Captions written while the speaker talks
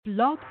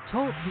Blog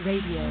Talk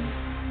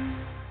Radio.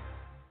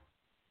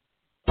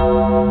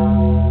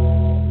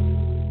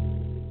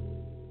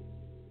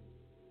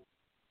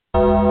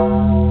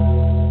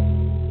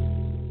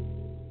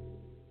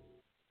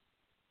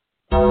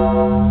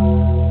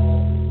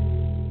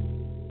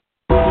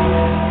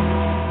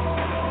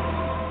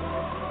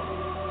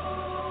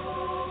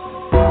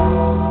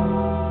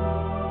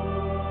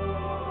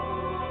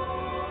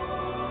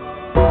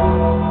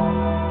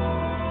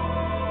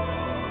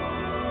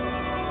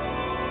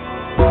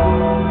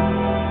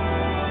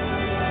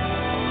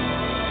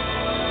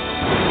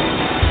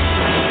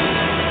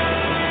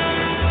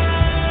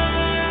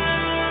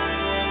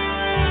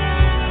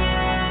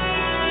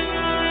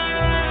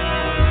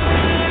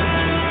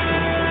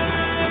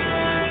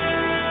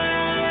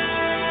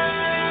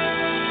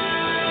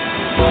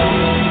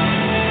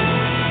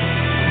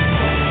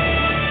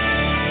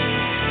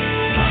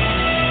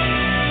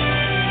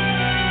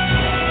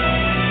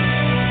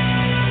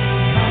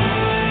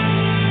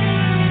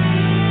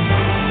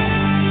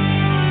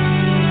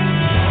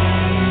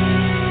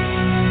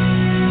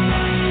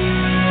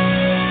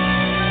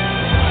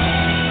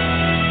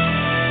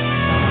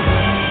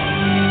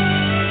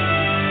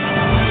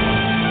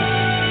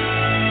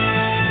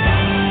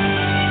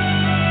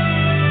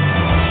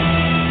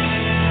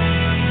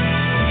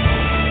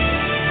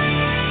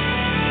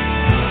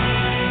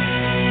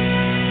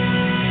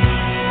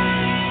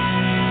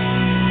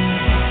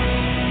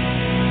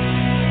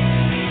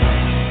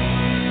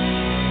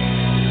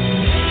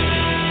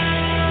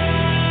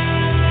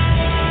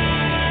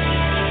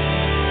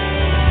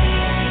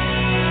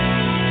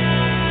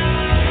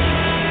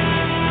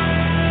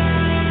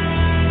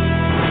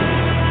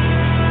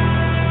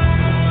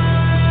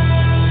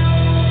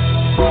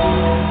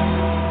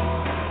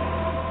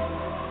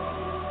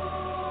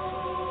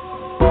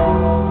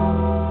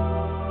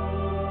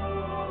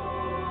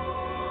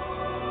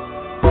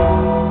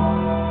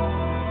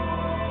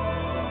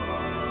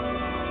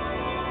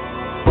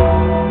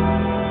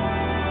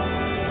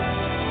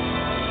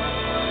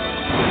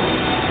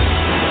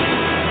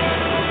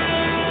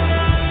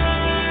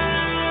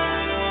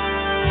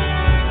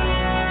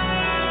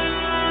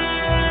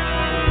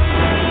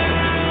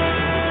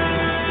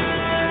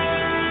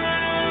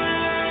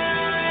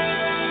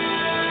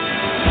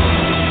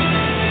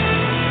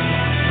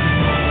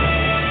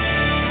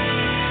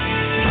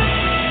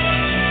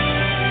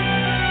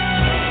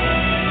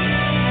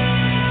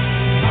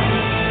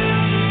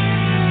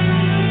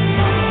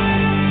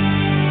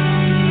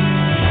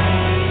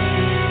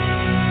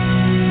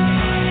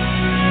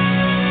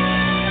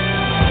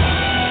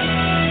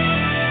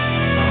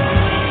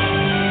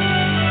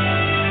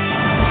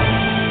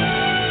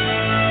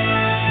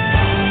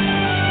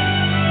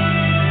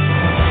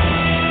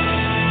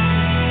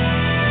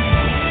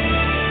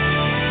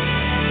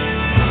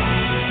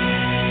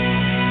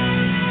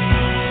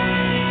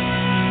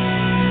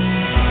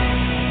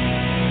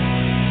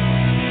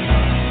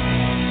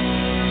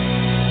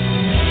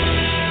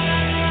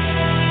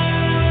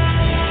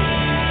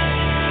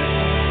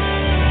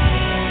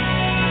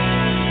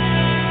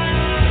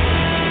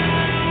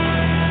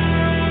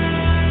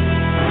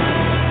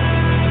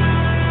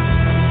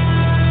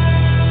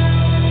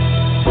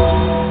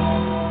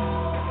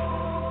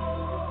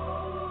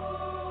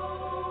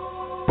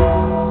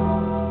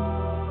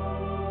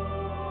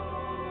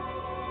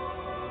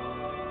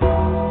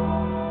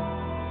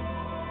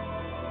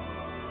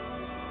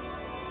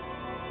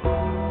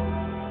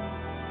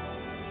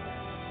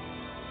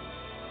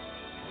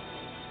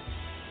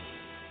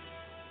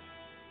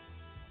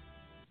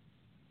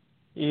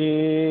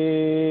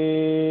 Hey,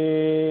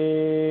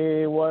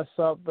 what's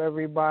up,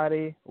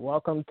 everybody?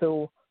 Welcome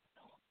to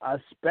a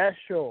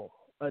special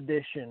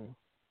edition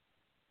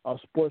of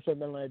Sports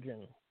Urban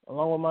Legend.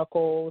 Along with my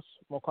co-host,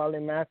 Macaulay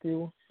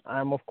Matthew,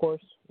 I'm, of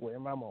course,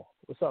 William Ramo.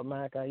 What's up,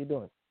 Mac? How you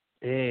doing?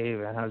 Hey,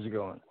 man, how's it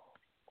going?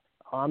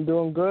 I'm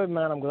doing good,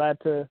 man. I'm glad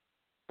to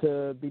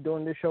be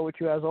doing this show with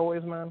you as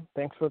always, man.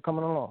 Thanks for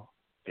coming along.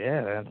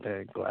 Yeah,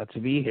 I'm glad to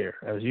be here,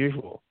 as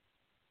usual.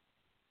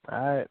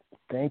 All right.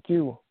 Thank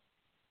you.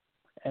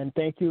 And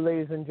thank you,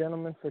 ladies and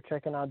gentlemen, for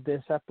checking out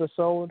this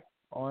episode.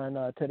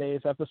 On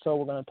today's episode,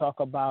 we're going to talk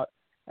about,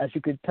 as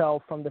you could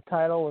tell from the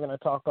title, we're going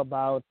to talk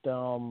about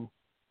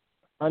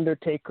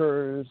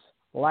Undertaker's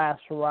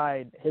last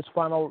ride, his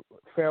final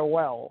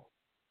farewell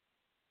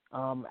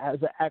as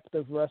an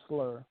active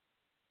wrestler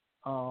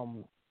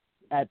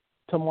at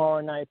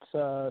tomorrow night's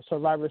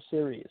Survivor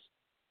Series,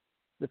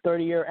 the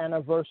 30-year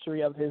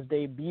anniversary of his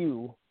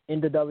debut in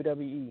the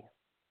WWE.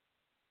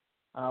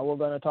 We're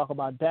going to talk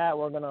about that.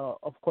 We're going to,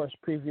 of course,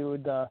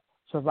 preview the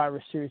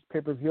Survivor Series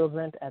pay-per-view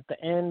event at the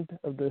end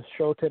of the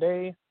show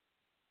today.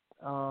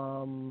 We're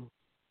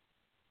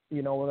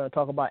going to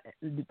talk about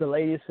the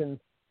latest in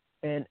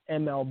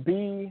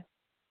MLB,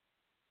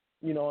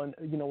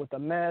 with the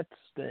Mets,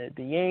 the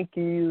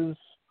Yankees,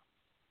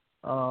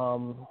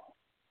 and,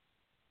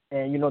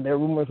 there are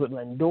rumors with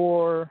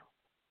Lindor.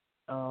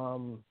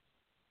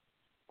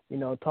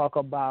 Talk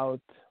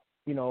about,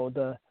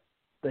 the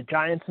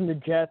Giants and the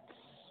Jets,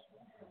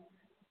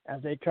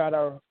 as they try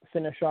to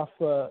finish off,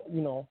 a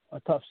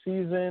tough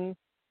season.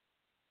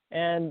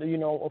 And,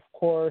 of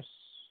course,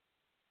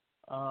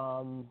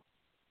 talk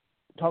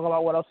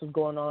about what else is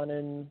going on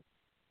in,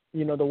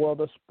 the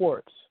world of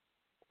sports.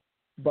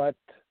 But,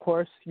 of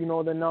course,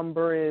 the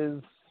number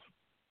is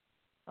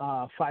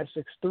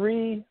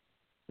 563-999-3529.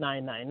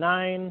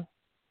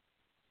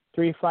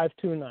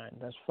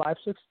 That's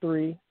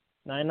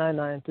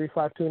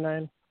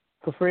 563-999-3529.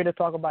 Feel free to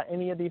talk about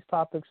any of these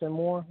topics and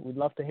more. We'd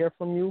love to hear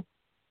from you.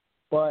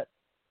 But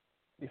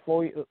before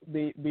we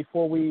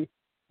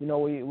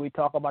we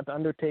talk about the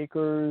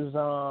Undertaker's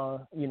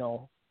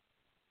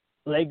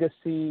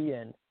legacy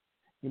and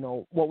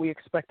what we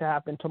expect to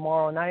happen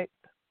tomorrow night.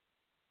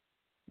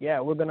 Yeah,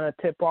 we're gonna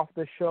tip off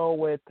the show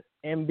with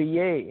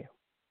NBA,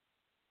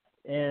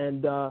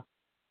 and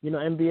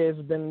NBA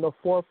has been in the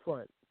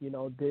forefront.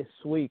 This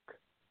week,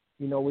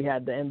 we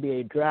had the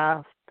NBA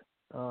draft.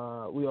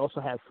 We also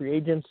had free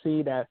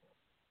agency that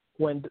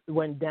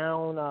went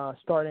down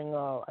starting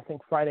I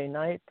think Friday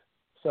night.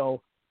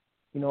 So,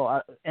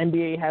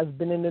 NBA has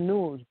been in the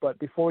news. But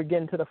before we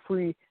get into the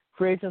free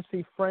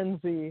agency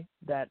frenzy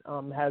that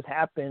has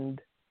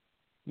happened,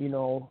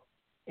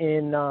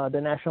 in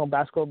the National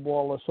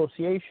Basketball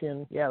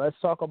Association, yeah, let's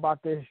talk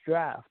about this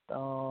draft.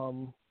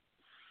 For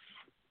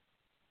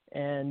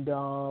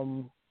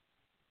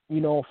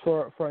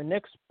a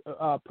Knicks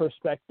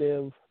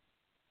perspective,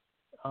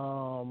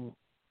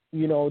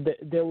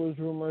 there was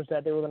rumors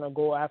that they were going to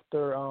go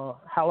after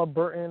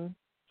Halliburton,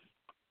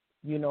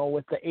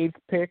 with the 8th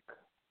pick,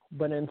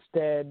 but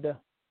instead,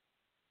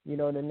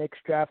 the Knicks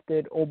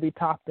drafted Obi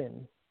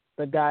Toppin,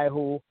 the guy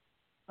who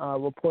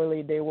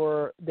reportedly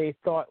they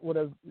thought would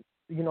have,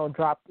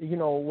 dropped,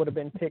 would have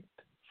been picked,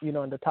 in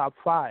the top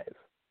 5.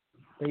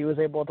 But he was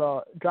able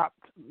to drop,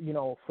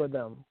 for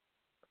them.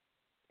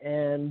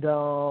 And,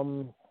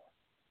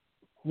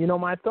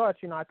 my thoughts,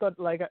 I thought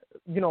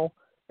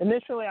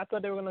initially I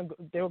thought they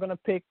were gonna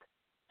pick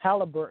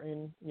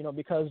Halliburton,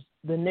 because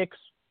the Knicks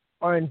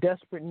are in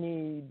desperate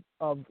need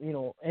of,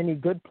 any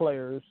good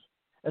players,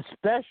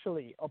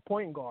 especially a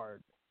point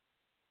guard,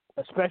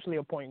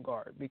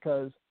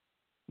 because,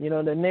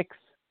 the Knicks,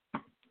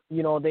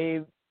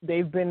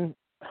 they've been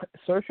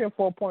searching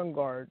for a point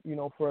guard,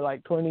 for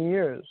like 20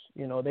 years.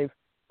 They've,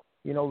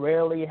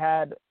 rarely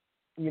had,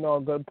 a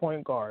good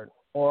point guard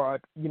or,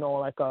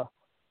 like a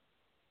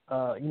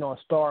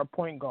star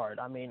point guard.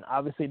 I mean,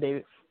 obviously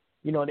they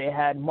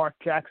had Mark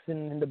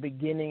Jackson in the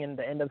beginning and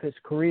the end of his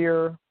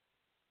career.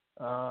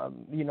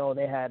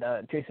 They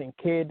had Jason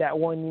Kidd that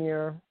one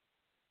year,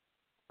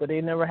 but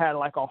they never had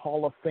like a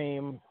Hall of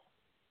Fame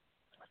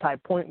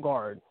type point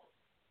guard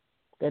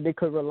that they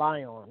could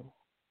rely on.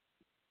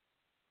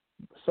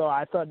 So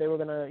I thought they were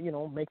gonna,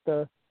 make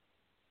the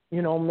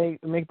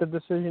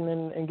decision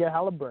and get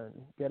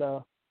Halliburton, get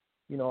a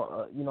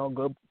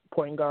good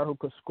point guard who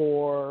could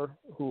score,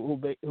 who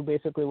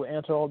basically would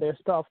answer all their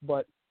stuff.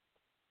 But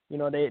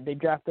they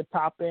drafted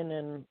Toppin,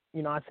 and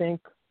I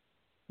think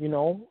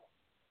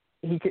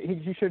he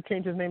should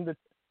change his name to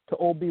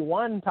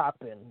Obi-Wan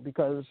Toppin,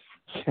 because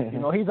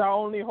he's our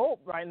only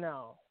hope right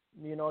now.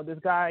 This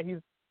guy,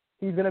 he's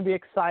gonna be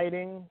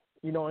exciting.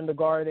 In the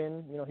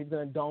Garden, he's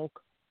gonna dunk.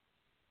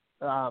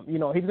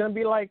 He's gonna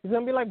be like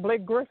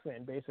Blake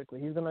Griffin,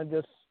 basically. He's gonna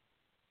just,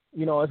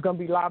 it's gonna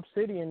be Lob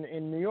City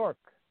in New York.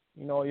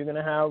 You're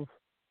gonna have,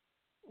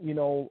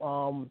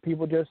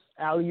 people just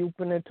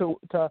alley-ooping it to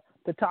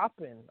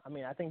Toppin. I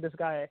mean, I think this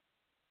guy,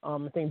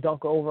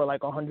 dunked over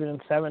like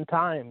 107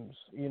 times.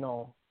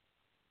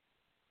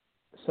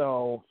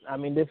 So I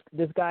mean,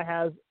 this guy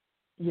has,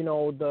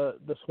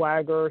 the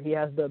swagger. He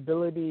has the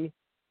ability.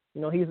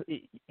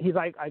 He's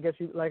like, I guess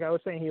like I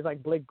was saying, he's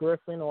like Blake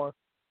Griffin or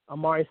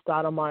Amari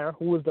Stoudemire,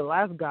 who was the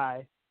last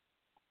guy,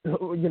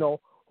 who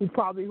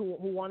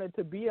wanted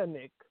to be a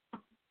Knick.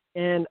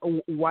 And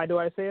why do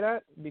I say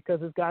that?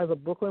 Because this guy's a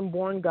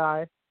Brooklyn-born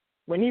guy.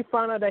 When he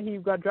found out that he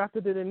got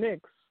drafted to the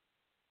Knicks,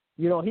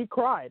 he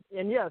cried.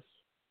 And yes,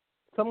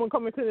 someone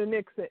coming to the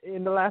Knicks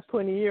in the last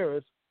 20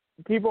 years,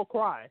 people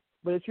cry,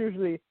 but it's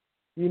usually,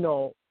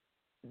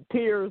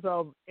 tears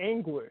of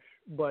anguish.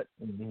 But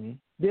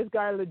this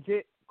guy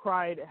legit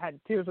cried, had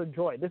tears of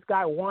joy. This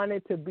guy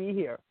wanted to be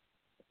here.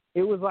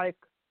 It was like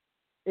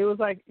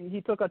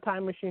he took a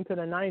time machine to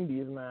the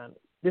 90s, man.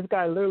 This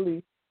guy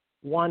literally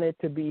wanted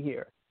to be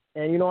here.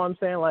 And you know what I'm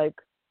saying? Like,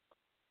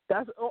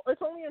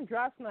 it's only in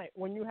draft night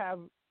when you have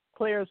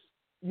players,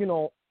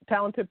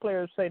 talented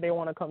players say they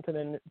want to come to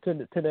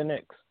the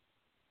Knicks.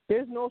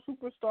 There's no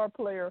superstar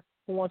player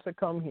who wants to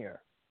come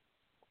here.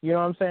 You know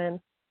what I'm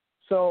saying?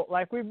 So,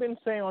 like we've been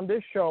saying on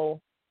this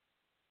show,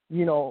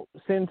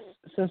 since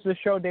the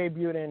show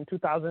debuted in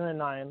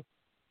 2009,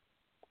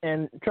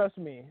 and trust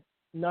me,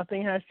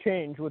 nothing has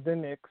changed with the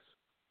Knicks.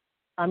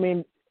 I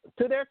mean,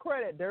 to their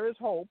credit, there is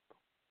hope.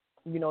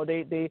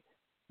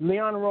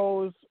 Leon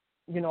Rose,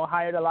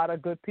 hired a lot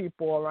of good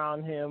people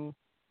around him.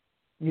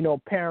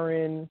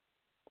 Perrin,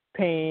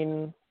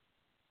 Payne.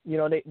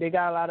 They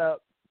got a lot of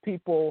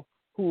people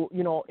who,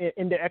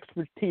 in their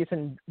expertise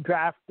in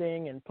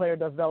drafting and player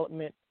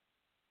development,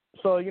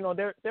 So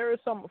there is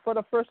some, for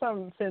the first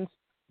time since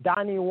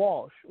Donnie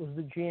Walsh was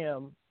the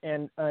GM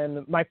and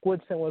Mike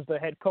Woodson was the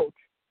head coach.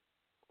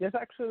 There's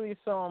actually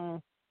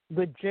some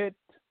legit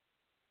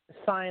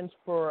signs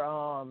for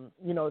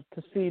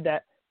to see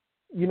that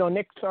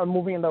Knicks are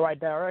moving in the right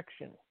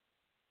direction.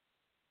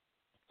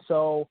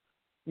 So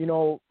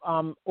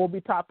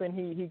Obi Toppin,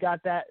 he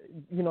got that,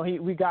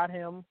 we got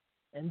him,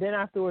 and then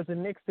afterwards the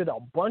Knicks did a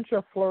bunch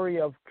of flurry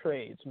of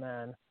trades,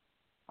 man.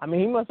 I mean,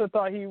 he must have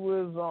thought he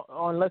was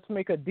on let's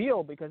make a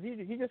deal, because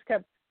he just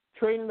kept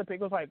trading the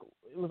pick. It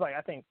was like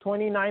I think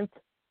 29th,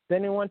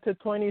 then it went to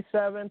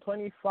 27,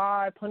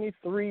 25,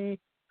 23.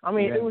 I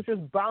mean, It was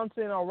just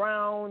bouncing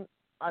around.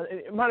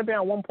 It might have been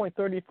at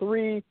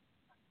 1.33,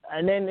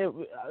 and then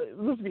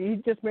he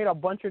just made a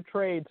bunch of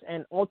trades,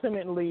 and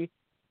ultimately,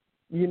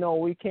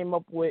 we came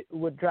up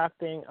with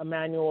drafting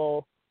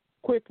Emmanuel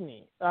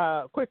quickly,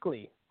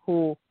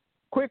 who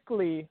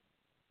quickly,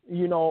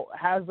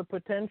 has the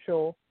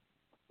potential,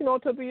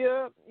 to be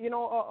a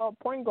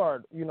point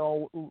guard,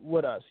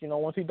 with us,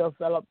 once he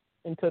develops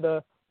into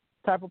the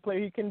type of player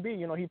he can be.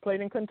 He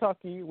played in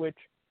Kentucky, which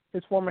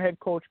his former head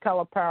coach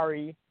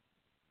Calipari,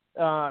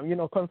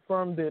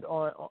 confirmed it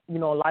on,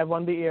 live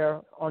on the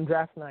air on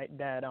draft night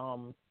that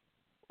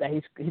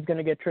he's going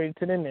to get traded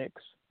to the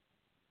Knicks.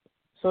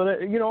 So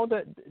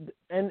that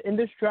and in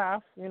this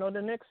draft,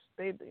 the Knicks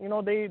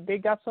they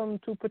got some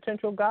two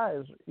potential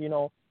guys,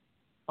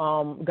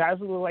 guys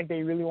who look like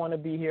they really want to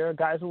be here,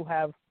 guys who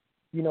have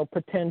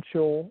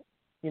potential,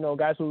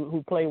 guys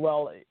who play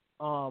well,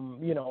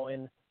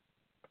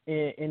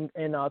 in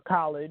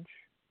college,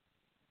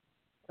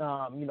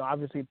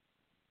 obviously,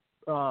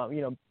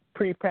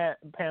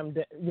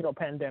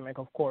 pandemic,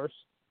 of course,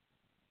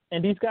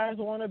 and these guys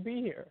want to be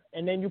here,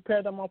 and then you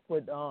pair them up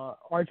with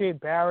R.J.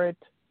 Barrett,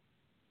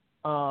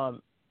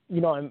 and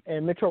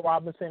Mitchell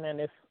Robinson, and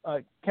if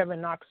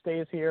Kevin Knox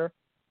stays here,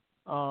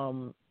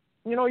 you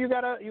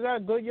got a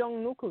good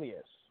young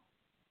nucleus.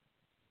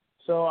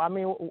 So I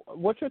mean,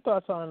 what's your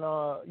thoughts on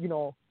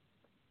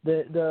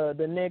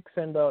the Knicks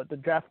and the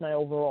draft night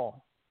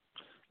overall?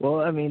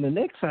 Well, I mean, the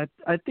Knicks, I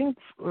think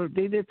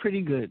they did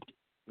pretty good,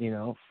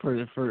 for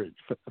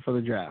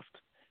the draft.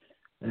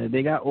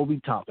 They got Obi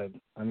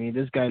Toppin. I mean,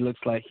 this guy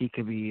looks like he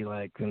could be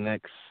like the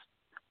next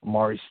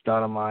Amari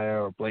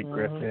Stoudemire or Blake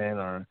Griffin,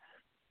 or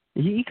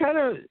he kind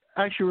of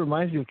actually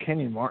reminds me of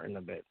Kenyon Martin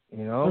a bit,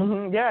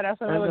 Mm-hmm. Yeah, that's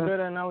another good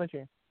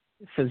analogy.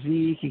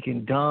 Physique, he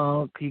can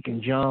dunk, he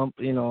can jump,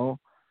 So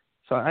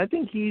I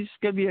think he's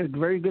going to be a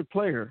very good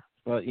player.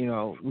 But,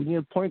 we need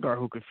a point guard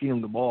who could feed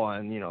him the ball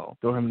and,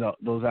 throw him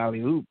those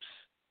alley-oops.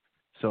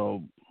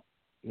 So,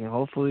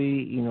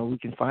 hopefully, we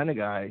can find a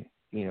guy,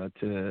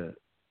 to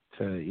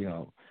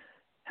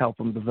help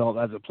him develop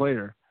as a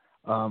player.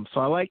 So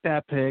I like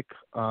that pick.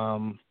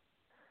 I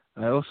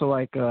also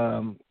like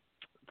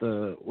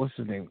what's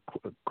his name?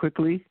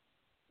 Quickly.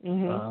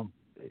 Mm-hmm.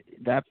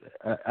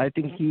 I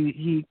think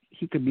he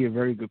could be a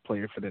very good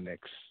player for the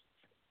Knicks.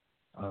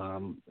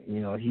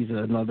 He's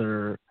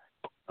another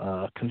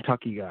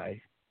Kentucky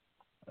guy.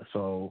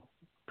 So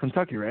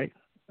Kentucky, right?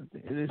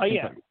 Kentucky.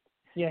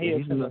 Yeah,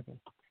 he's a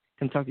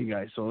Kentucky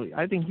guy. So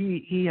I think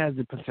he has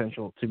the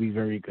potential to be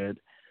very good.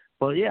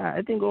 But yeah,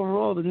 I think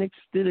overall the Knicks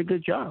did a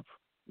good job.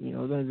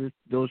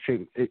 Those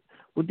trade,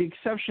 with the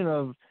exception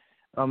of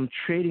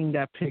trading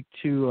that pick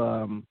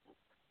to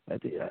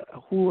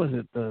who was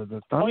it?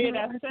 The Thunder? Oh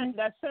yeah,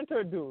 that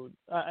center dude.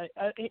 I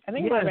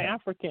think he's like an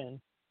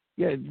African.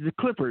 Yeah, the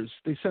Clippers.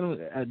 They sent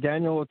him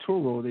Daniel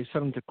Oturu. They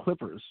sent him to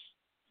Clippers.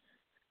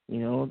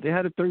 They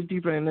had a third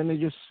deep, and then they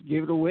just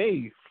gave it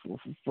away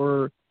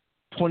for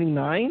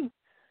 29.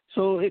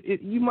 So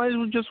you might as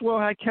well just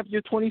have kept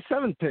your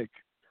 27th pick,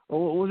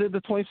 or was it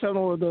the 27th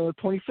or the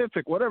 25th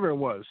pick, whatever it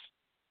was.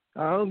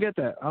 I don't get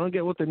that. I don't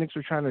get what the Knicks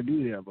were trying to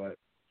do there, but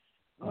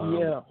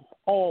yeah.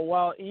 Oh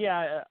well,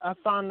 yeah. I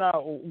found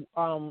out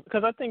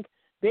because I think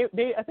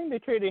they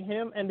traded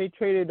him, and they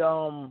traded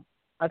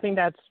I think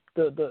that's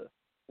the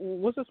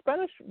was the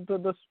Spanish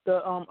the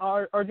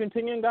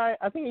Argentinian guy.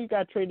 I think he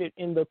got traded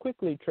in the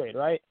Quickly trade,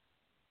 right?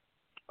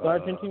 The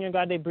Argentinian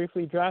guy they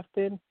briefly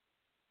drafted.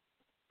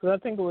 Because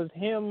I think it was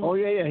him. Oh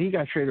yeah, he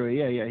got traded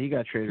away. Yeah, he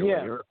got traded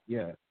away.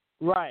 Yeah.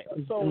 Right.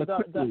 So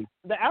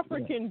the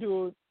African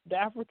dude,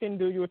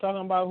 you were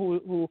talking about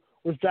who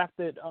was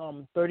drafted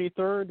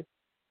 33rd,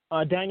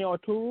 Daniel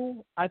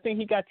Oturu. I think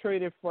he got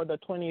traded for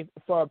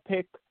a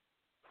pick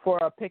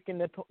in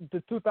the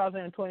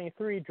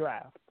 2023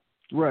 draft.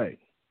 Right.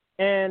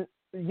 And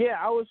yeah,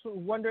 I was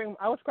wondering.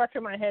 I was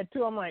scratching my head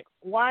too. I'm like,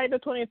 why the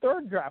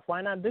 23rd draft?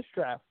 Why not this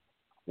draft?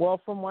 Well,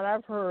 from what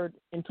I've heard,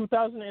 in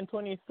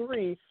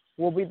 2023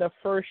 will be the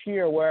first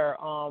year where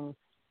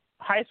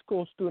high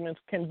school students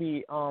can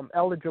be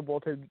eligible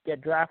to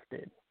get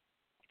drafted.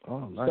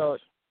 Oh, nice.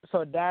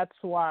 So that's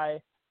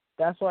why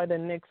the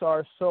Knicks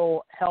are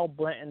so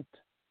hell-bent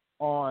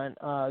on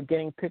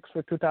getting picks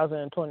for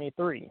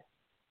 2023.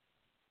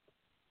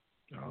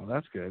 Oh,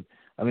 that's good.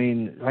 I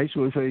mean, high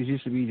school players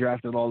used to be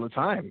drafted all the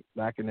time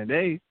back in the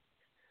day.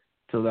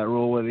 to that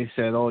rule where they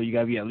said, oh, you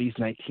got to be at least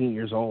 19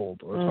 years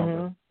old or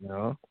something, you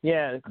know?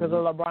 Yeah, because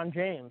of LeBron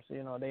James,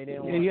 you know, they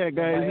didn't want... Yeah,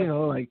 guys, you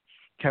know, like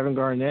Kevin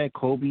Garnett,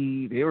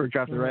 Kobe, they were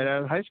drafted right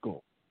out of high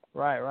school.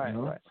 Right, you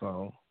know? right.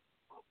 So,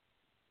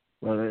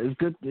 but it's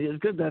good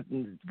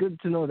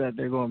to know that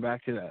they're going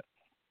back to that.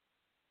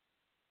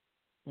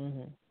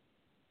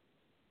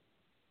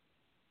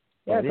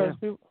 Yeah, because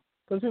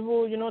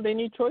people, you know, they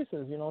need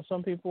choices. You know,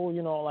 some people,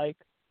 you know, like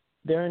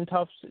they're in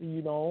tough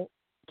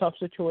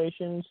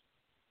situations.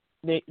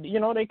 They, you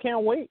know, they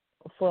can't wait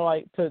for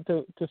like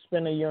to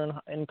spend a year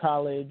in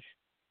college.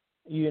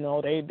 You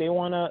know, they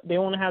wanna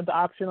have the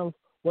option of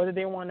whether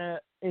they wanna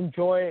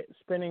enjoy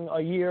spending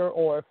a year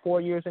or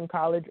 4 years in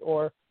college,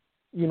 or,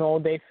 you know,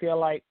 they feel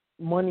like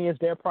money is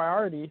their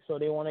priority, so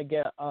they want to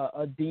get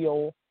a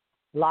deal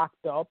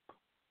locked up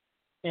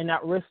and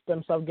not risk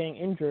themselves getting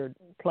injured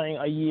playing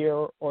a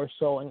year or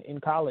so in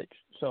college.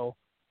 So,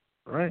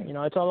 right, you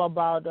know, it's all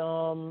about,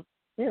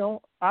 you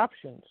know,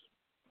 options.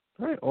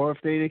 Right, or if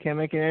they can't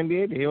make an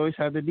NBA, they always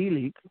have the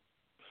D-League.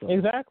 So.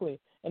 Exactly,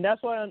 and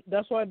that's why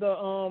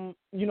the,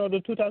 you know, the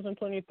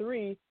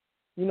 2023,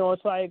 you know,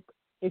 it's like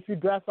if you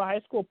draft a high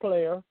school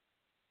player,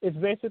 it's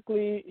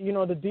basically, you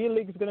know, the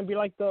D-League is going to be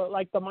like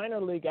the minor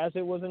league as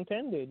it was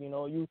intended. You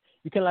know, you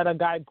can let a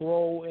guy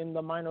grow in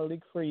the minor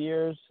league for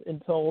years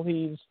until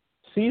he's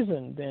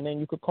seasoned, and then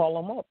you could call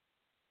him up.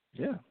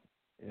 Yeah.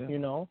 You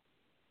know.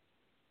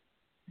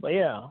 But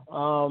yeah,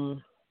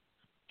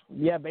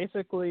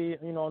 basically,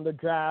 you know, in the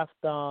draft,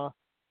 you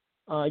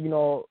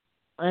know,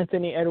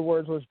 Anthony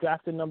Edwards was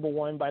drafted number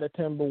 1 by the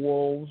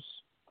Timberwolves.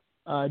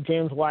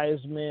 James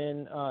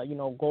Wiseman, you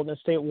know, Golden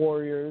State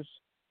Warriors,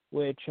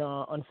 which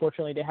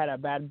unfortunately they had a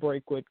bad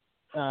break with,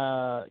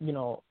 you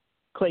know,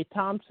 Klay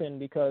Thompson,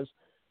 because,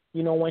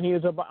 you know, when he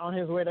was on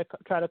his way to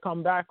try to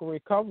come back and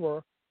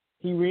recover,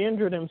 he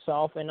re-injured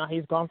himself, and now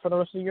he's gone for the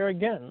rest of the year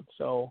again.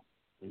 So,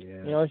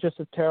 you know, it's just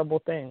a terrible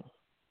thing.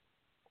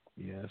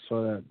 Yeah, I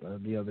saw that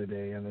the other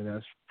day. I mean,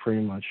 that's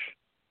pretty much,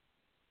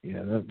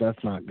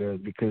 that's not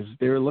good, because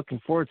they were looking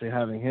forward to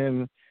having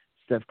him,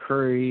 Steph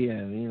Curry,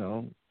 and, you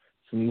know,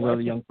 some of these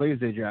other young players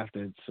they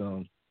drafted.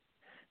 So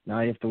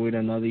now you have to wait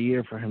another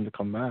year for him to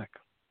come back.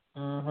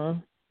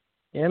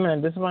 Yeah,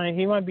 man,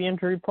 he might be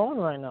injury prone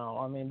right now.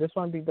 I mean, this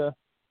might be the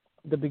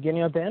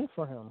beginning of the end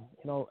for him.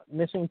 You know,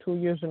 missing 2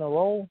 years in a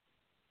row.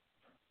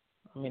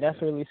 I mean,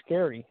 that's really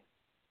scary.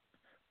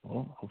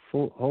 Well,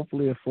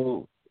 hopefully a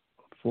full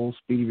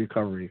speedy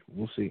recovery.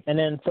 We'll see. And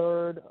then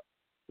third,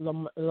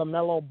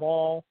 LaMelo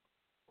Ball,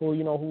 who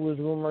was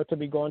rumored to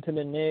be going to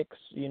the Knicks.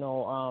 You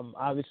know,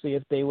 obviously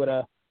if they would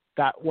have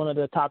got one of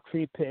the top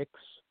 3 picks,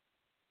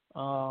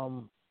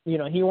 you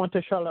know, he went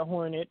to Charlotte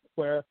Hornet,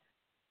 where,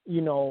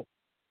 you know,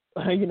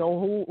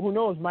 who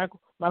knows,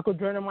 Michael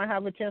Jordan might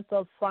have a chance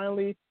to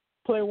finally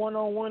play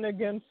 1-on-1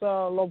 against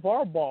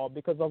LeVar Ball,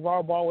 because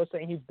LeVar Ball was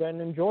saying he's better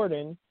than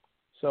Jordan.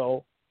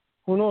 So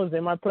who knows? They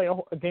might play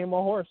a game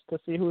of horse to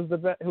see who's the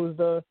better of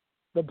the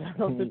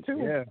two.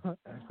 Yeah,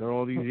 after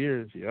all these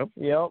years, yep.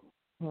 Yep.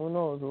 Who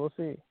knows? We'll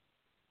see.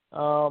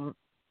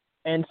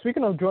 And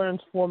speaking of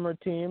Jordan's former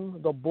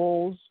team, the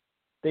Bulls,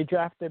 they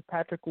drafted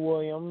Patrick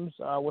Williams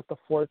with the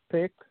 4th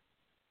pick.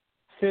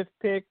 5th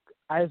pick,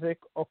 Isaac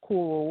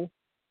Okoro,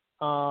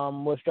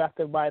 was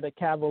drafted by the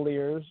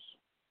Cavaliers,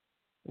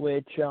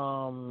 which,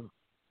 you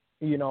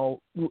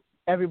know,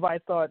 everybody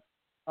thought,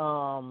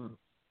 I'm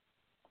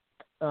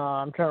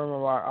trying to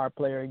remember our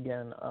player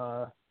again.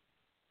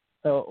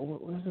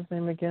 What's his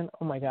name again?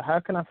 Oh my God, how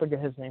can I forget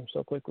his name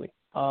so quickly?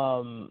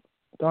 Darn,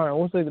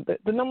 what's the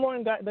number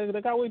 1 guy, the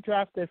guy we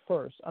drafted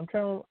first?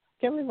 Can't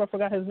believe I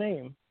forgot his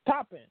name.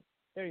 Toppin.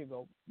 There you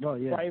go. Oh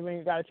yeah. I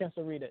even got a chance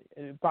to read it.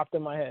 It popped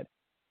in my head.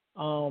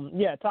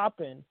 Yeah,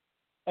 Toppin.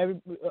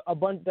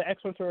 The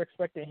experts were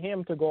expecting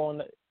him to go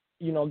on,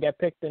 you know, get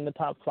picked in the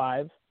top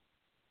 5.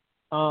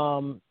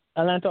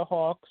 Atlanta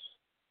Hawks,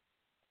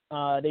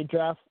 they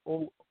draft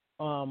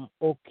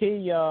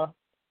Okeya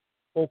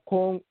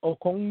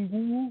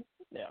Okongwu.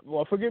 Yeah,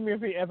 well, forgive me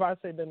if I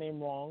say the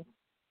name wrong.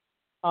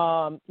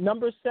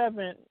 Number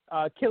 7,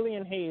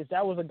 Killian Hayes.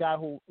 That was a guy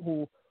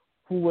who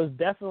was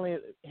definitely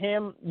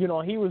him. You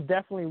know, he was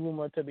definitely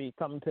rumored to be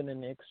coming to the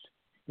Knicks.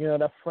 You know,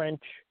 the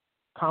French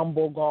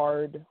combo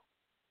guard.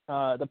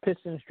 The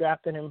Pistons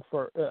drafted him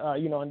for,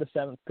 you know, in the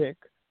 7th pick.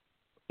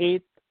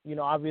 8th, you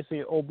know,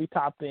 obviously Obi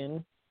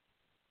Toppin.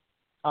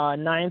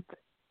 9th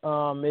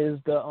is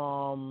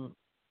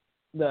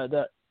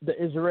the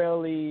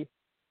Israeli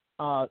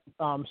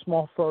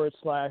small forward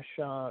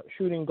 /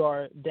 shooting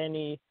guard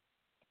Denny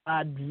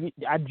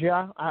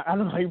Adja. I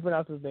don't know how you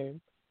pronounce his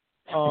name.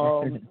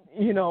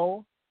 You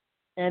know,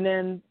 and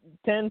then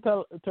 10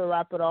 to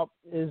wrap it up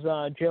is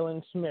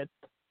Jalen Smith.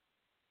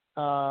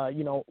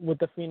 You know, with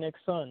the Phoenix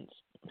Suns,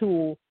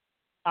 who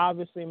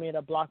obviously made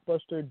a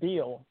blockbuster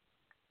deal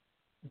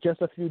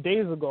just a few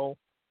days ago,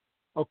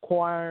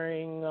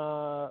 acquiring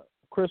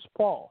Chris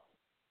Paul.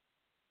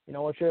 You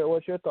know, what's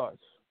your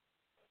thoughts?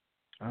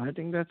 I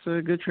think that's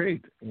a good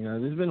trade. You know,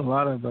 there's been a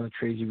lot of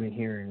trades you've been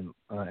hearing,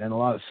 and a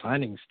lot of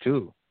signings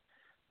too.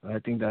 I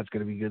think that's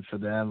going to be good for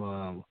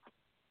them.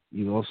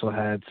 You also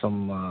had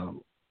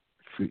some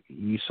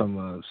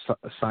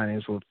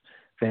signings with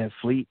Van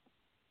Fleet,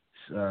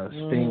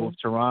 staying with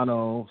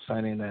Toronto,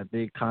 signing that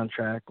big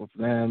contract with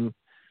them.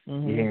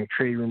 Mm-hmm. You're hearing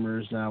trade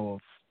rumors now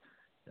of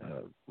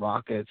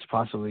Rockets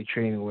possibly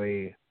trading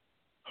away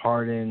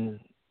Harden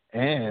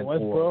and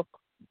Westbrook,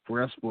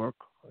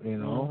 you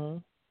know. Mm-hmm.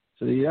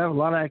 So you have a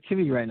lot of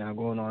activity right now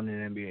going on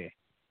in the NBA.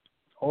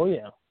 Oh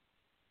yeah.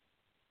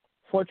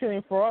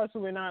 Fortunately for us,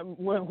 we're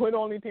the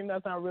only team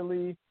that's not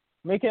really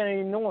making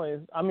any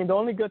noise. I mean, the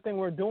only good thing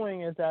we're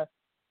doing is that,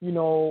 you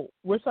know,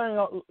 we're signing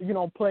up, you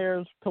know,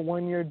 players to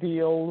 1-year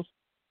deals,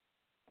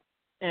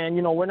 and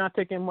you know, we're not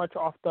taking much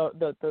off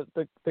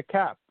the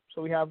cap.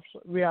 So we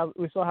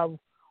still have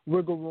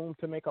wiggle room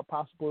to make a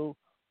possible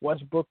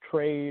Westbrook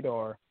trade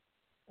or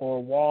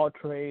Wall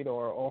trade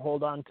or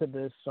hold on to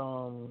this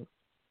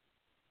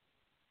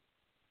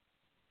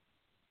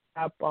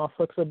cap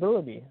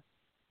flexibility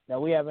that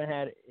we haven't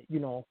had, you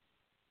know,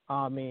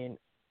 I mean,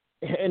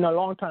 in a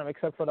long time,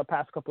 except for the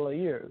past couple of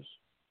years,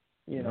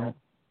 you know.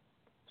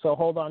 So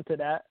hold on to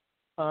that.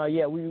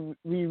 Yeah, we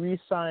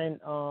re-signed,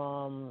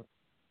 you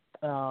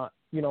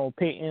know,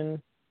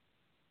 Peyton.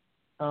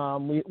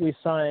 We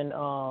signed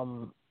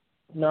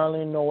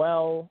Nerlens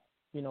Noel,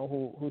 you know,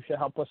 who should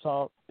help us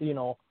out,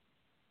 giving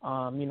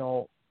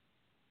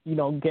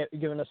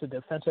us a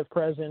defensive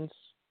presence.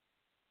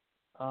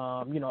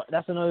 You know,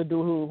 that's another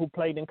dude who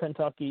played in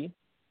Kentucky.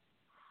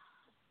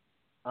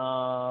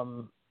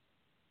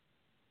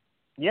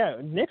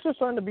 Yeah, Knicks are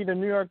starting to be the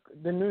New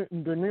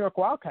York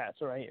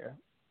Wildcats right here.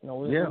 You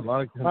know, a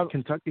lot of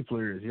Kentucky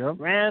players. Yep.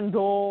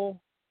 Randall,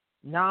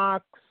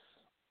 Knox,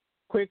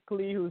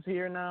 Quickly, who's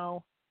here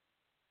now,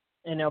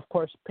 and of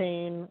course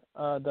Payne,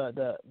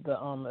 the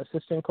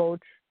assistant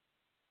coach.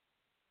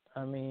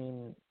 I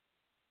mean,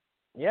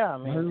 yeah. I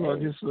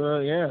mean, just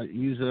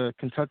use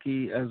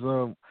Kentucky as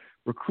a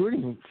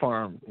recruiting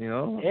farm. You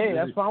know. Hey,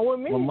 that's fine with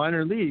me. A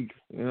minor league.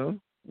 You know.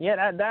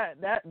 Yeah,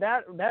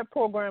 that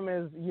program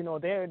is, you know,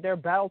 they're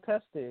battle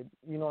tested,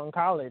 you know, in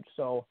college.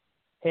 So,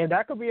 hey,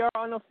 that could be our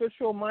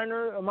unofficial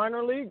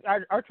minor league,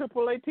 our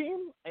AAA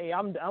team. Hey,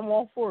 I'm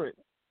all for it.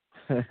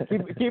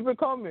 keep it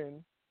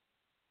coming.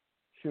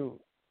 Shoot,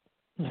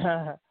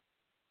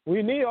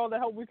 we need all the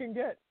help we can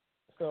get.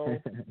 So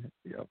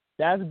yep.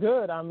 That's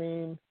good. I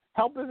mean,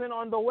 help isn't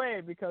on the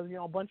way because, you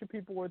know, a bunch of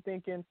people were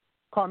thinking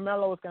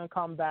Carmelo is going to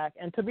come back,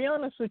 and to be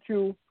honest with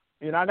you.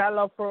 You know, I got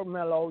love for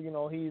Melo. You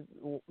know, he's,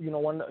 you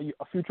know,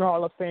 a future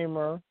Hall of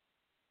Famer.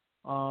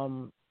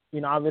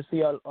 You know, obviously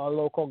a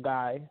local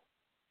guy,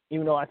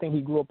 even though I think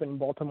he grew up in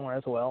Baltimore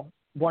as well.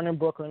 Born in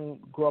Brooklyn,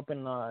 grew up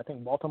in I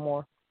think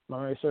Baltimore. If my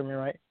memory serves me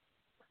right.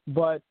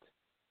 But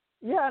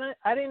yeah,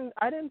 I didn't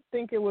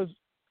think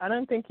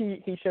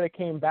he should have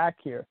came back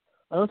here.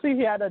 I don't think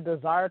he had a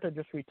desire to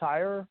just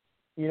retire.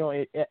 You know,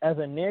 as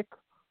a Knick,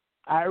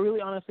 I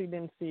really honestly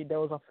didn't see there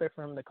was a fit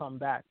for him to come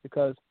back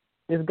because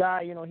this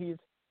guy, you know, he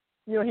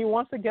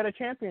wants to get a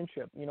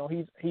championship. You know,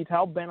 he's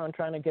hell bent on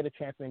trying to get a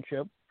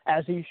championship,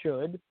 as he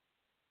should.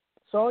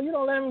 So, you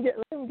know, let him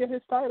get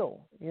his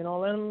title. You know,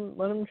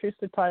 let him chase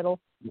the title.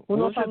 Who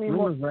knows how many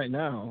more right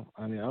now?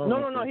 I mean, I don't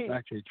know if it's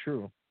actually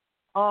true.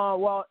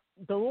 Well,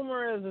 the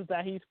rumor is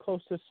that he's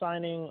close to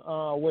signing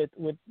with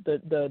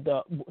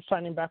the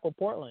signing back with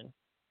Portland.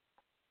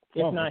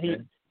 If not,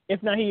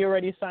 he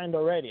already signed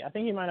already. I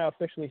think he might have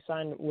officially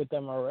signed with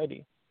them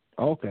already.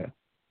 Okay.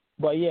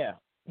 But yeah.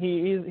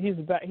 He's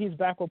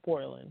back with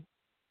Portland.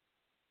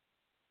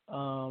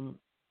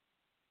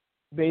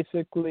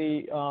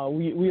 Basically,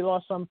 we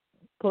lost some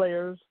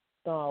players.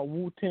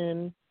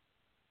 Wooten,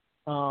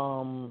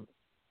 Portis.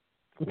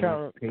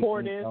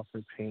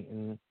 Alfred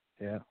Payton.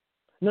 Yeah.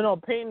 No,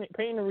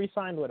 Payton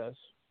re-signed with us.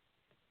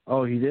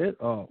 Oh, he did?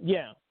 Oh.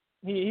 Yeah,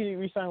 he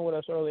re-signed with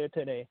us earlier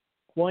today.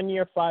 1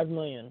 year, $5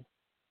 million.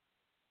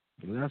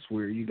 That's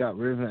weird. You got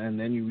rid of him and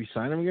then you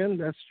re-sign him again?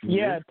 That's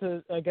weird. Yeah,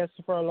 I guess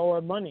for a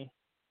lower money.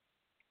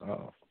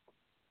 Oh.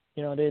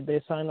 You know,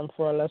 they signed him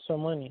for a lesser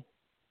money.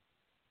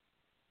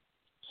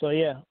 So,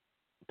 yeah,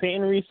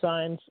 Payton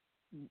re-signs.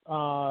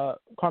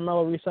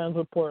 Carmelo re-signs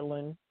with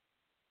Portland.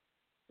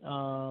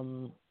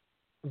 Van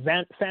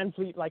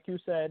Fleet, like you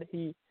said,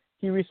 he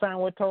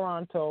re-signed with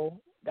Toronto.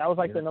 That was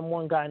like the number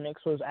one guy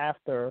Knicks was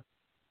after,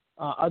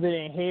 other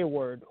than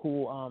Hayward,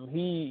 who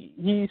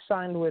he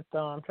signed with.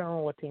 I'm trying to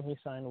remember what team he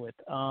signed with.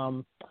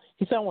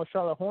 He signed with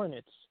Charlotte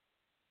Hornets.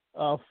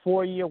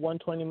 4-year,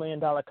 $120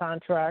 million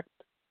contract.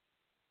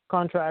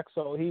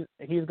 So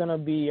he's gonna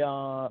be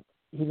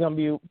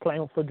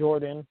playing for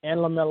Jordan and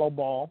LaMelo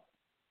Ball.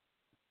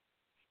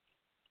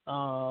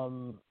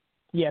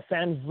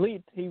 Van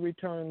Vliet, he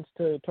returns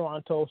to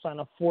Toronto, signed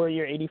a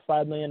 4-year,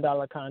 $85 million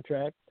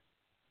contract.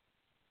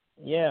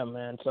 Yeah,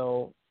 man.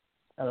 So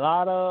a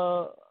lot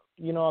of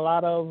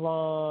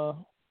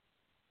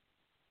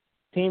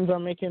teams are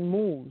making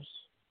moves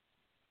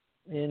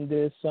in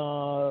this,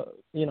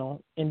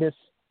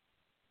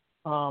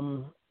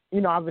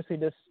 obviously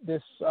this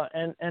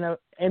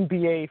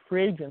NBA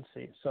free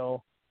agency.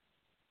 So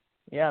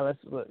yeah,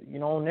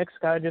 Knicks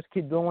gotta just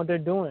keep doing what they're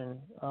doing.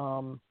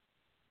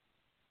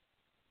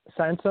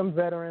 sign some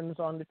veterans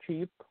on the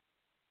cheap,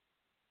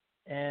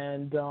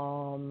 and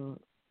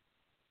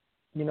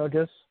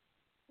just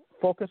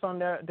focus on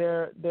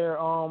their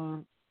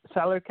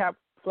salary cap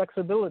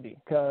flexibility,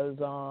 because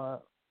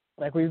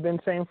like we've been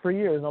saying for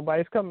years,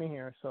 nobody's coming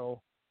here,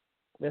 so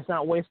let's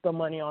not waste the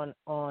money on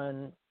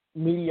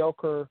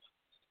mediocre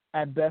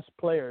at best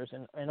players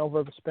and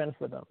overspend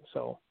for them.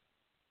 So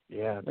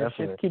Yeah, let's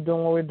definitely. just keep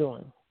doing what we're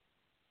doing.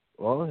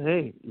 Well,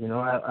 hey,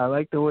 I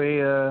like the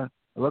way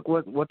look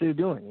what they're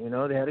doing.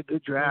 They had a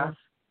good draft.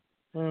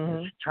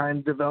 Mm-hmm. Trying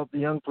to develop the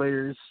young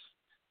players,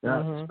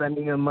 not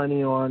spending their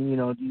money on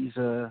these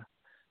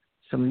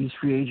some of these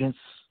free agents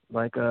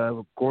like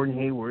Gordon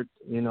Hayward,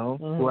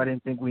 who I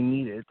didn't think we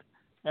needed.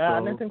 Yeah, So, I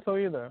didn't think so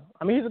either.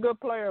 I mean, he's a good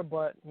player,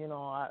 but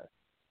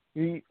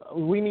we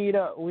need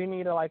a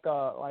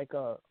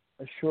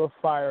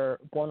surefire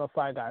bona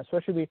fide guy,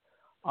 especially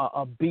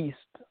a beast,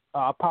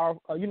 a power,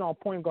 a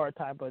point guard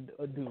type of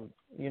a dude.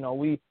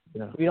 We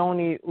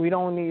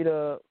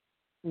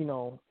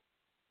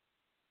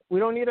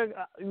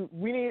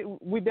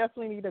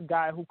definitely need a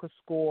guy who could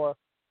score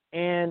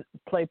and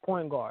play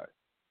point guard,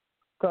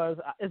 because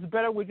it's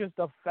better we just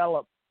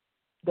develop.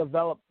 We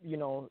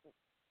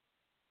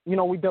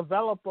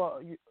develop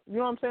what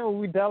I'm saying?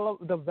 We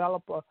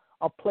develop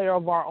a player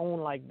of our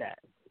own like that.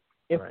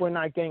 If we're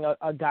not getting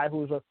a guy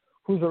who's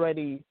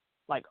already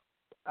like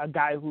a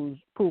guy who's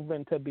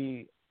proven to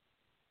be,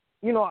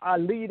 a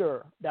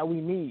leader that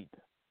we need.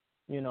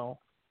 We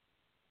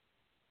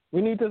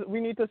need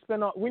to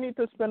spend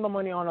the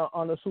money on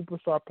a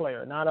superstar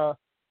player, not a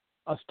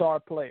star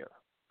player.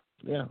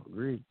 Yeah,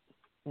 agreed.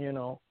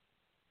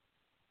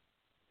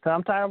 Cause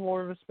I'm tired of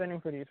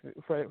overspending for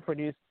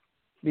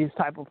these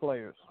type of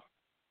players.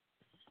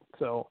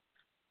 So,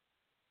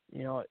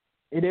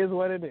 it is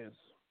what it is.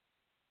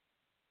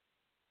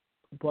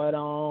 But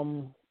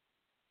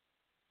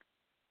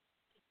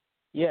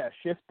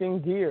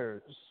shifting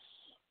gears.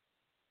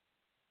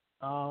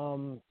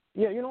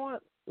 You know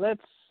what?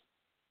 Let's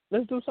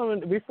do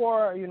something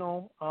before,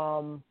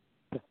 let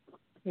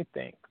me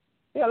think.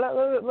 Yeah,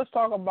 let's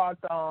talk about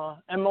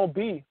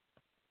MLB.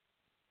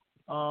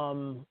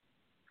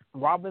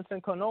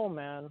 Robinson Cano,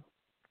 man.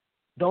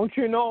 Don't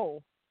you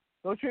know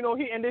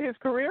he ended his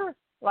career?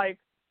 Like,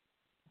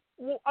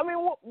 I mean,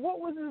 what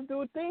was this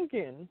dude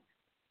thinking?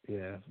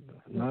 Yeah,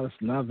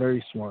 not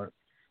very smart.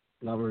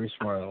 Not very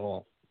smart at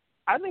all.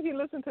 I think he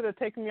listened to the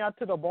 "Take Me Out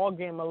to the Ball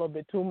Game" a little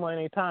bit too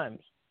many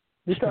times,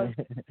 because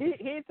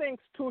he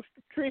thinks 3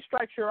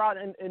 strikes you're out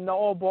in the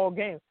all ball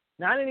game.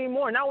 Not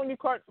anymore. Not when you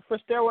caught for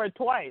steroid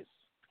twice.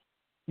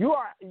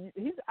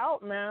 He's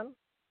out, man.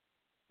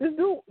 This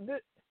dude.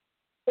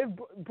 If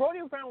Brody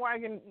Van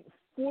Wagen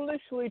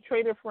foolishly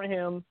traded for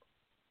him,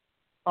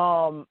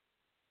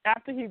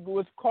 after he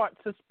was caught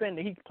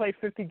suspended, he played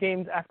 50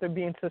 games after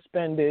being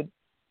suspended.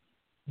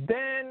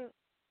 Then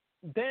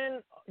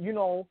they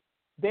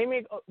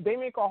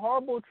make a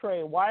horrible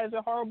trade. Why is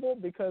it horrible?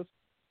 Because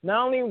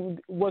not only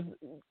was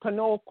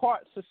Cano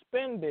caught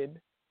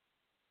suspended,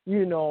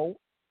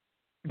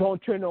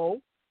 don't you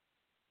know,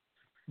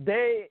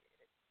 they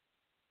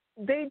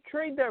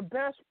trade their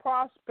best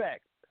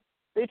prospect.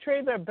 They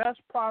trade their best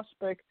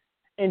prospect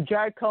in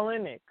Jared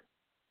Kalenic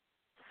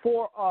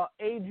for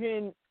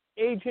aging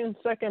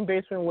second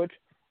baseman, which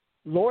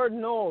Lord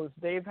knows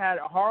they've had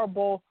a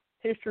horrible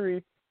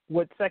history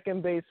with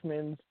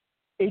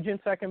aging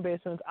second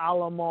basemen,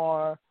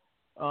 Alomar,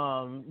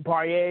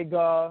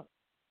 Barriega,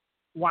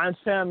 Juan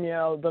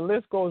Samuel. The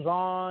list goes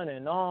on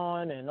and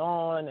on and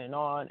on and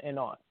on and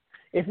on.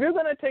 If you're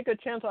going to take a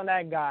chance on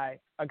that guy,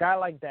 a guy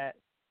like that,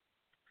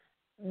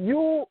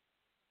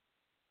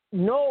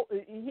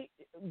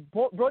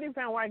 Brody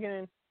Van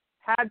Wagenen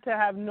had to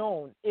have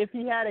known, if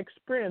he had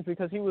experience,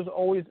 because he was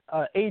always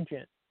an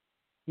agent,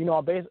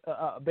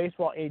 a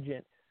baseball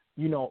agent,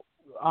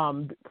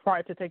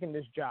 prior to taking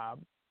this job.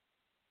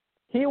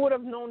 He would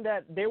have known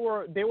that they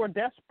were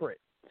desperate.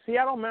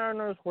 Seattle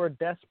Mariners were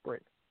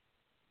desperate.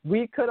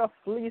 We could have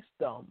fleeced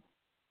them.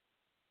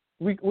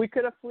 We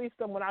could have fleeced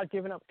them without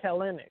giving up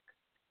Kalenic.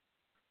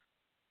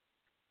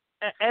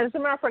 As a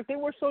matter of fact, they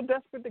were so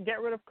desperate to get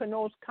rid of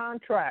Cano's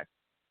contract.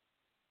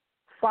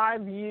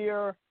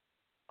 5-year,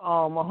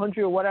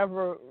 $100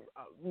 whatever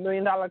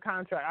 $million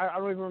contract. I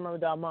don't even remember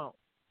the amount.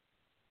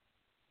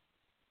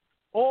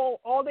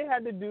 All they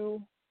had to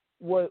do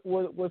was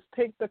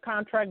take the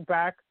contract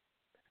back.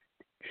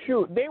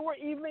 Shoot, they were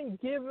even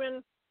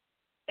given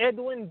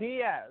Edwin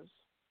Diaz,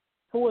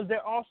 who was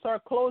their all-star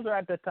closer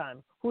at the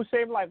time, who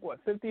saved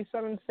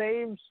 57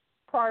 saves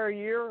prior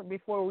year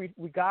before we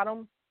got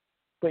him.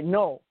 But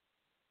no,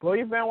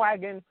 Brody Van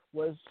Wagen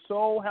was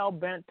so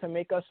hell-bent to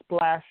make a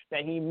splash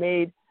that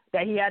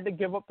he had to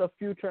give up the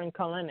future in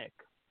Kalenic.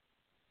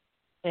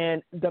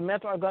 And the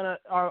Mets are gonna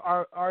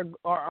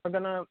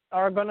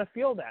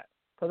feel that,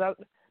 because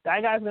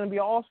that guy's gonna be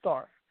an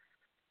all-star.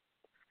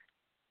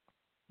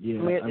 Yeah,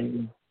 I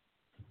mean,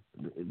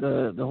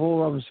 the whole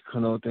Robinson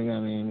Cano thing. I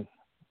mean,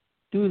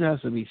 dude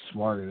has to be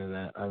smarter than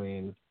that. I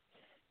mean,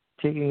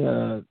 taking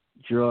a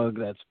drug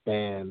that's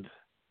banned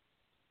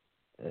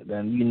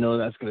then you know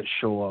that's going to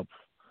show up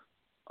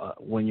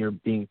when you're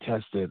being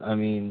tested. I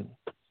mean,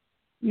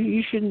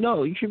 you should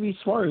know. You should be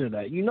smarter than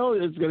that. You know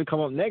it's going to come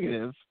up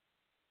negative.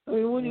 I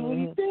mean, what do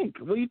you think?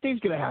 What do you think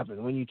is going to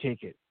happen when you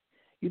take it?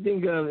 You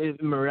think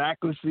it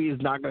miraculously is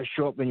not going to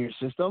show up in your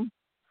system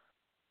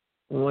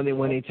when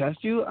they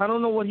test you? I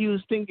don't know what he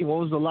was thinking. What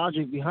was the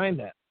logic behind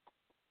that?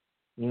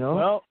 You know?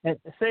 Well, and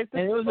it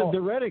was a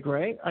diuretic,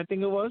 right? I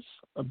think it was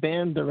a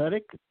banned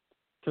diuretic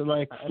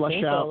to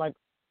flush out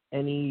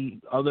any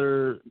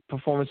other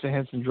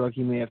performance-enhancing drug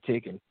he may have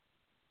taken.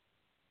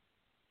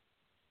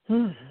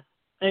 And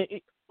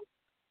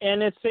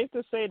it's safe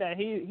to say that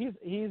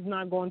he's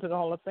not going to the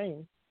Hall of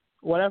Fame.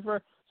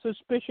 Whatever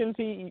suspicions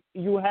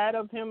you had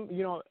of him,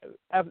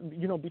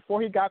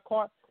 before he got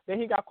caught, then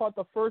he got caught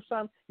the first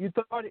time.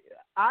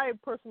 I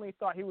personally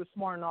thought he was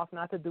smart enough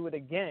not to do it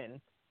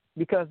again,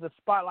 because the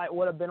spotlight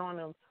would have been on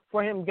him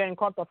for him getting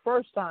caught the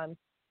first time.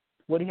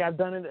 Would he have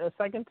done it a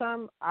second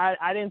time?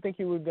 I didn't think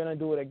he was going to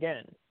do it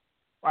again,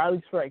 or at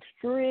least for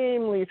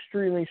extremely,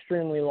 extremely,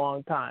 extremely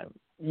long time,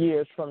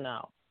 years from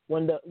now,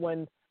 when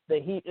the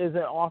heat isn't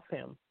off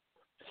him.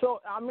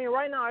 So I mean,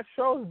 right now it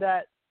shows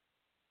that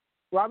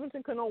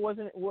Robinson Cano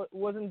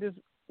wasn't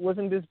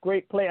this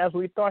great player as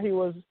we thought he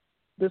was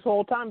this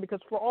whole time,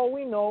 because for all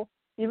we know,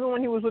 even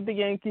when he was with the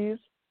Yankees,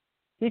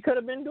 he could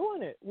have been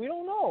doing it. We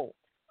don't know.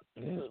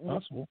 Yeah, it's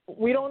possible.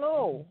 We don't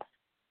know.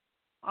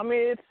 I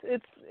mean,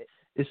 it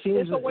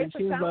seems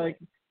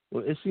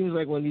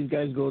like when these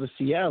guys go to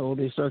Seattle,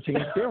 they start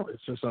taking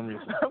steroids for some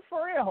reason.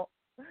 For real.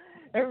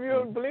 If you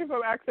don't believe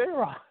him, ask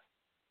A-Rod.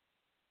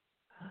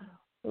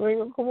 I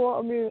mean, come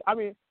on. I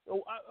mean,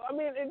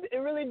 it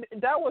really,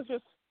 that was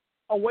just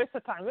a waste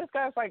of time. This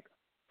guy's like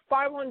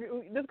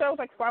 500. This guy was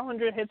like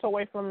 500 hits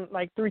away from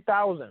like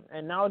 3,000,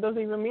 and now it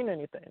doesn't even mean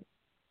anything.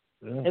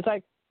 Yeah. It's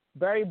like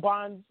Barry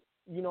Bonds,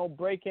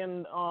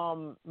 breaking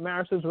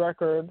Maris's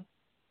record,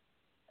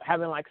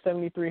 having like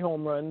 73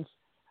 home runs.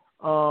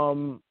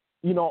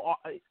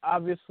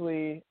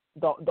 Obviously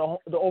the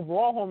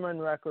overall home run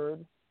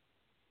record.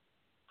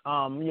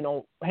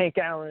 Hank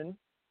Aaron.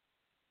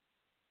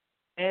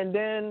 And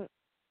then,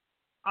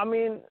 I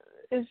mean,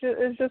 it's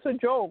just a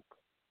joke.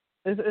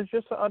 It's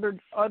just an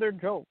utter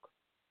joke.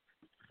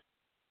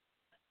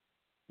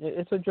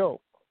 It's a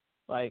joke.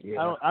 Like,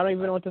 yeah. I don't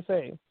even know what to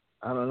say.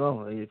 I don't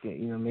know.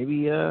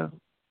 Maybe.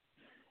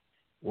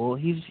 Well,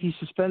 he's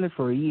suspended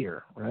for a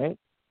year, right?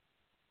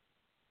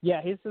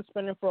 Yeah, he's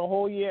suspended for a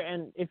whole year.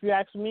 And if you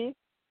ask me,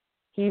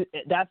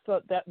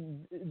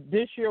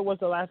 this year was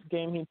the last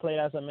game he played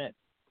as a Met.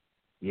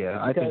 Yeah,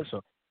 I think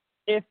so.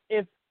 If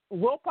the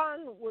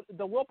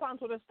Wilpons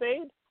would have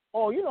stayed,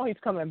 he's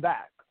coming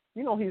back.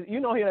 He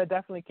would have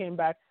definitely came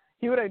back.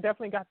 He would have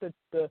definitely got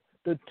the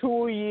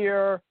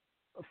 2-year,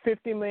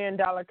 $50 million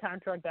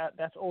contract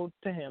that's owed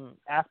to him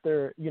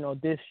after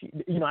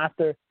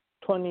after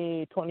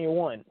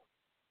 2021.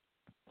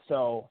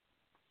 So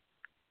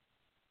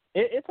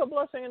it's a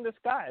blessing in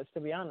disguise, to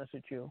be honest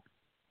with you.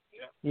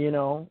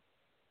 Yeah.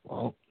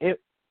 Well,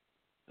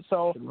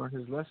 should learn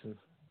his lessons.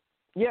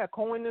 Yeah,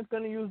 Cohen is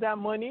going to use that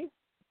money.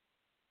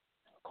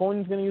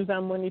 Cohen's going to use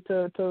that money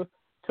to go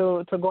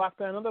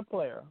after another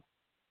player.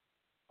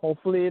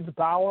 Hopefully it's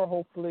Bauer.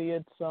 Hopefully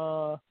it's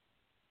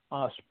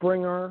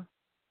Springer.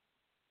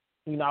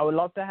 I would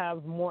love to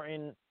have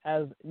Morton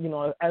as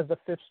the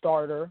fifth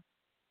starter.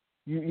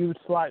 You would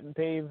slot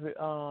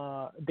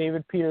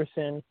David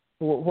Peterson,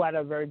 who had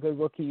a very good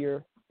rookie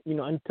year,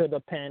 into the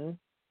pen,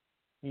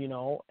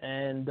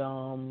 and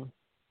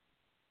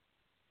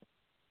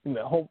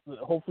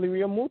hopefully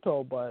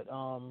Realmuto, but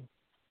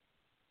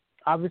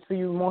obviously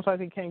you most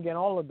likely can't get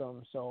all of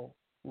them, so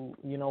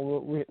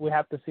we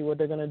have to see what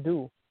they're gonna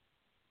do.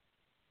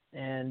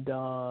 And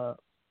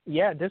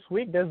this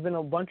week there's been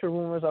a bunch of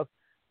rumors of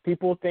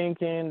people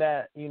thinking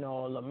that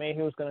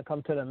LeMahieu was gonna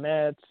come to the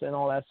Mets and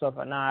all that stuff,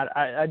 and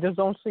I just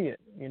don't see it.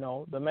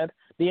 The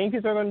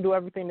Yankees are gonna do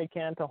everything they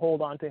can to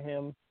hold on to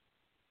him,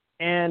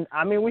 and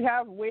I mean we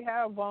have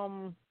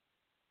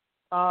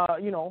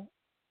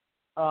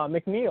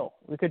McNeil.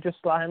 We could just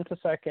slot him to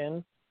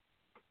second.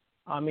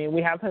 I mean,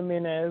 we have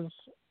Jimenez.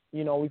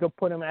 We could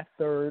put him at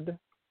third.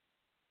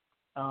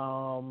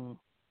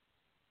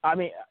 I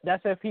mean,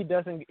 that's if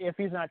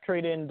he's not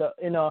traded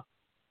in a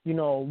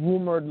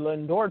rumored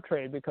Lindor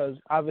trade, because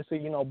obviously,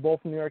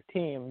 both New York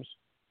teams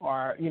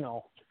are,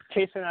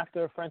 chasing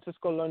after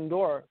Francisco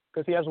Lindor,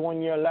 because he has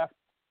 1 year left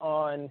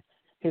on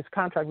his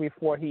contract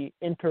before he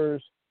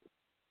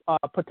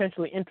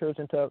potentially enters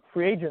into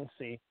free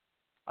agency.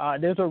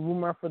 There's a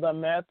rumor for the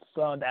Mets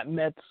that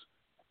Mets,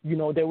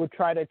 they would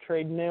try to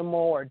trade Nimmo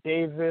or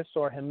Davis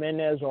or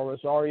Jimenez or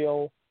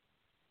Rosario,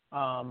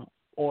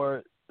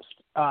 or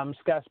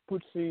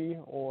Scaspuzzi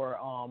or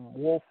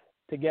Wolf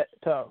to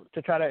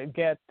try to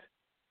get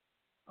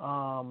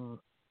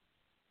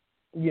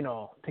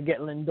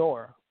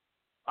Lindor.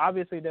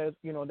 Obviously, there's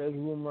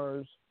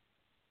rumors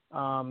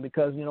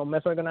because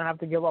Mets are gonna have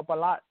to give up a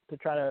lot to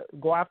try to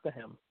go after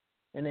him,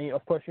 and then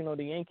of course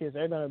the Yankees,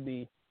 they're gonna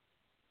be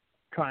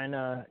trying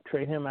to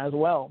trade him as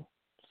well.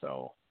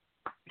 So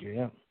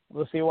yeah,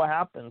 we'll see what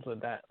happens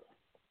with that.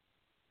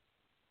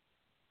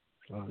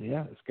 Well,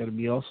 yeah, it's going to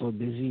be also a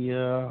busy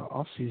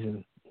off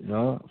season,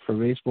 for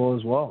baseball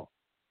as well.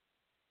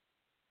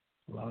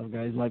 A lot of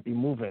guys might be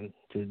moving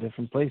to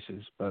different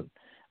places, but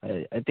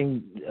I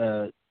think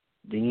the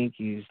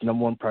Yankees'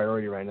 number one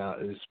priority right now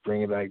is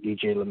bringing back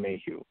DJ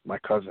LeMahieu, my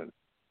cousin.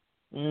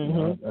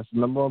 Mm-hmm. That's the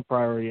number one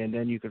priority, and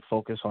then you could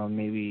focus on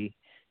maybe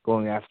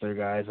going after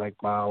guys like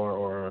Bauer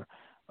or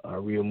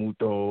Rio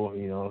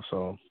Muto,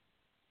 so,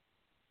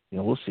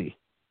 we'll see.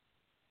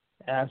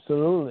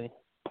 Absolutely.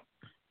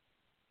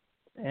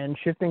 And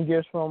shifting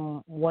gears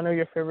from one of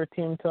your favorite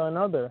teams to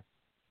another,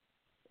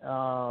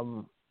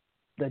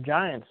 the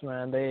Giants,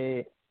 man,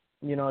 they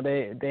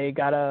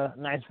got a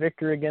nice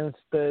victory against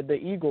the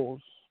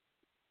Eagles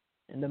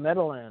in the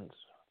Meadowlands,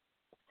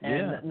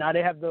 and now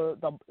they have the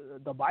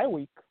bye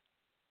week.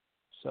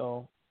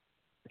 So,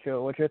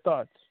 what's your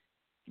thoughts?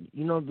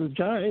 The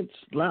Giants,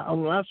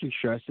 on last week's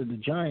show, I said the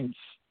Giants,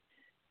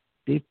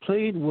 they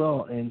played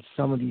well in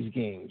some of these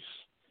games.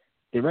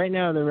 Right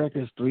now, their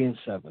record is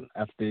 3-7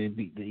 after they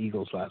beat the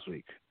Eagles last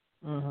week.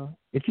 Mm-hmm.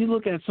 If you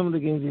look at some of the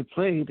games they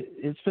played,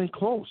 it's been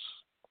close.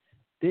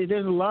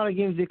 There's a lot of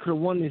games they could have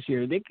won this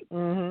year. They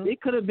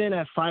could have been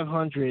at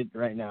 500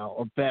 right now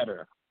or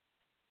better,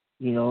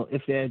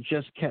 if they had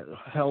just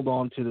held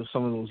on to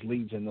some of those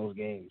leads in those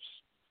games,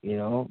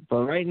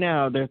 But right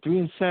now, they're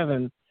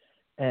 3-7,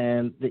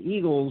 and the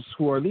Eagles,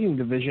 who are leading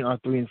the division, are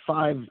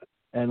 3-5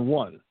 and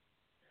 1.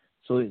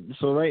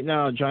 So right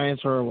now,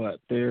 Giants are what?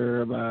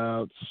 They're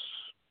about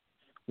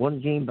one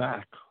game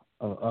back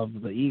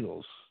of the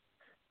Eagles.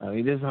 I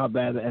mean, this is how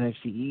bad the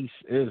NFC East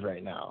is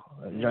right now.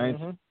 The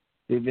Giants,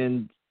 they've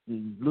been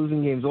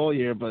losing games all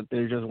year, but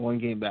they're just one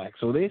game back.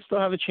 So they still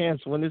have a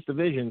chance to win this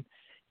division.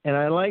 And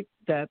I like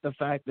the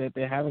fact that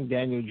they're having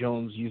Daniel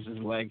Jones use his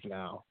legs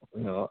now,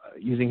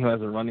 using him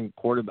as a running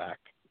quarterback.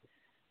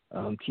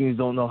 Teams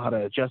don't know how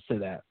to adjust to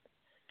that.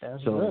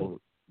 That's so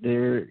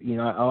good.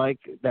 I like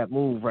that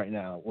move right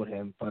now with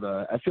him, but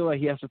I feel like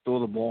he has to throw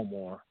the ball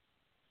more.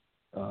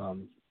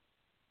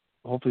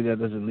 Hopefully that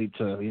doesn't lead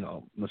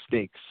to,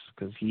 mistakes,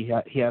 because he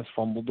has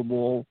fumbled the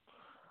ball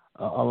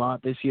a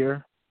lot this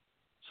year.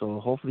 So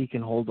hopefully he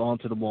can hold on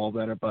to the ball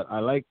better. But I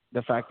like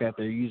the fact that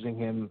they're using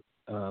him,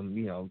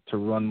 to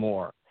run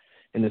more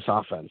in this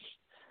offense.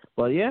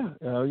 But yeah,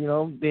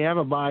 they have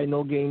a bye,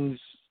 no game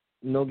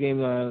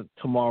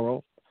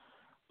tomorrow.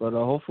 But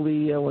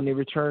hopefully when they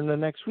return the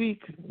next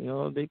week,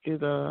 they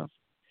could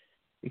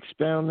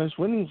expand on this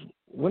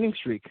winning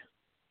streak.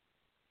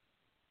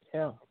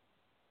 Yeah.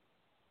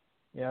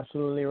 You're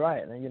absolutely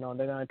right. And, they're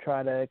going to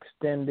try to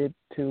extend it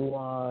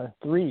to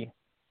 3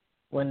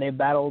 when they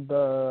battle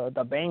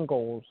the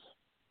Bengals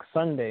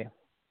Sunday.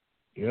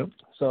 Yep.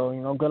 So,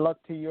 good luck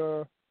to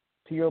your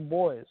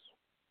boys.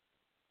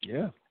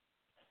 Yeah.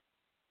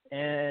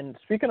 And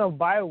speaking of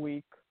bye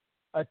week,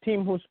 a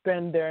team who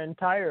spend their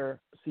entire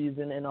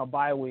season in a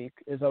bye week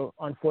is,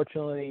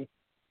 unfortunately,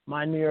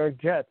 my New York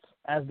Jets,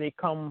 as they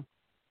come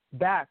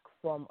back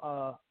from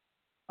a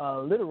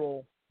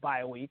literal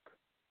bye week.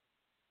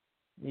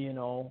 And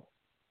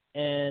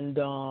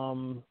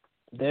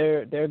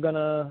they're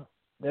gonna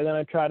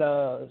try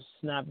to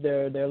snap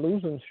their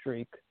losing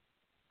streak.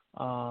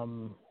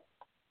 Man,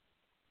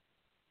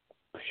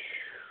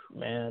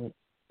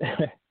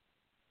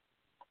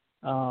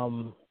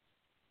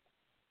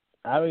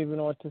 I don't even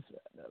know what to say.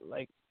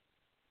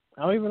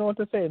 I don't even know what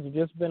to say. It's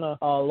just been a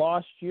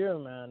lost year,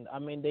 man. I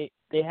mean, they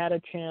had a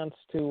chance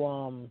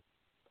to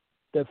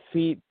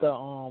defeat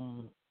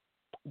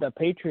the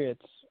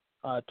Patriots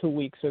 2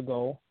 weeks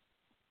ago.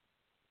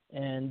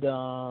 And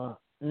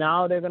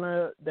now they're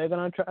gonna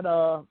try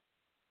to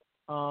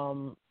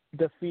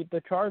defeat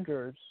the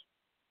Chargers,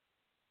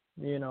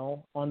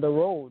 on the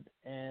road.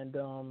 And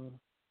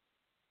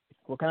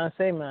what can I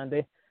say, man?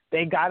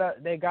 They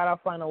gotta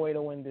find a way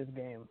to win this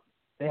game.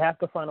 They have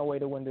to find a way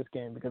to win this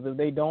game, because if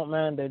they don't,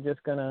 man, they're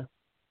just gonna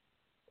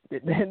be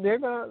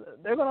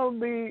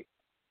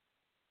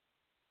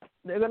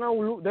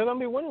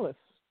winless.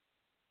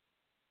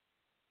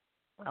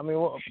 I mean,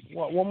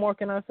 what more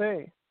can I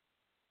say?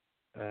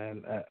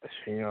 And,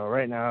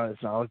 right now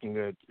it's not looking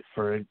good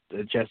for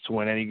the Jets to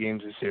win any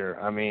games this year.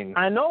 I mean,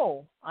 I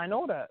know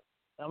that.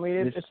 I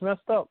mean, it's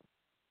messed up.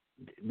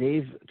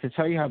 To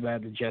tell you how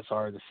bad the Jets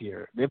are this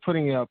year, they're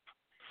putting up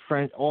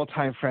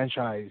all-time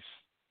franchise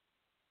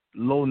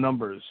low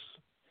numbers.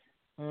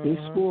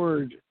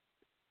 Mm-hmm.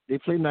 They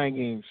played 9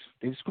 games.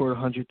 They've scored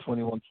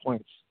 121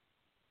 points.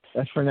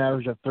 That's for an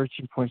average of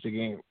 13 points a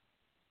game.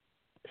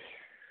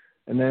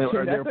 And then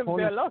their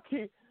opponents,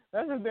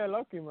 That's if they're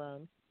lucky,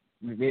 man.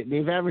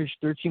 They've averaged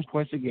 13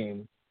 points a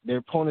game. Their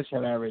opponents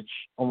have averaged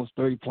almost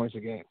 30 points a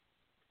game.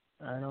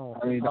 I know.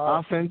 I mean, the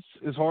offense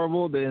is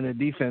horrible, and the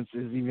defense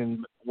is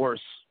even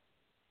worse.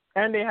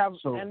 And they have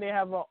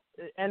a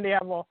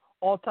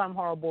all-time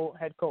horrible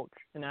head coach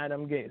in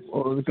Adam Gase.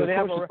 Well, the coach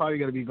is probably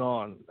going to be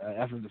gone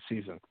after the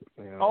season.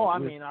 I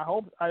mean, I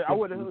hope. I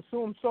would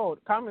assume so.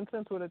 Common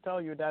sense would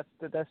tell you that's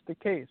the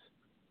case.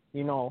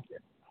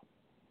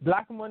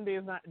 Black Monday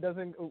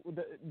doesn't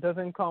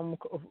come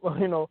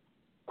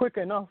quick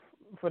enough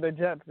for the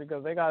Jets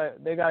because they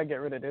gotta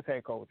get rid of this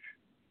head coach.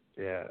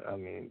 Yeah, I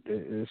mean,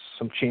 there's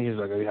some changes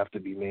that are going to have to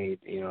be made,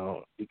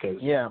 because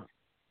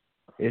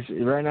it's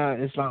right now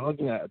it's not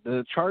looking at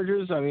the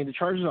Chargers. I mean, the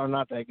Chargers are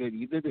not that good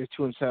either. They're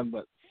 2-7,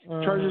 but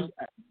Chargers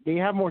they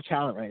have more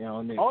talent right now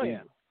in their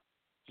team.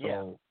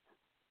 So,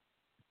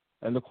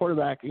 and the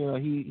quarterback,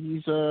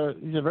 he's a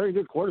very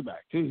good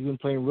quarterback too. He's been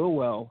playing real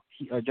well,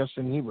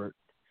 Justin Herbert.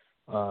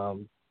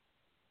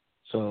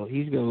 So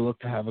he's going to look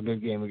to have a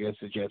good game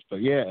against the Jets. But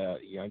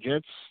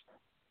Jets,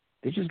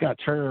 they just got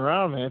to turn it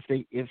around, man.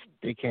 If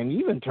they can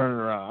even turn it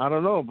around, I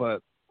don't know,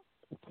 but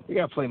they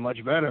got to play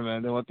much better,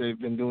 man, than what they've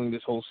been doing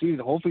this whole season.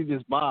 Hopefully,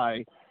 this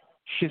bye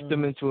shifts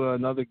them into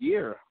another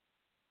gear.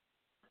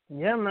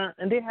 Yeah, man,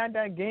 and they had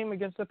that game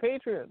against the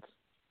Patriots.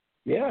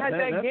 Yeah,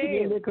 that's the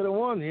game they could have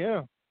won.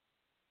 Yeah,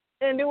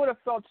 and they would have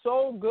felt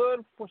so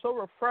good, so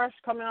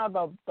refreshed coming out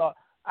of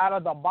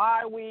the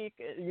bye week.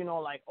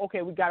 Like,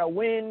 okay, we got to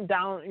win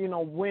down.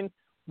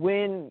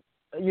 Win.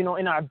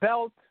 In our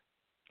belt.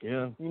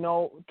 Yeah. We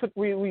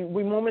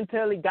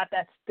momentarily got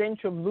that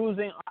stench of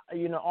losing,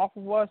 off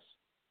of us.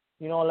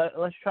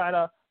 Let's try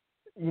to,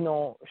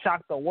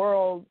 shock the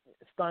world,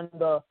 stun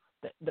the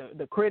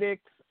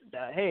critics.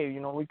 That hey,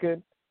 we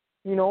could,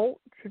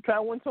 try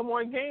to win some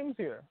more games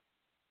here.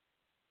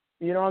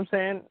 You know what I'm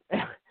saying?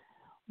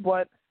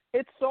 But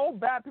it's so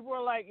bad. People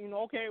are like,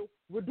 okay,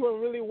 we're doing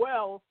really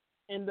well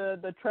in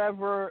the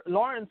Trevor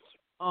Lawrence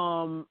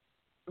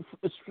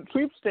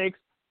sweepstakes,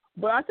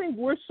 but I think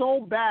we're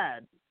so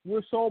bad.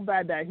 We're so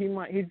bad that he's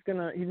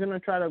gonna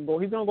try to go.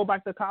 He's gonna go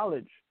back to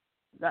college.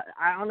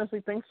 I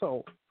honestly think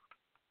so.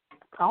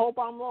 I hope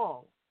I'm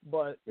wrong,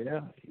 but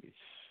yeah,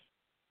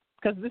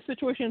 because this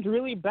situation is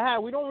really bad.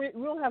 We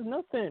don't have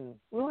nothing.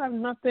 We don't have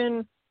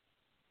nothing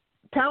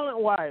talent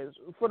wise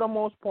for the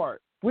most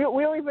part. We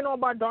don't even know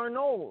about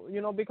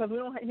Darnold, because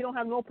he don't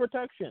have no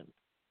protection.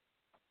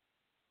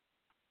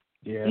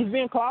 Yeah, he's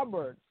being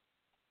clobbered.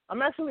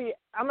 I'm actually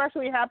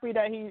happy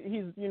that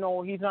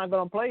he's not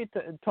gonna play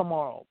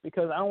tomorrow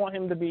because I don't want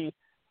him to be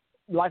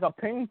like a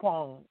ping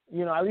pong.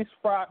 At least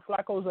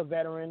Flacco's a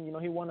veteran.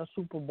 He won a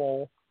Super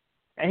Bowl,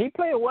 and he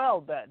played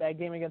well that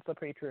game against the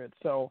Patriots.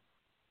 So,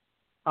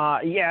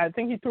 I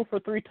think he threw for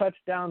 3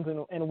 touchdowns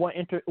and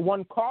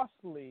one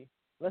costly.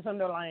 Let's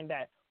underline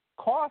that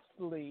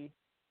costly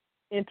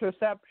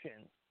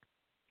interception,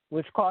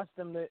 which cost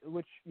them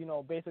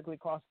basically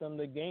cost them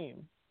the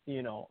game.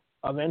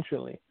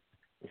 Eventually.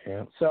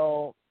 Yeah.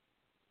 So,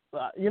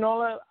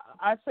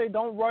 I say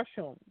don't rush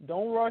him.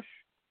 Don't rush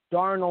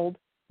Darnold.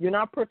 You're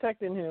not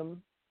protecting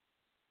him.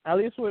 At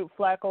least with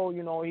Flacco,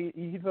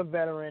 he's a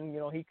veteran.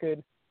 He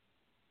could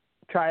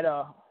try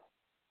to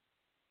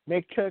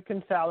make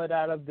chicken salad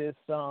out of this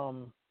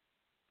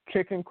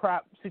chicken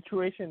crap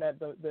situation that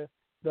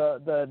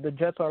the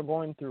Jets are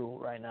going through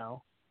right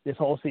now this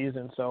whole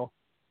season. So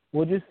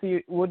we'll just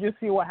see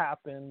what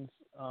happens.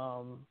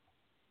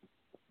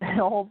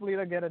 Hopefully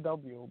they'll get a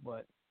W,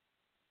 but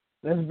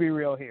let's be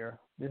real here.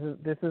 This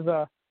is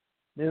the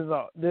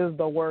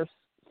worst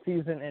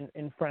season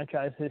in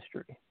franchise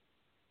history.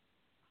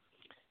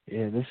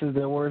 Yeah, this is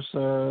the worst.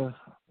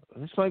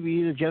 This might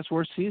be the Jets'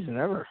 worst season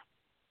ever.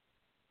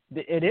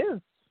 It is.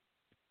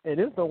 It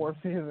is the worst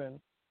season.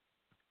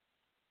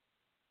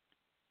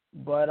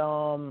 But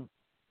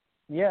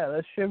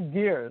let's shift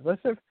gears.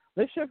 Let's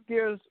shift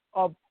gears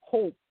of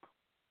hope.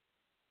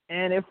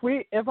 And if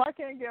I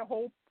can't get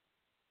hope,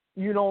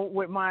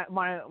 with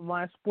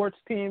my sports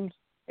teams,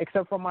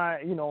 except for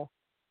my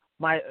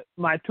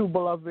my 2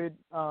 beloved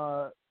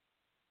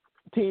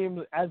teams,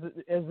 as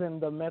in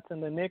the Mets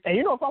and the Knicks. And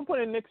if I'm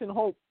putting Knicks in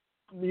hope,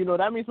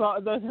 that means my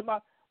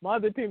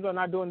other teams are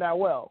not doing that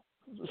well.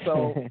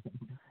 So,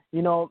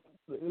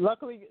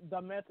 luckily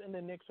the Mets and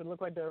the Knicks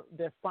look like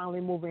they're finally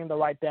moving in the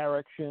right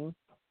direction.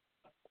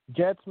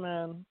 Jets,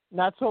 man,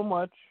 not so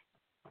much.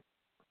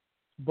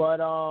 But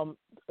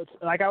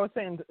like I was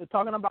saying,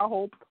 talking about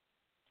hope.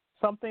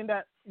 Something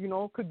that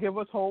could give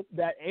us hope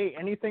that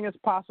anything is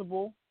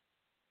possible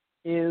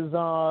is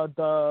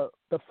the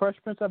Fresh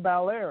Prince of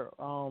Bel-Air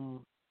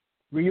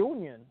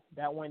reunion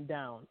that went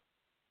down.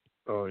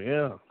 Oh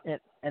yeah.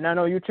 And I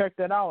know you checked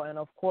it out, and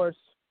of course,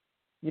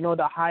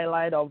 the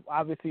highlight of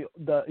obviously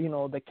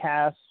the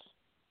cast,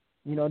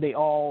 they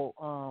all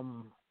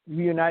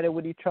reunited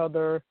with each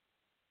other,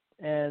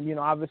 and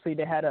obviously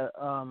they had a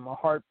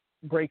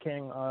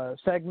heartbreaking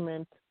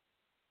segment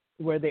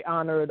where they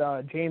honored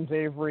James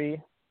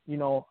Avery.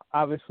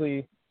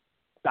 Obviously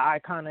the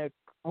iconic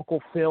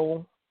Uncle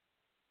Phil.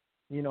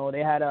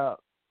 They had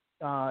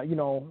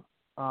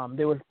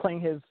they were playing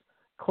his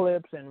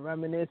clips and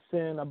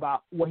reminiscing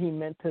about what he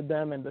meant to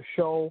them in the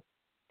show.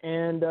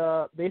 And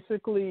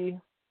basically,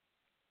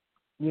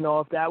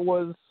 if that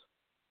was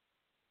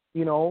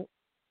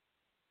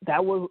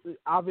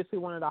obviously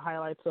one of the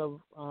highlights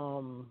of,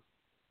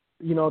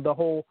 the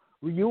whole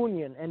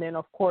reunion. And then,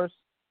 of course,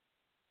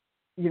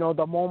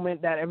 the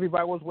moment that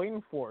everybody was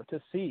waiting for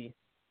to see.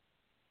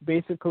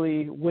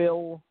 Basically,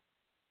 Will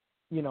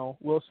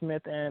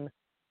Smith and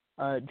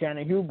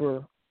Janet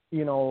Huber,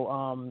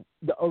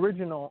 the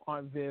original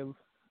Aunt Viv,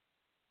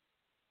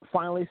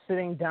 finally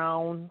sitting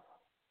down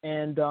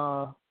and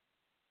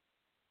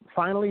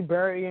finally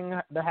burying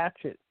the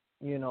hatchet,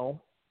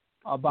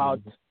 about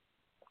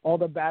all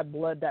the bad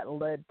blood that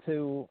led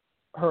to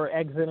her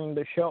exiting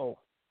the show.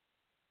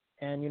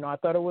 And, I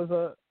thought it was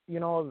a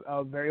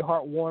very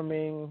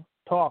heartwarming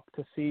talk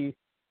to see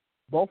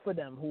both of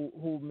them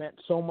who meant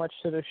so much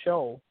to the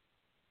show,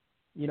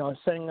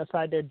 setting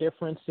aside their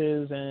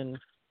differences and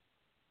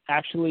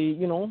actually,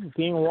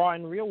 being raw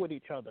and real with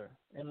each other,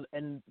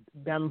 and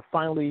them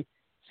finally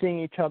seeing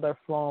each other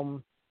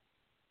from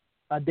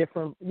a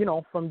different,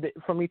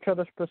 from each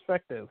other's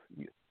perspective.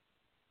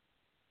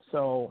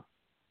 So,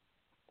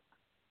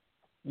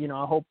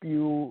 I hope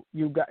you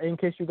got, in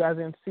case you guys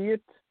didn't see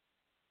it,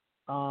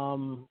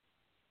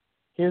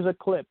 here's a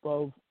clip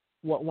of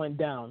what went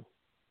down.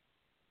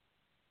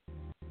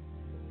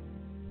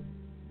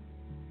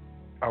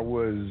 I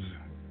was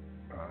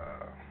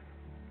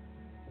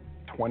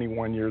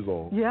 21 years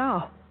old.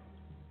 Yeah.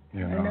 I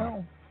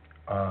know.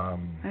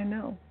 I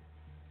know.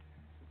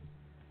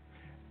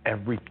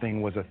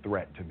 Everything was a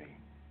threat to me.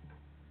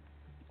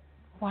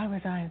 Why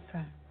was I a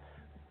threat?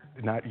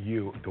 Not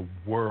you, the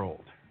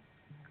world.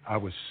 I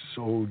was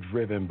so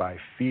driven by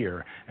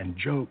fear and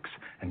jokes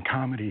and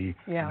comedy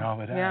and all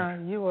of that. Yeah,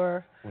 you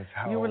were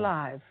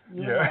live.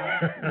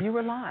 You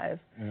were live.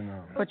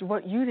 But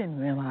what you didn't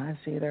realize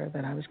either,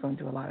 that I was going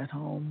through a lot at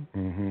home.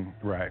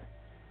 Mm-hmm. Right.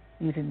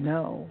 You didn't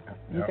know. Yep.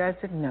 You guys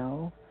didn't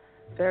know.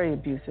 Very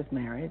abusive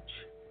marriage.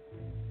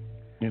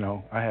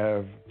 I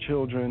have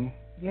children.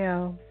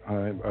 Yeah.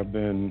 I've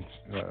been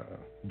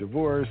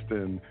divorced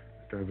and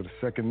have a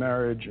second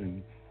marriage,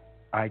 and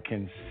I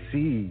can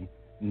see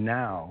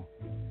now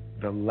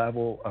the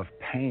level of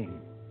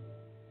pain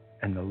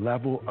and the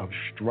level of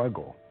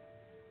struggle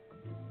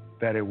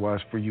that it was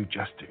for you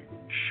just to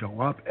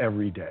show up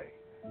every day.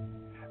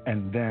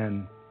 And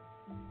then...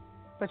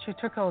 But you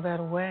took all that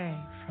away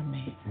from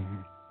me.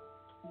 Mm-hmm.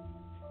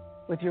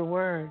 With your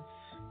words.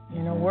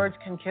 Words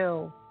can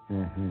kill.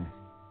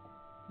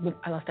 Mm-hmm.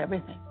 I lost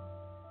everything.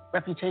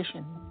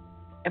 Reputation.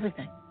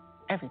 Everything.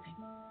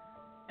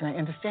 And I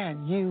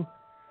understand you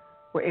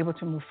were able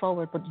to move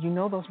forward, but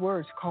those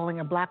words, calling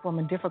a black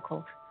woman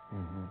difficult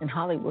in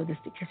Hollywood, is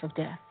the kiss of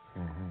death.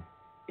 Mm-hmm.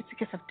 It's the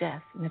kiss of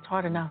death, and it's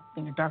hard enough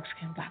being a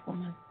dark-skinned black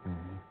woman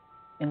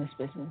in this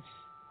business.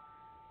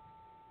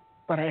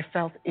 But I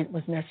felt it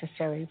was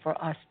necessary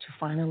for us to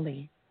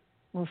finally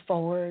move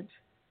forward.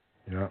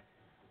 Yeah.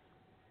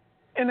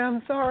 And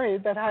I'm sorry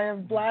that I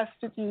have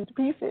blasted you to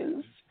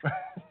pieces.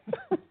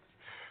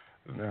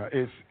 No,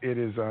 it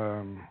is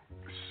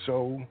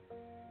so.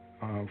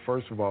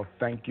 First of all,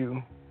 thank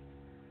you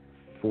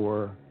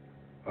for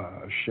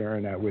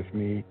sharing that with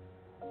me.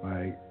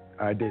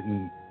 I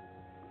didn't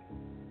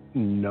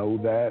know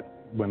that.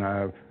 When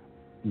I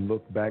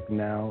look back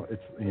now,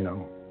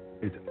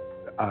 it's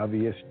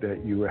obvious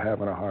that you were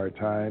having a hard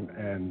time,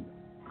 and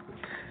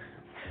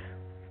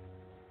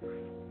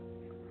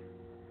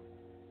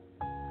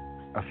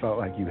I felt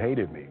like you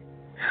hated me.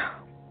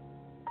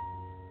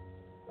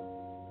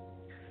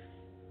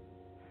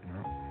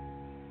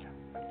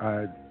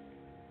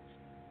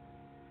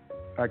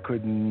 I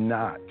could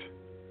not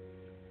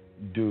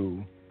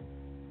do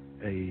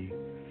a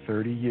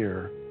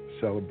 30-year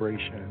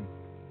celebration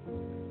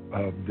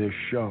of this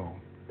show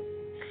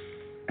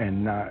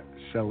and not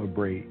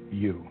celebrate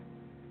you.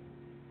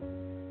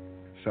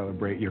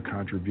 Celebrate your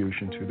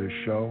contribution to this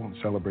show,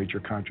 celebrate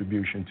your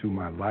contribution to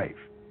my life,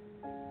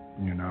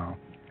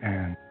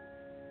 and...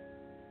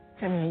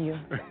 Come here,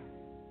 you.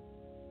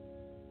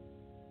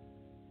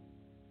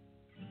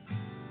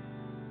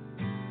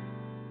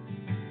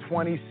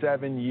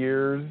 $27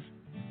 years.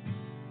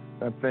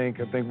 I think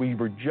we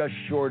were just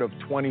short of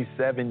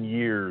 27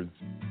 years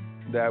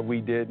that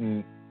we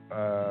didn't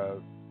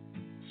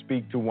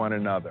speak to one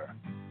another.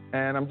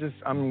 And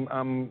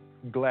I'm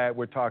glad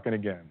we're talking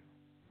again.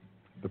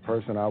 The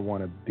person I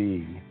want to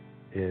be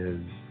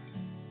is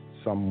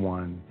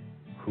someone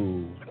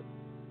who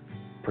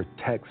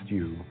protects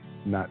you,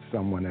 not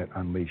someone that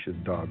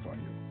unleashes dogs on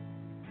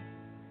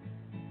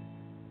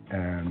you.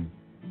 And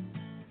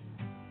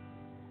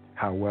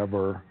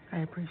however... I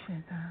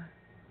appreciate that.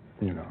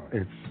 I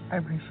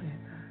appreciate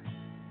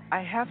that.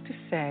 I have to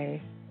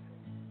say,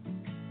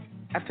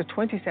 after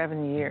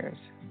 27 years,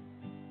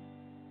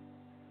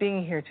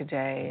 being here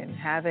today and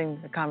having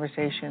the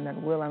conversation that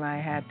Will and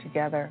I had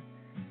together,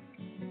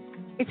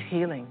 it's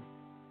healing.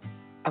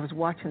 I was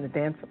watching the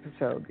dance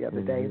episode the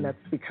other day, and that's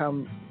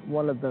become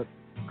one of the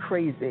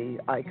crazy,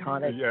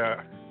 iconic...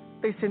 Yeah.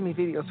 They send me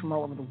videos from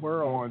all over the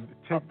world. On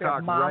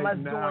TikTok right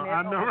now.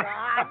 I know.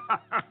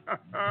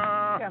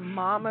 Yeah,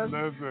 mamas.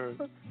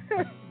 Listen,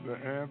 the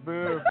Aunt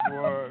Viv,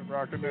 boy,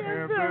 rocking the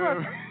Aunt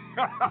Viv.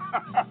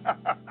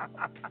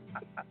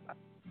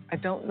 I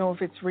don't know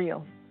if it's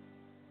real.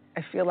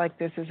 I feel like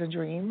this is a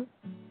dream.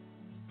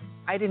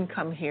 I didn't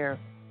come here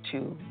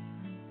to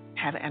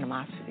have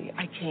animosity.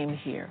 I came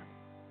here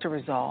to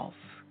resolve.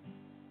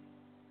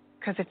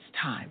 Because it's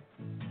time.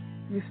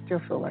 You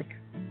still feel like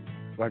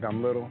Like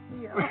I'm little?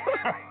 Yeah.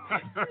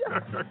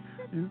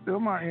 You still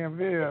my Aunt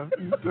Viv.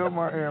 You still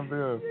my Aunt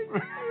Viv.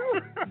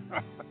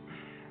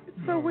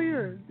 It's so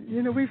weird.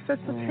 You know, we've said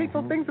such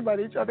hateful things about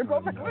each other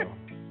publicly.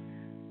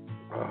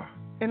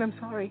 And I'm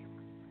sorry.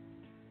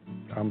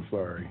 I'm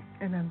sorry.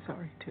 And I'm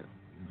sorry, too.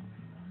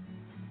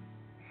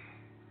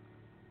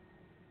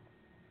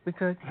 We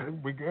good?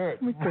 We good.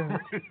 We good.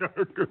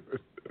 We're good.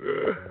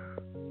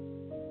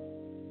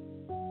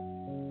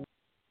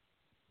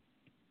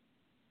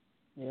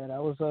 Yeah,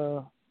 that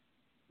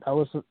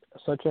was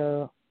such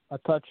a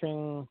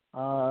touching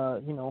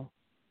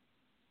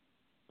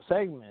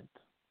segment,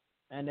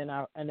 and then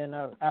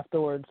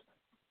afterwards,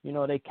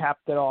 they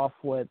capped it off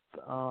with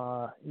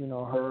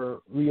her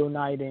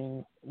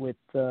reuniting with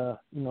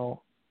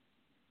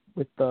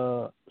with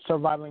the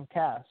surviving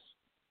cast.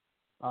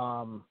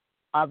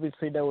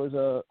 Obviously, there was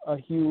a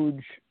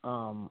huge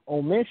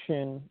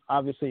omission.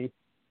 Obviously,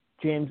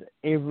 James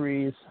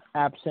Avery's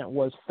absence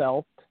was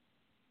felt.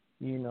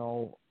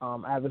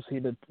 Obviously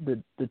the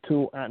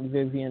two Aunt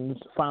Vivians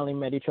finally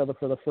met each other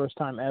for the first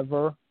time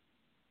ever,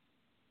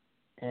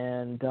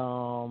 and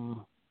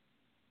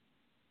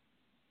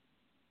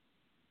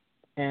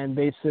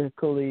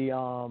basically,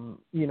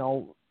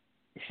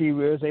 she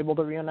was able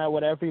to reunite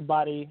with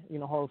everybody,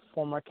 her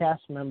former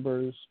cast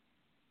members,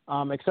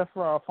 except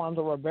for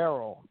Alfonso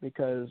Ribeiro,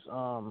 because,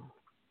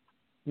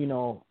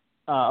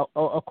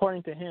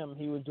 according to him,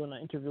 he was doing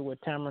an interview with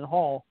Tamron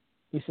Hall.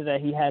 He said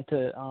that he had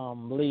to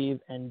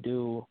leave and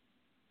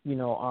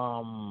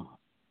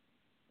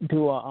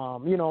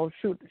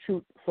shoot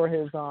for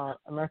his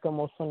America's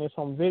Most Funniest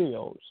Home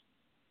Videos.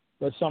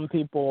 But some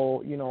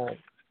people,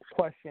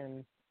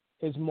 question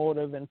his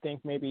motive and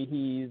think maybe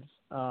he's,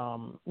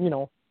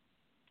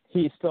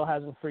 he still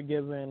hasn't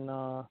forgiven,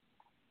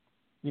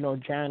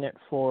 Janet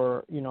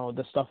for,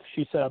 the stuff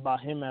she said about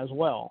him as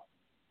well.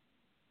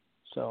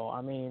 So,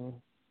 I mean,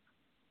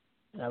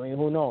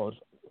 who knows?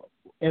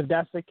 If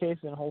that's the case,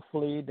 then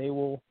hopefully they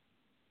will,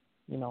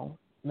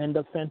 mend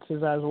the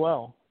fences as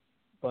well.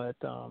 But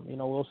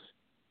we'll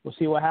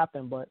see what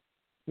happens. But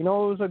it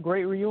was a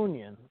great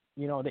reunion.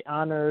 They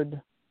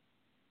honored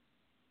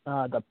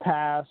the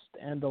past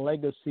and the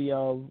legacy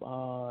of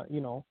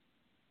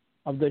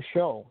of the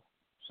show.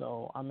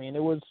 So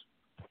it was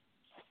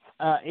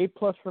A+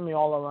 for me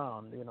all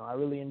around. I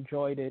really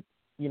enjoyed it.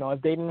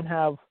 If they didn't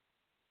have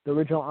the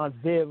original Aunt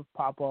Viv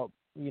pop up,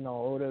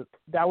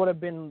 that would have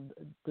been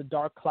the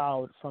dark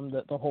cloud from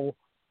the whole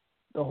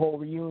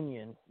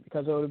reunion,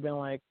 because it would have been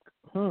like,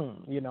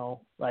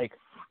 like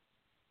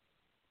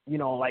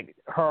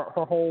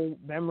her whole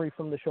memory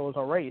from the show is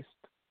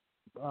erased,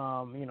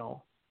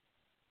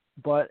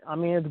 But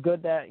it's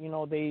good that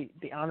they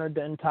honored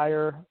the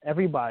entire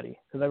everybody,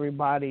 because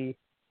everybody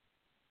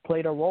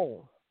played a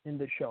role in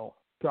the show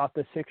throughout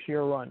the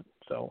 6-year run.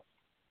 So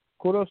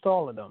kudos to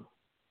all of them.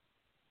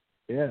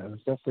 Yeah,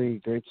 it's definitely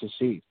great to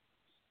see.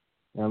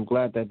 And I'm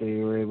glad that they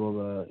were able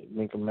to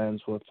make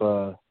amends with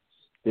the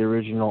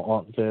original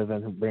Aunt Viv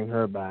and bring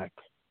her back,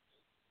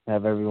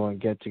 have everyone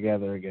get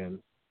together again.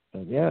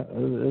 But yeah, it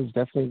was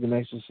definitely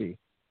nice to see.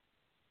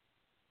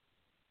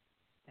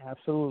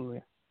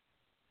 Absolutely.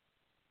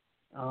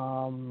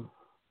 I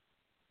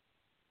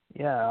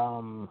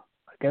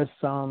guess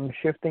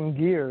shifting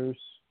gears.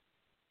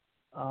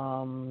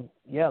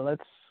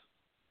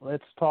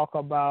 Let's talk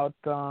about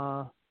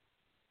the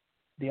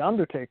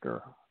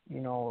Undertaker.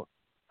 He's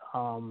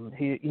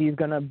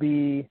gonna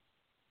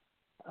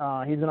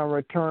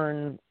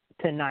return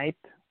tonight,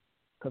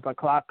 because the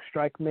clock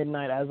strikes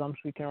midnight as I'm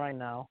speaking right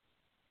now.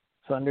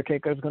 So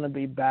Undertaker's gonna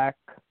be back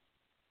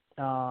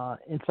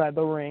inside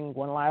the ring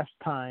one last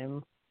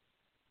time.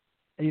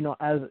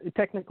 As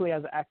technically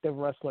as an active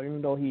wrestler,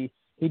 even though he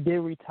did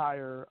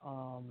retire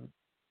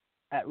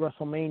at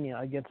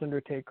WrestleMania against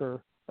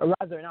Undertaker, or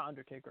rather not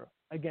Undertaker,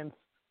 against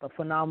the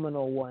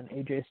phenomenal one,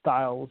 AJ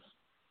Styles,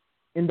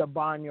 in the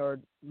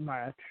Barnyard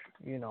match,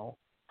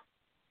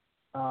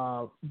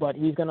 but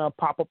he's gonna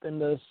pop up in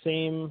the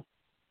same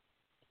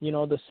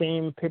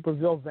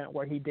pay-per-view event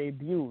where he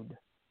debuted,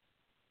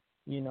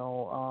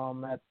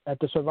 at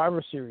the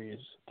Survivor Series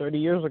 30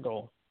 years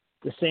ago.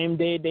 The same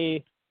day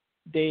they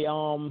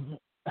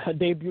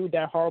debuted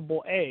that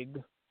horrible egg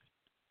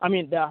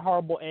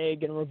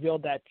and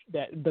revealed that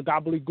the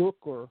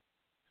gobbledygooker,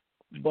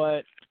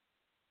 but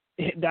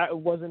that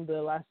wasn't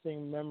the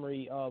lasting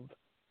memory of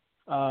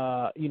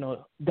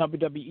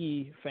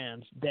WWE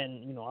fans,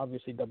 then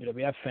obviously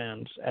WWF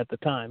fans at the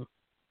time.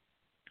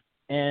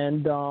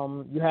 And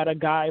you had a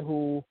guy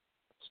who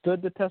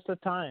stood the test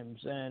of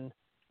times, and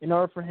in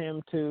order for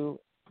him to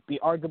be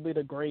arguably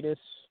the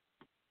greatest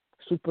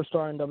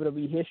superstar in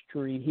WWE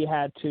history, he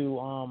had to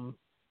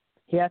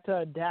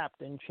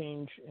adapt and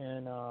change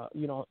in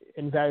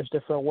various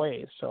different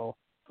ways. So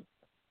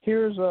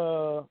here's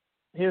a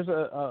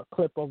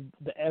clip of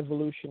the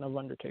evolution of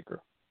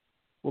Undertaker.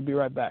 We'll be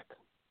right back.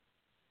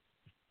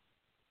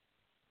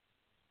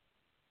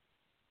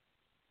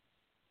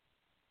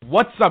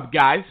 What's up,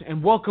 guys,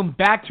 and welcome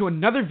back to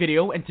another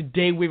video, and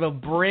today we have a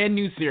brand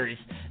new series.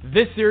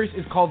 This series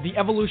is called The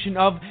Evolution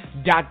of ...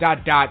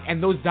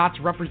 and those dots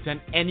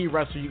represent any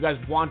wrestler you guys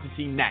want to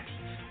see next.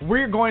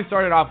 We're going to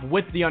start it off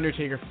with The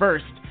Undertaker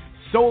first,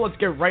 so let's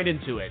get right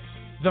into it.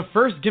 The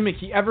first gimmick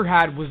he ever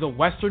had was the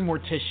Western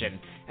Mortician,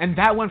 and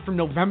that went from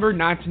November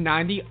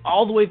 1990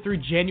 all the way through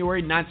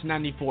January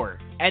 1994,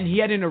 and he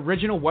had an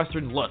original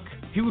Western look.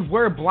 He would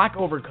wear a black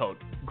overcoat,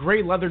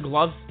 gray leather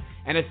gloves,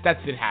 and a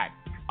Stetson hat.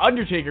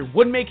 Undertaker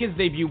would make his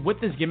debut with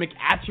this gimmick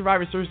at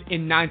Survivor Series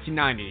in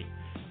 1990.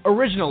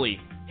 Originally,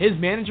 his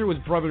manager was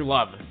Brother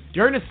Love.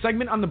 During a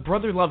segment on the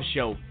Brother Love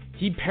show,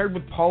 he paired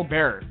with Paul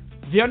Bearer.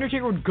 The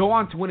Undertaker would go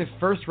on to win his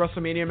first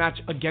WrestleMania match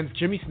against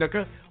Jimmy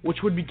Snuka,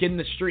 which would begin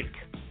the streak.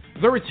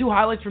 There were two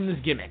highlights from this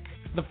gimmick.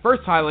 The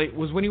first highlight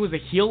was when he was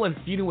a heel and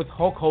feuding with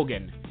Hulk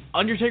Hogan.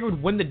 Undertaker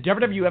would win the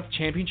WWF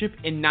Championship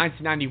in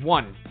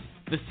 1991.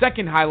 The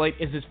second highlight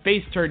is his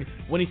face turn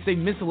when he saved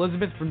Miss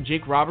Elizabeth from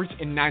Jake Roberts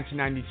in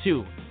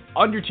 1992.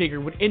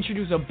 Undertaker would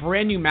introduce a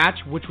brand new match,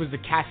 which was the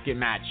casket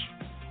match.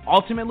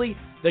 Ultimately,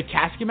 the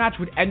casket match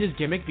would end his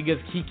gimmick because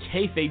he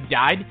kayfabe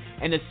died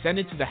and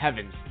ascended to the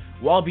heavens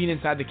while being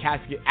inside the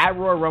casket at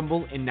Royal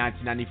Rumble in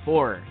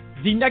 1994.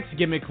 The next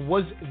gimmick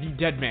was the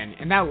Dead Man,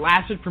 and that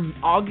lasted from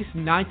August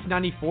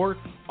 1994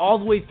 all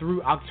the way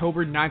through October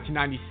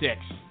 1996.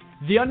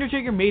 The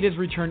Undertaker made his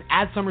return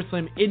at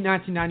SummerSlam in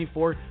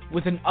 1994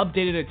 with an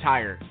updated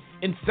attire.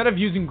 Instead of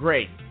using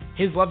gray,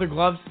 his leather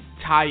gloves,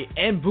 tie,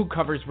 and boot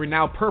covers were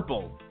now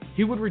purple.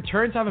 He would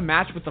return to have a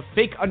match with the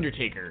fake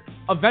Undertaker.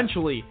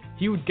 Eventually,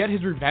 he would get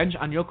his revenge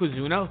on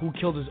Yokozuna, who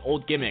killed his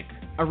old gimmick.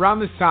 Around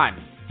this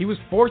time, he was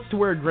forced to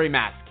wear a gray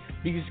mask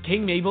because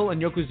King Mabel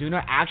and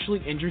Yokozuna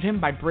actually injured him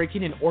by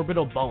breaking an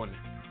orbital bone.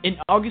 In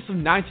August of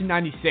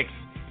 1996,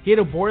 he had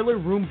a boiler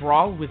room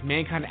brawl with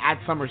Mankind at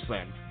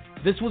SummerSlam.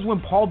 This was when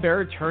Paul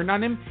Bearer turned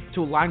on him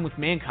to align with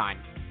Mankind.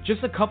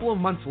 Just a couple of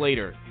months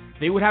later,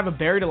 they would have a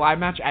Buried Alive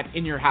match at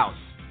In Your House.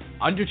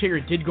 Undertaker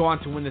did go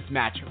on to win this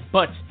match,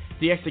 but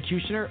the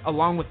Executioner,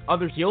 along with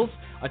other heels,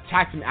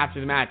 attacked him after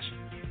the match.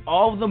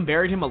 All of them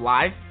buried him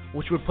alive,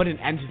 which would put an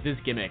end to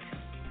this gimmick.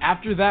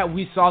 After that,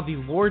 we saw the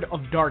Lord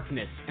of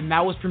Darkness, and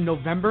that was from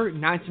November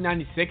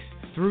 1996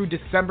 through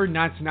December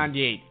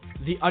 1998.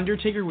 The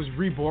Undertaker was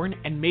reborn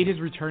and made his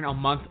return a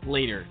month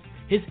later.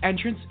 His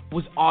entrance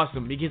was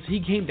awesome because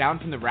he came down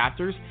from the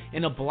rafters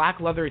in a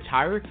black leather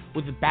attire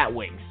with the bat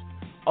wings.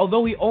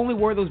 Although he only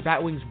wore those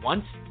bat wings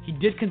once, he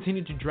did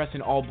continue to dress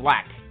in all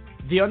black.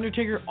 The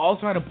Undertaker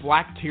also had a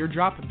black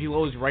teardrop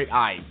below his right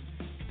eye.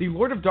 The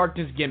Lord of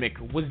Darkness gimmick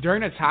was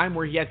during a time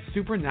where he had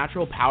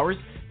supernatural powers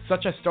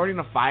such as starting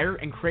a fire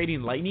and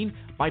creating lightning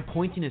by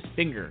pointing his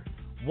finger.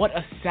 What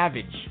a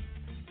savage.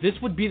 This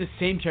would be the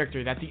same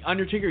character that The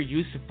Undertaker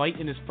used to fight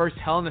in his first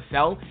Hell in a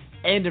Cell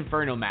and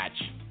Inferno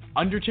match.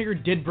 Undertaker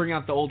did bring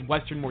out the old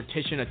Western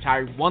Mortician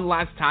attire one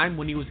last time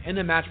when he was in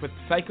a match with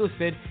Psycho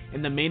Sid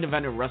in the main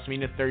event of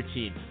WrestleMania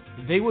 13.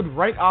 They would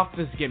write off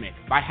this gimmick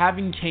by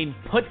having Kane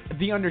put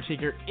The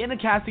Undertaker in a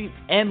casket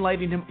and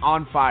lighting him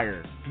on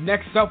fire.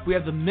 Next up, we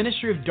have the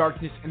Ministry of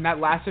Darkness, and that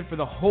lasted for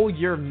the whole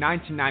year of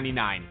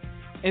 1999.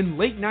 In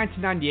late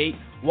 1998,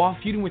 while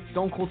feuding with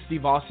Stone Cold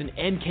Steve Austin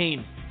and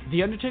Kane,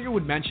 The Undertaker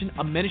would mention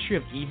a Ministry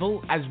of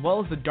Evil as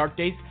well as the Dark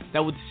Days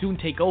that would soon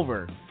take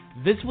over.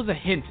 This was a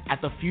hint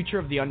at the future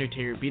of The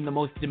Undertaker being the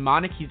most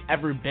demonic he's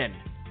ever been.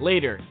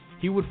 Later,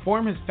 he would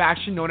form his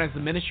faction known as the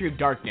Ministry of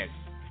Darkness.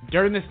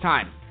 During this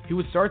time, he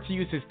would start to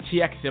use his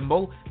TX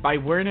symbol by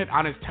wearing it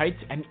on his tights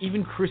and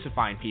even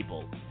crucifying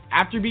people.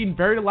 After being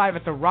buried alive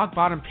at the Rock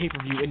Bottom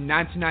pay-per-view in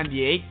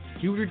 1998,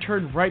 he would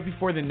return right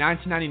before the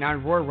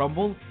 1999 Royal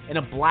Rumble in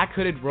a black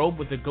hooded robe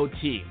with a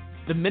goatee.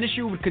 The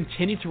Ministry would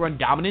continue to run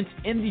dominance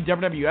in the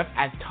WWF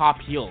as top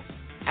heels.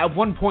 At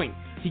one point,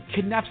 he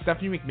kidnapped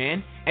Stephanie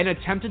McMahon and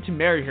attempted to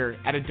marry her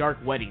at a dark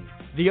wedding.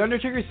 The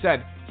Undertaker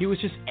said he was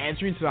just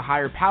answering to the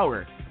higher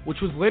power, which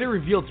was later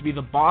revealed to be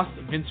the boss,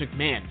 Vince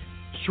McMahon.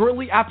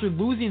 Shortly after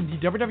losing the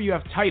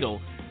WWF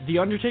title, The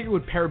Undertaker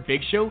would pair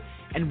Big Show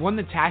and won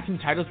the tag team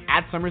titles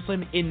at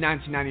SummerSlam in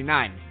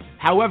 1999.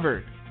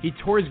 However, he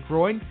tore his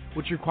groin,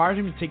 which required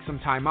him to take some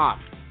time off.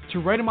 To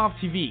write him off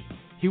TV,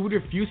 he would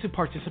refuse to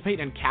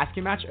participate in a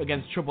casket match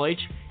against Triple H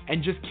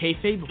and just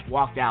kayfabe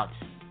walked out.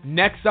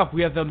 Next up,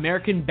 we have the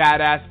American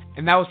Badass,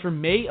 and that was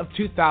from May of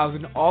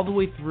 2000 all the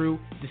way through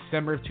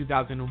December of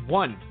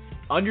 2001.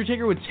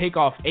 Undertaker would take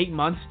off 8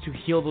 months to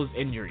heal those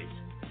injuries.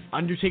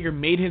 Undertaker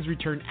made his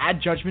return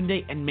at Judgment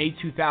Day in May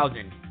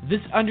 2000. This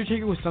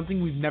Undertaker was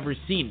something we've never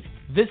seen.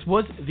 This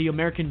was the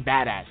American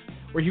Badass,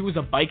 where he was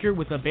a biker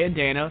with a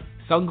bandana,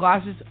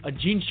 sunglasses, a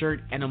jean shirt,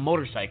 and a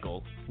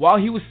motorcycle. While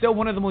he was still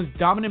one of the most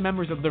dominant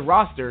members of the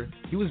roster,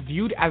 he was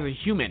viewed as a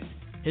human.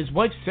 His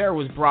wife Sarah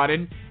was brought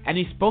in, and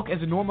he spoke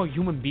as a normal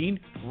human being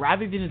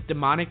rather than his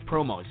demonic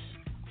promos.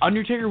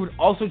 Undertaker would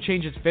also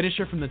change his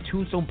finisher from the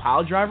Tombstone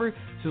Piledriver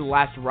to the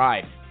Last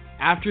Ride.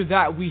 After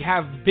that, we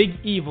have Big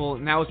Evil,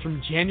 and that was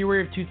from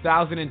January of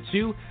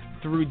 2002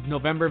 through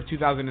November of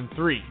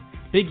 2003.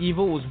 Big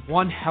Evil was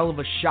one hell of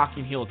a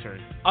shocking heel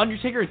turn.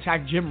 Undertaker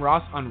attacked Jim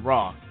Ross on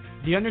Raw.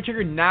 The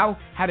Undertaker now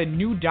had a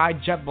new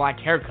dyed jet black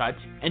haircut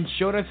and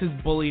showed us his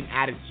bullying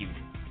attitude.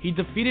 He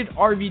defeated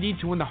RVD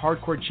to win the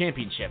Hardcore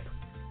Championship.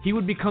 He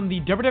would become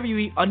the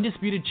WWE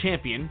Undisputed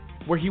Champion,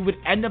 where he would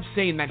end up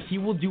saying that he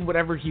will do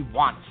whatever he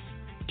wants.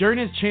 During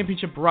his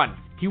championship run,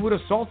 he would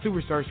assault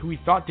superstars who he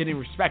thought didn't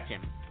respect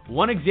him.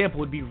 One example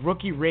would be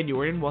rookie Randy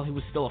Orton while he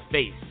was still a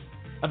face.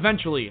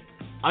 Eventually,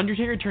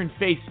 Undertaker turned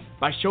face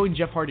by showing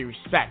Jeff Hardy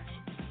respect.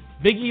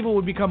 Big Evil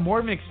would become more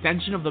of an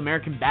extension of the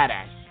American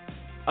Badass.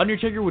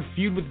 Undertaker would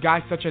feud with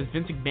guys such as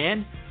Vince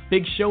McMahon,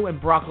 Big Show, and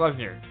Brock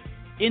Lesnar.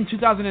 In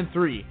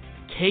 2003,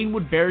 Kane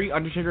would bury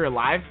Undertaker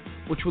alive,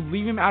 which would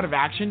leave him out of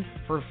action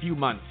for a few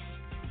months.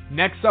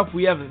 Next up,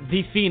 we have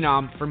The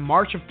Phenom from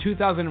March of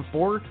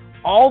 2004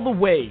 all the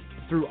way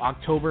through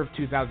October of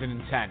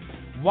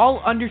 2010.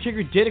 While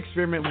Undertaker did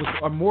experiment with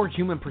a more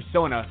human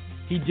persona,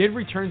 he did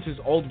return to his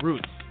old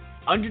roots.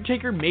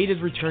 Undertaker made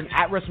his return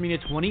at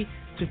WrestleMania 20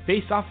 to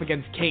face off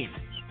against Kane.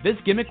 This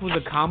gimmick was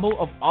a combo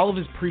of all of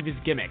his previous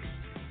gimmicks.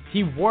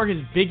 He wore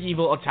his Big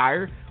Evil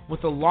attire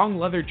with a long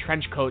leather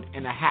trench coat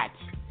and a hat.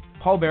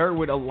 Paul Bearer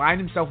would align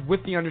himself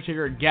with The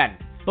Undertaker again,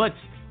 but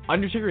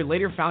Undertaker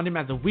later found him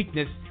as a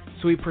weakness,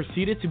 so he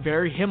proceeded to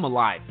bury him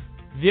alive.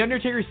 The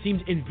Undertaker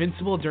seemed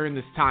invincible during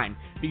this time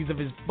because of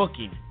his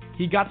booking.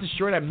 He got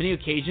destroyed at many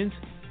occasions,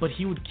 but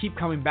he would keep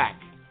coming back.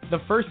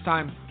 The first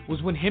time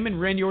was when him and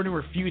Randy Orton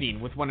were feuding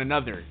with one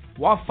another.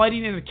 While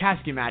fighting in a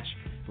casket match,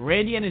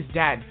 Randy and his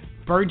dad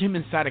burned him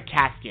inside a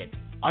casket.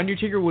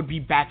 Undertaker would be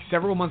back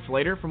several months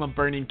later from a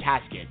burning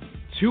casket.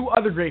 Two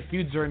other great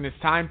feuds during this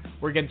time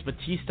were against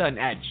Batista and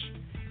Edge.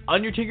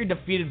 Undertaker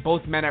defeated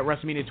both men at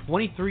WrestleMania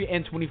 23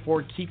 and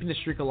 24, keeping the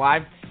streak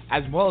alive,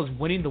 as well as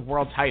winning the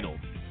world title.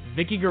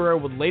 Vicky Guerrero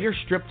would later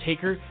strip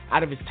Taker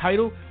out of his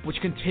title,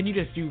 which continued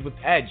his feud with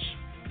Edge.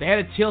 They had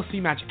a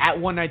TLC match at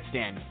One Night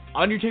Stand.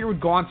 Undertaker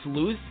would go on to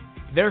lose,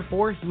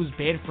 therefore he was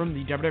banned from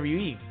the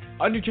WWE.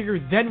 Undertaker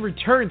then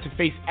returned to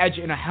face Edge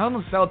in a Hell in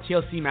a Cell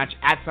TLC match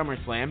at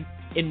SummerSlam,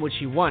 in which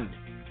he won.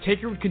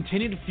 Taker would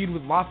continue to feud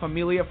with La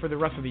Familia for the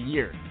rest of the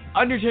year.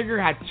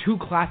 Undertaker had two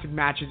classic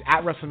matches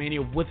at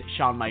WrestleMania with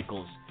Shawn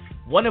Michaels,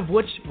 one of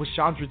which was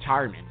Shawn's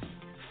retirement.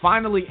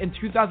 Finally, in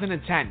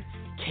 2010,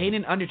 Kane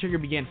and Undertaker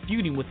began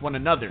feuding with one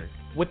another.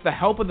 With the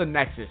help of the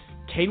Nexus,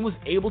 Kane was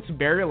able to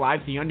bury alive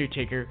The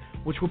Undertaker,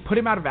 which would put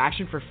him out of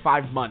action for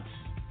 5 months.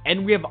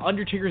 And we have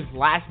Undertaker's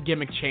last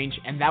gimmick change,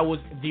 and that was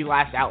The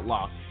Last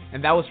Outlaw,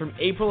 and that was from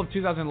April of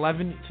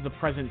 2011 to the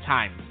present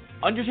time.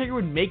 Undertaker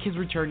would make his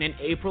return in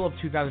April of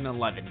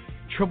 2011.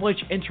 Triple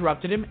H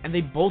interrupted him, and they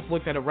both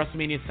looked at a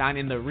WrestleMania sign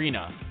in the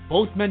arena.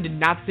 Both men did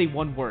not say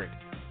one word,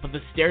 but the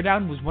stare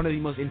down was one of the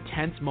most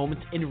intense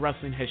moments in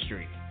wrestling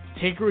history.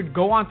 Taker would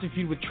go on to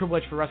feud with Triple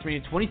H for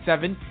WrestleMania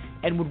 27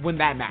 and would win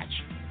that match.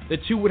 The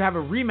two would have a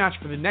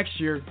rematch for the next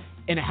year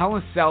in a Hell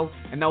in a Cell,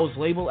 and that was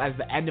labeled as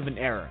the end of an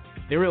era.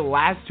 They were the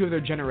last two of their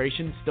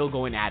generation still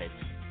going at it.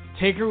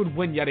 Taker would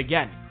win yet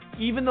again.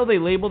 Even though they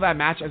labeled that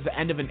match as the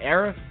end of an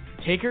era,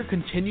 Taker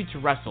continued to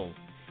wrestle.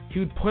 He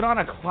would put on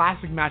a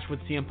classic match with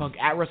CM Punk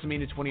at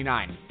WrestleMania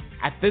 29.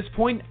 At this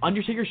point,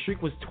 Undertaker's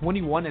streak was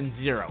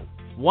 21-0.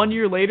 1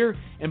 year later,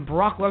 and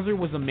Brock Lesnar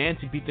was the man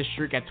to beat the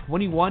streak at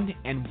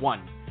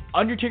 21-1.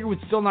 Undertaker would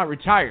still not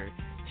retire.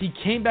 He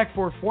came back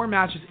for 4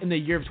 matches in the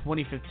year of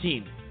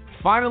 2015.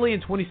 Finally,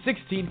 in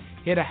 2016,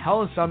 he had a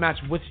Hell in a Cell match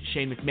with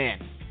Shane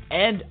McMahon,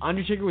 and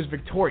Undertaker was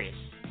victorious.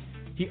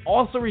 He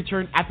also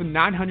returned at the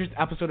 900th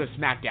episode of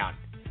SmackDown.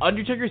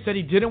 Undertaker said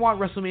he didn't want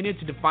WrestleMania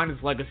to define his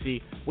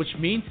legacy, which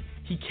means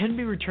he can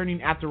be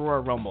returning at the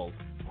Royal Rumble.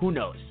 Who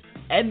knows?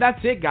 And that's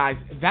it, guys.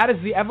 That is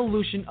the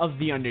evolution of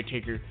The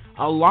Undertaker,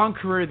 a long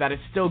career that is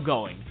still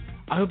going.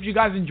 I hope you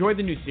guys enjoyed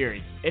the new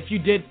series. If you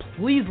did,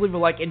 please leave a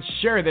like and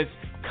share this.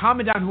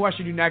 Comment down who I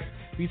should do next,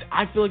 because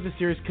I feel like the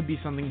series could be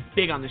something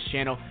big on this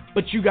channel,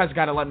 but you guys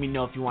gotta let me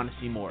know if you want to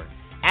see more.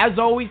 As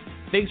always,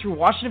 thanks for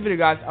watching the video,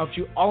 guys. I hope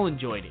you all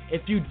enjoyed it.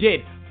 If you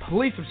did,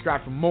 please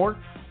subscribe for more.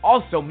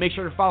 Also, make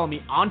sure to follow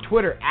me on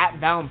Twitter at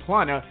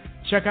Valenplana.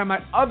 Check out my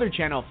other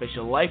channel,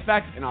 Official Life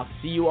Facts, and I'll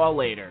see you all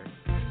later.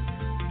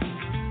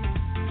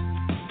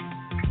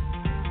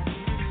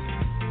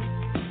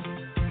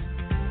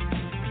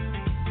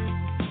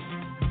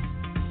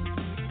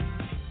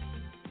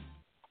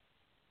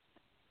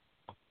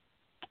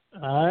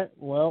 All right,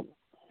 well,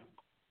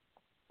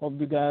 hope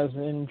you guys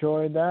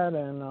enjoyed that,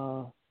 and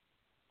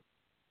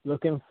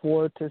looking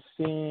forward to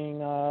seeing,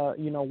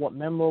 what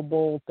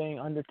memorable thing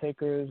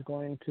Undertaker is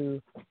going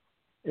to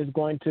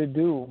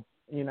do,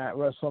 at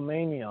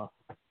WrestleMania.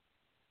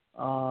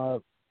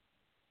 But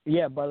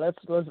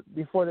let's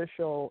before the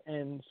show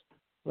ends,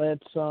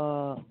 let's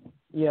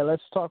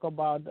talk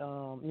about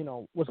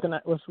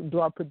let's do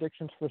our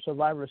predictions for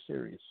Survivor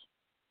Series.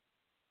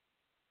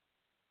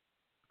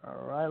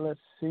 All right, let's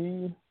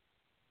see.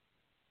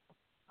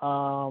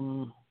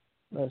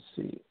 Let's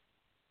see.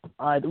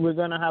 All right, we're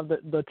going to have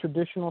the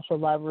traditional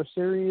Survivor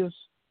Series.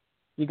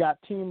 You got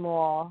Team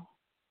Raw,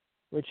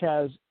 which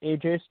has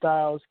AJ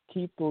Styles,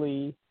 Keith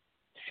Lee,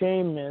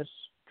 Sheamus,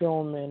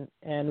 Strowman,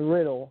 and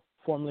Riddle,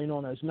 formerly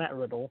known as Matt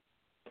Riddle.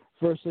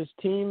 versus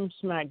Team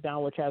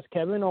SmackDown, which has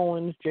Kevin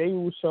Owens, Jey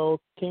Uso,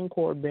 King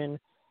Corbin,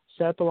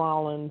 Seth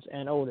Rollins,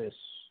 and Otis.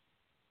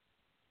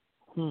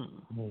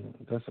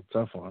 That's a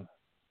tough one.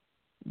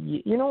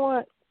 You know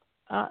what?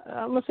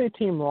 I'm going to say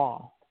Team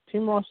Raw.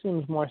 Team Raw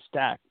seems more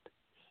stacked.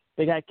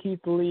 They got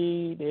Keith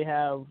Lee. They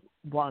have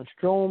Braun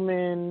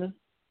Strowman.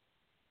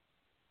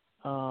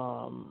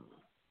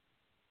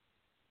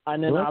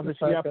 And then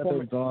obviously you have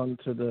they've gone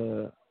to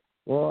the.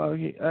 Well,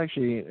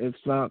 actually,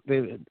 it's not.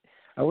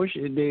 I wish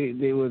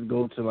they would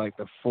go to like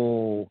the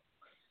full.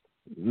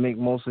 Make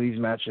most of these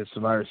matches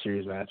Survivor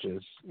Series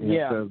matches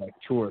instead of like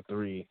 2 or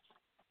 3.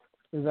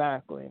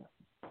 Exactly.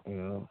 You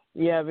know.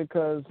 Yeah,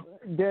 because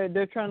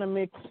they're trying to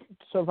make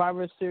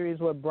Survivor Series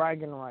with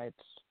bragging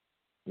rights.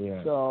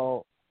 Yeah.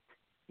 So,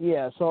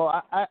 so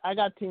I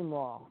got Team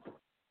Raw.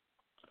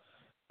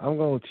 I'm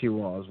going with Team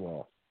Raw as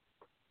well.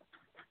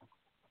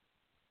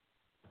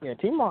 Yeah,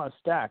 Team Raw is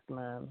stacked,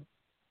 man.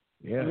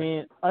 Yeah. I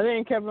mean, other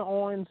than Kevin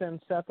Owens and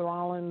Seth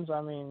Rollins,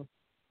 I mean,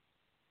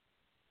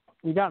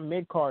 you got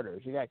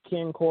mid-carders. You got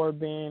King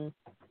Corbin.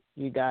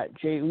 You got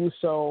Jey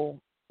Uso,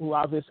 who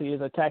obviously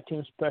is a tag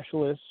team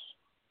specialist.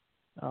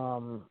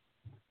 And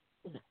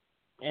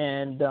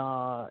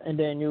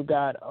then you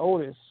got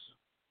Otis,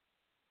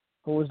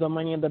 who was the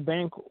Money in the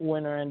Bank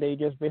winner, and they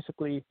just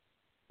basically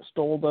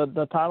stole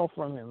the title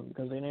from him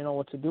because they didn't know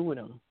what to do with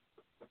him.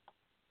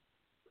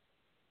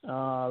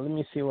 Let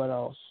me see what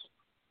else.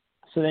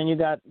 So then you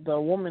got the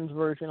women's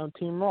version of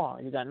Team Raw.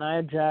 You got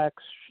Nia Jax,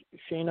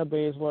 Shayna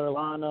Baszler,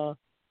 Lana,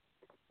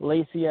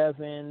 Lacey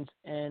Evans,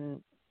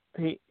 and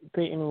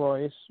Peyton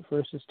Royce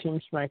versus Team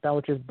SmackDown,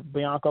 which is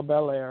Bianca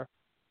Belair,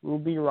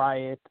 Ruby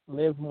Riott,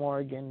 Liv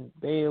Morgan,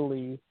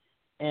 Bayley,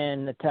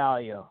 and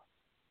Natalya.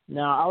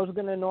 Now I was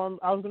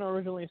gonna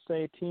originally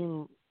say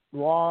Team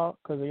Raw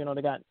because they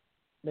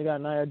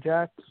got Nia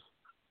Jax.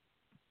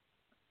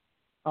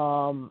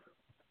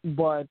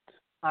 But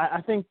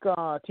I think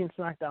Team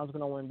SmackDown is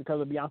gonna win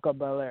because of Bianca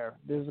Belair.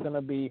 This is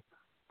gonna be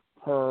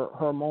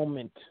her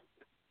moment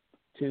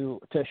to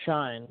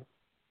shine.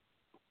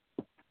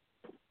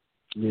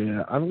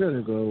 Yeah, I'm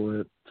gonna go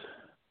with.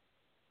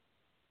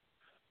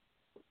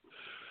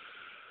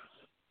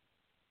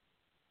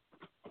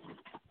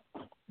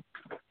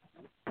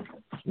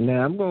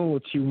 Nah, I'm going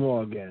with Team Raw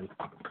again.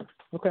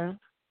 Okay. I'm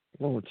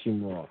going with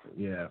Team Raw.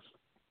 Yeah.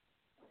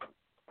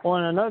 Oh,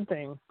 and another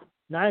thing,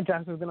 Nia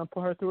Jax is gonna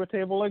put her through a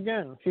table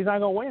again. She's not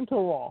gonna wait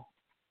until Raw.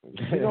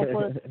 She's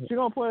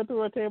gonna put her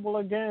through a table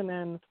again,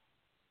 and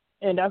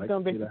that's gonna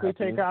basically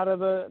take her out of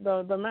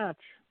the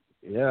match.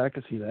 Yeah, I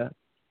can see that.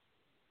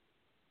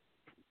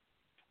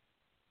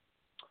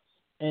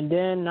 And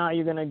then now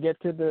you're gonna get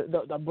to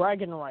the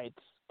bragging rights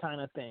kind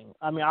of thing.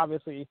 I mean,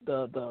 obviously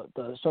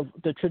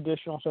the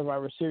traditional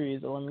Survivor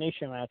Series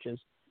elimination matches,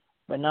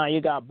 but now you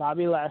got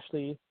Bobby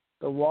Lashley,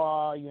 the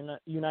Raw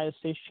United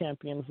States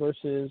Champion,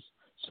 versus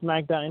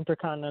SmackDown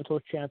Intercontinental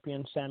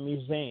Champion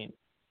Sami Zayn.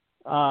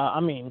 I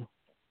mean,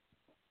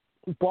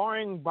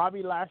 barring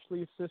Bobby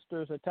Lashley's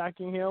sisters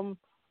attacking him,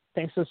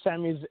 thanks to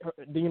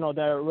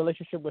their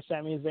relationship with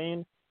Sami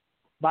Zayn,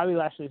 Bobby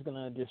Lashley is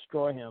gonna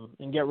destroy him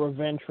and get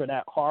revenge for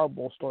that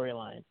horrible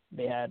storyline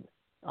they had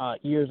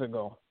years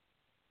ago.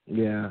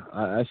 Yeah,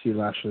 I see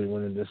Lashley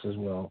winning this as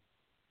well.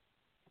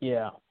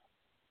 Yeah.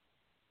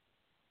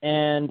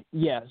 And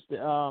yes,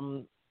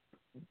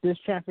 this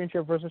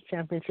championship versus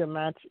championship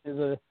match is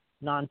a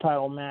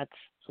non-title match,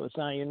 so it's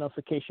not a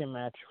unification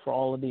match for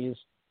all of these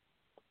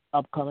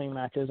upcoming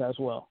matches as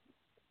well.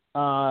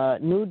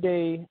 New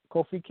Day,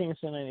 Kofi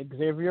Kingston, and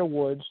Xavier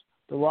Woods,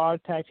 the Raw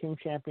Tag Team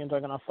Champions, are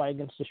going to fight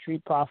against the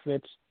Street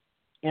Profits,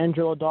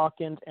 Angelo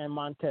Dawkins and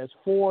Montez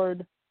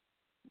Ford,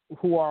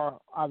 who are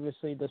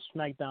obviously the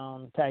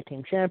SmackDown Tag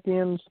Team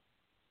Champions.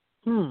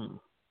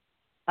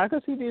 I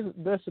could see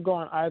this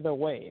going either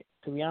way,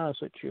 to be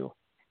honest with you.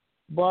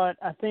 But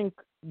I think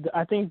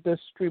the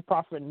Street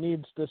Profit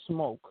needs the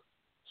smoke,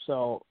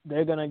 so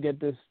they're gonna get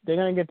this. They're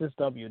gonna get this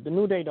W. The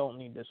New Day don't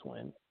need this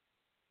win.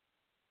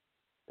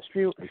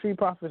 Street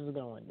Profits is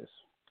gonna win this.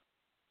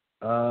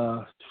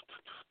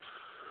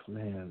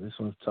 Man, this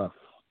one's tough.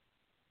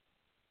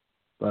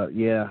 But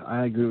yeah,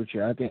 I agree with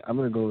you. I think I'm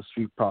gonna go with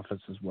Street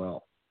Profits as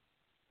well.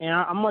 And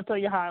I'm gonna tell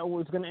you how it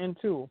was gonna end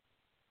too.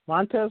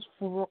 Montez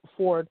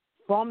Ford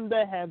from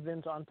the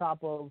heavens on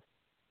top of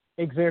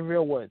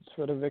Xavier Woods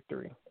for the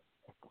victory.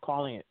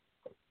 Calling it.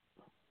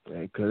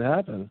 It could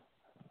happen.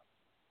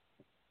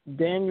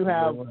 Then you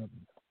have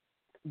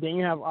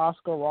Asuka,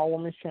 Raw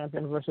Women's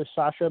Champion, versus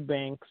Sasha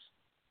Banks,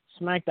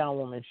 SmackDown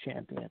Women's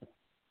Champion.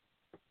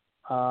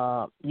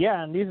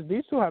 And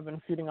these two have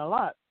been feuding a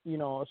lot,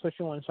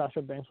 especially when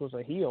Sasha Banks was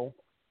a heel,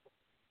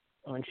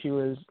 when she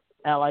was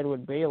allied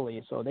with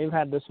Bayley. So they've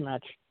had this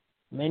match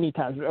many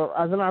times.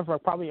 As a matter of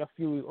fact, probably a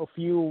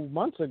few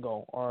months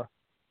ago, or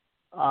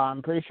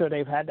I'm pretty sure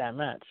they've had that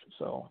match.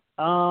 So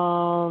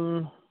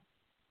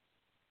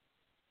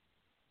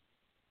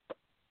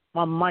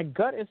my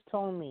gut is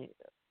telling me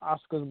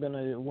Asuka's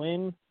gonna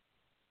win,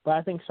 but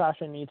I think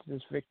Sasha needs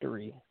this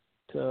victory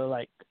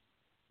to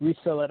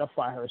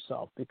re-solidify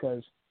herself,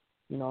 because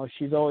You know,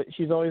 she's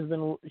always been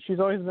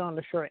on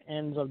the short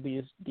ends of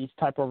these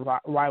type of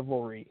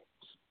rivalries.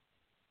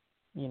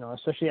 You know,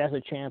 especially as a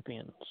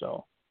champion.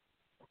 So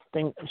I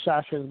think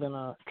Sasha's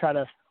gonna try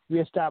to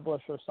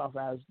reestablish herself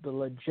as the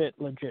legit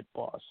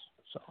boss.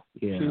 So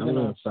yeah, I'm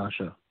going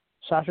Sasha.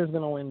 Sasha's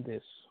gonna win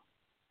this.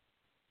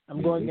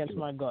 I'm going against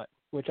my gut,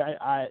 which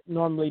I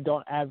normally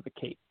don't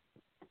advocate.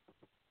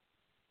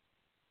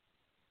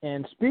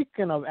 And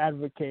speaking of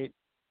I'm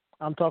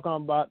talking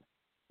about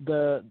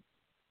the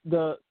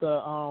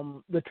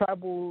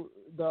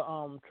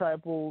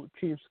tribal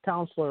chief's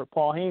counselor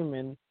Paul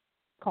Heyman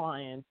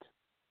client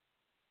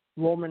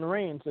Roman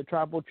Reigns, the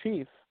tribal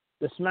chief,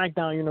 the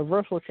SmackDown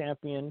Universal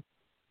Champion.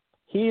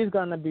 He's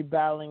gonna be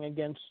battling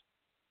against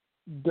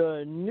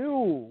the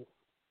new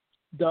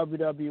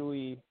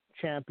WWE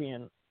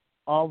Champion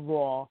of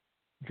Raw,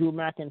 Drew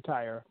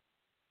McIntyre.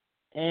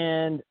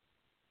 And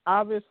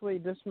obviously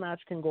this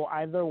match can go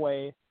either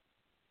way.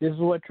 This is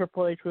what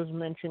Triple H was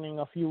mentioning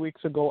a few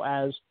weeks ago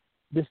as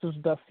this is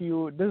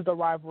the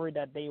rivalry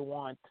that they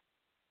want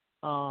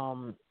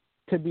to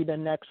be the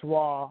next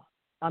Raw.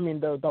 I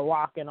mean the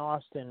Rock and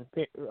Austin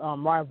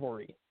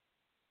rivalry.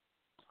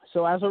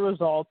 So as a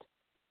result,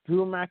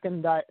 Drew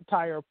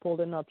McIntyre pulled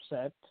an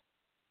upset,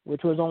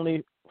 which was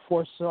only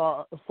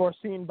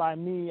foreseen by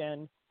me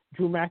and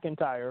Drew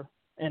McIntyre,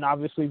 and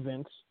obviously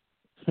Vince.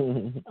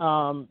 You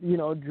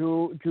know,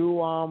 Drew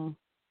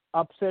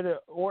upset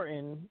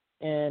Orton,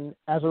 and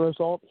as a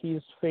result,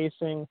 he's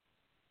facing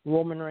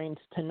Roman Reigns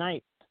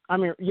tonight.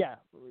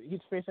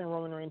 He's facing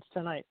Roman Reigns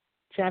tonight.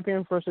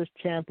 Champion versus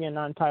champion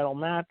non-title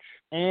match,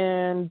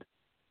 and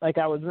like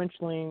I was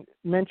mentioning,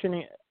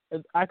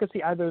 I could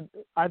see either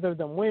of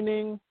them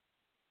winning,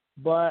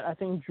 but I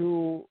think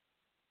Drew's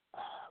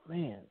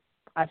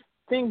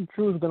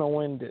gonna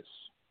win this.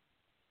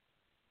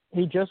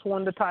 He just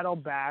won the title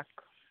back.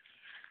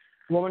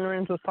 Roman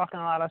Reigns was talking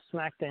a lot of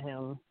smack to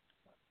him.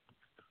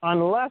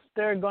 Unless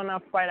they're gonna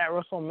fight at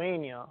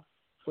WrestleMania,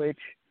 which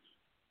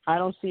I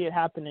don't see it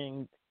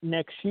happening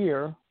next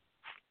year.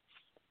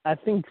 I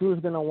think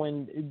Drew's gonna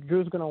win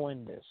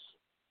this.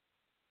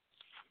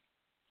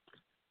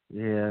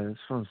 Yeah, this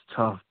one's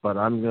tough, but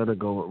I'm gonna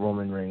go with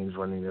Roman Reigns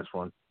winning this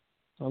one.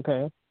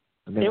 Okay.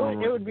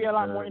 It would be a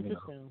lot more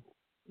interesting.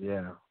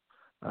 Yeah.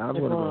 I'm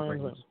gonna go with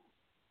Reigns.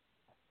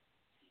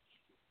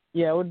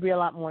 Yeah, it would be a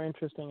lot more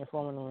interesting if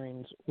Roman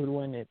Reigns would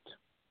win it.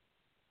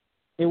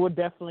 It would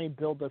definitely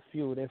build a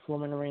feud if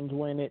Roman Reigns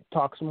win it,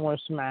 talks more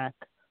smack,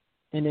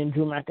 and then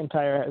Drew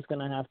McIntyre is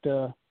gonna have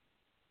to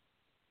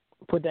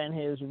put that in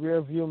his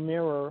rearview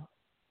mirror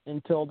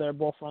until they're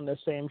both on the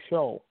same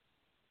show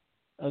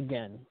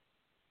again,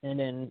 and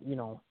then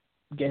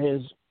get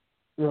his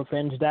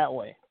revenge that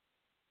way.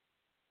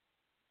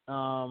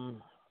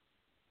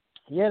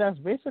 Yeah, that's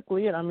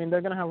basically it. I mean,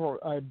 they're gonna have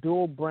a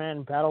dual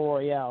brand battle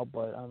royale,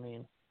 but I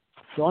mean,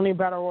 the only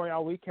battle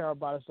royale we care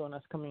about is the one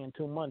that's coming in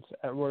 2 months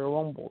at Royal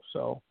Rumble.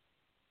 So,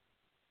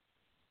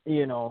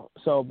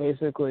 so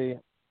basically,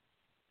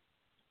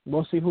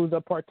 we'll see who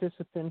the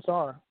participants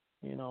are,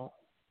 in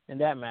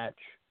that match.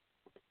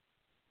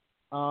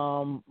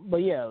 But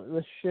yeah,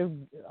 let's shift.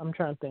 I'm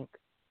trying to think.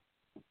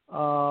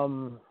 I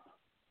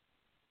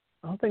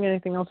don't think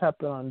anything else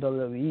happened on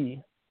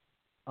WWE.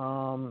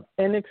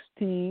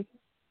 NXT.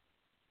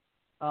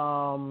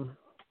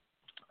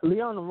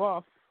 Leon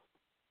Ruff,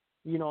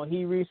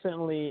 he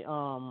recently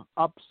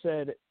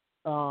upset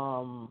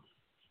Johnny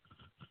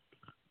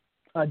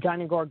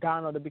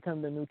Gargano to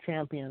become the new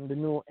champion, the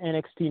new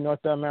NXT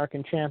North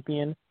American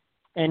champion,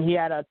 and he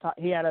had a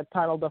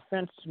title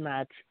defense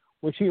match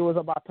which he was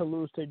about to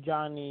lose to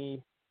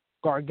Johnny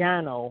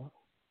Gargano,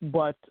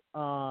 but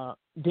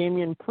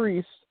Damian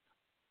Priest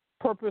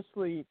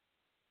purposely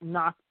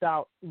knocked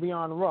out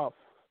Leon Ruff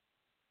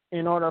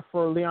in order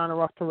for Leon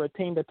Ruff to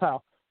retain the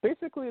title.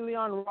 Basically,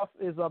 Leon Ruff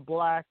is a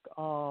black,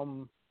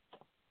 I'm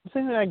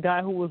saying that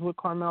guy who was with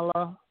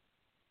Carmella.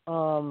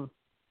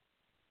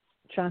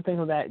 Trying to think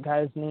of that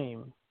guy's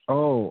name. I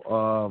know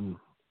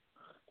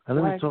what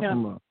you're talking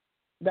about.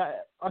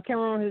 I can't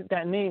remember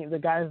the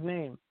guy's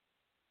name.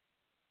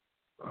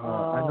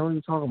 I know what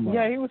you're talking about.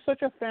 Yeah, he was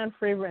such a fan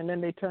favorite, and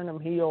then they turned him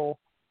heel.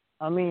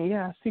 I mean,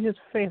 yeah, I see his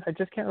face. I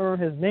just can't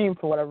remember his name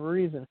for whatever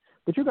reason.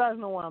 But you guys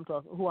know who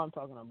I'm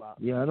talking about.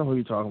 Yeah, I know who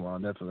you're talking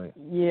about, definitely.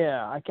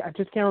 Yeah, I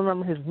just can't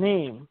remember his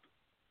name.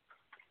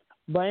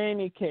 But in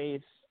any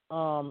case,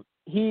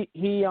 he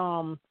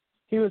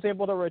was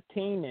able to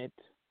retain it,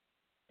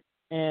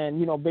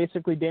 and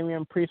basically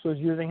Damian Priest was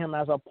using him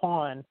as a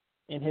pawn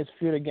in his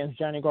feud against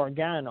Johnny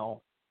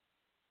Gargano.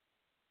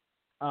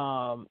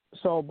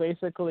 So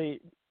basically,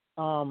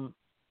 Leon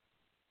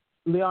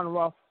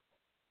Ruff,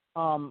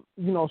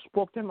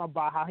 spoke to him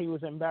about how he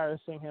was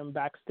embarrassing him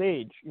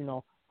backstage.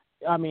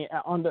 On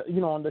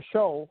the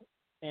show,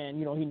 and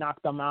he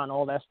knocked him out and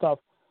all that stuff.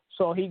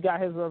 So he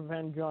got his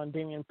revenge on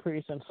Damian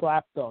Priest and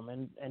slapped him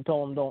and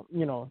told him don't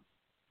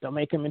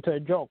make him into a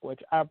joke,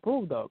 which I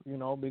approved of,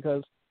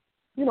 because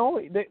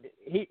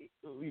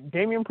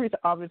Damian Priest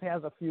obviously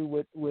has a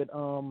feud with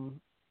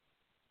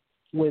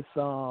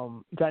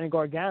Johnny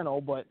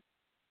Gargano, but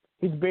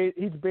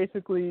he's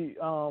basically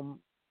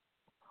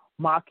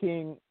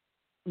mocking,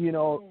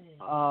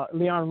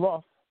 Leon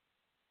Ruff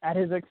at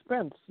his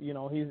expense. He's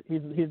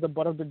the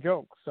butt of the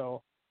joke.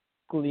 So,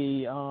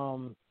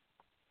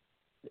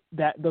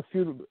 that the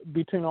feud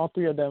between all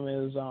three of them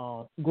is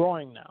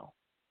growing now.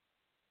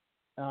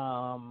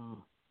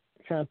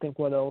 Trying to think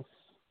what else.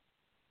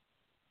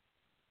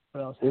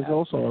 There's happened.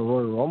 also a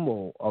Royal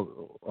Rumble.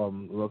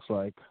 Looks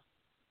like,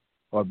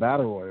 or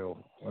Battle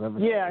Royal, whatever.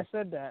 Yeah, I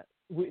said that.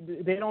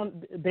 They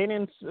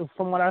didn't.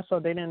 From what I saw,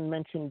 they didn't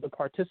mention the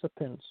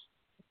participants.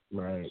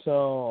 Right.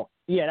 So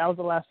yeah, that was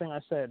the last thing I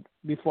said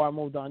before I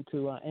moved on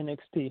to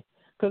NXT,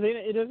 because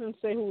it doesn't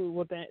say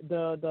what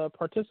the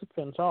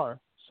participants are.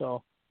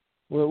 So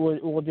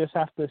we'll just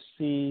have to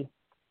see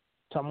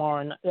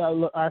tomorrow.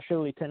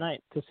 Actually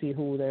tonight, to see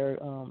who they're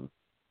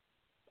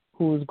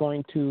who's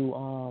going to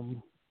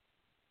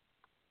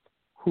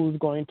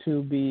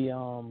be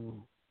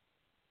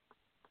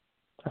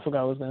I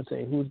forgot what I was going to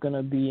say. Who's going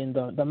to be in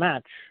the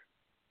match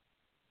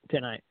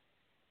tonight?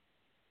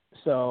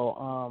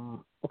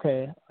 So,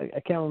 okay, I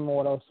can't remember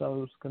what else I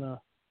was going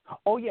to...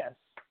 Oh, yes.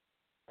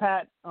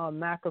 Pat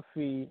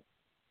McAfee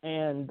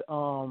and,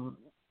 what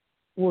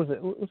was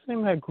it? What's the name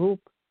of that group?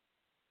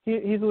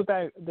 He's with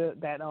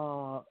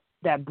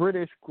that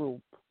British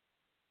group.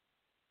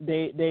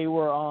 They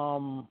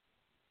were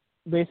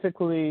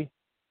basically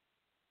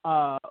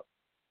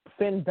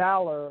Finn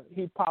Balor.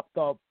 He popped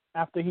up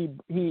after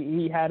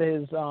he had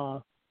his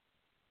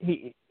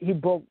he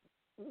broke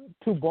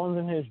 2 bones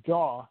in his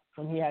jaw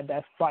when he had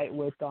that fight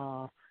with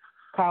Kyle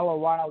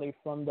O'Reilly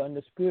from the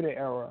Undisputed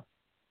Era.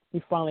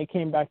 He finally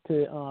came back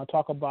to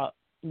talk about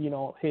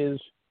his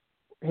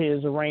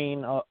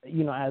reign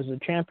as a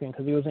champion,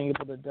 because he wasn't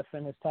able to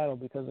defend his title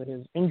because of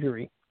his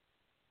injury.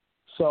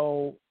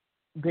 So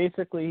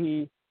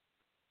basically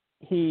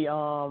he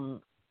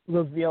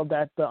revealed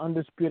that the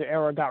Undisputed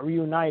Era got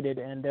reunited,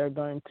 and they're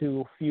going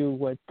to feud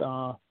with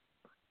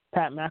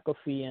Pat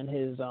McAfee and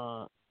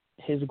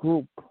his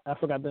group. I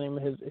forgot the name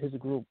of his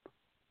group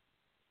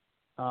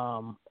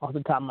off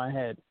the top of my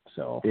head.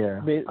 So yeah,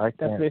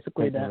 that's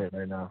basically that. It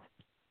right now.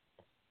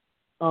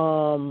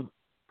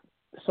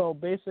 So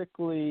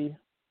basically,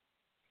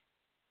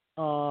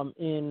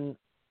 in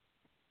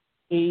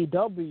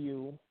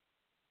AEW,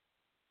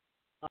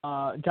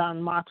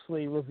 John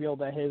Moxley revealed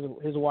that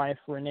his wife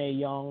Renee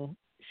Young,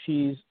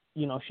 she's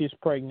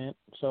pregnant.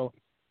 So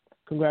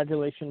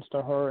congratulations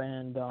to her,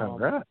 and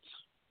congrats.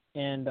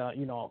 And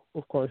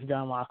of course,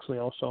 John Moxley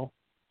also.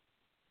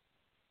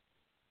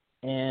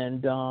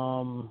 And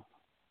trying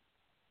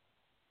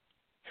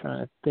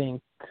to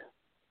think,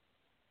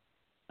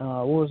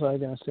 what was I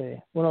gonna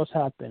say? What else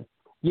happened?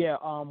 Yeah,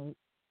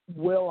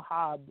 Will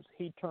Hobbs,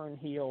 he turned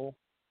heel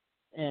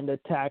and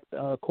attacked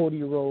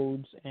Cody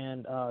Rhodes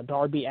and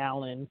Darby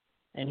Allin,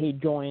 and he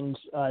joins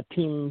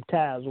Team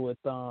Taz with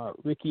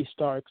Ricky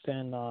Starks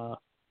and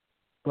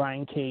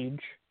Brian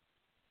Cage.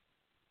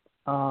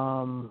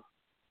 Trying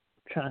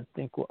to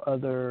think what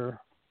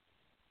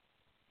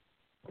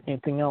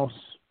anything else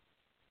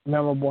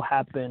memorable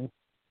happened.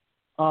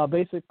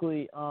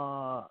 Basically,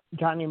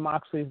 Johnny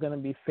Moxley is going to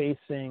be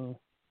facing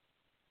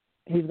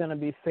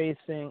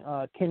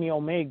Kenny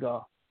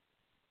Omega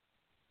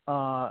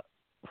for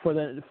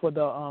the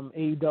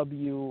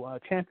AEW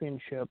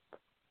championship,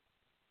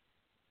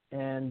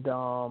 and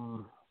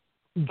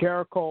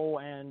Jericho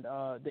and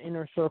the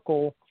Inner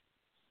Circle,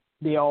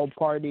 they all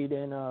partied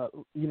in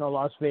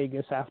Las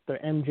Vegas after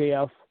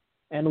MJF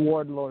and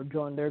Wardlow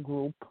joined their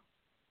group.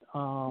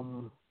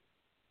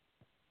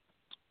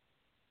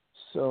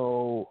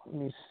 So let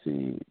me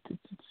see.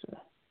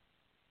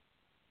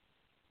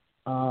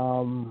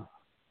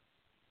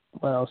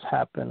 What else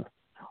happened?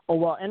 Oh,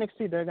 well,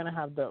 NXT, they're going to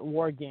have the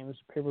War Games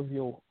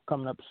pay-per-view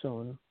coming up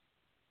soon.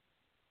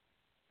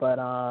 But,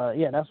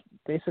 yeah, that's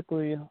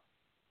basically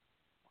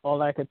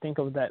all I could think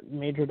of that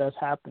major that's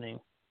happening.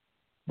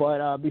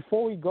 But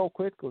before we go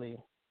quickly,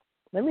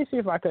 let me see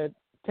if I could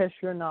test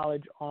your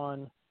knowledge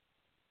on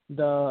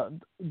the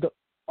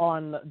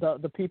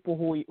people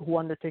who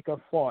Undertaker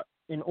fought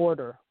in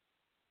order.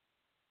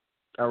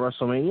 At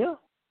WrestleMania?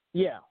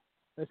 Yeah.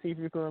 Let's see if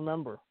you can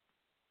remember.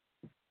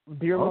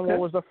 Do you remember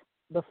what was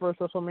the first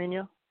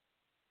WrestleMania?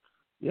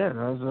 Yeah, that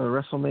was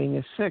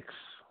WrestleMania 6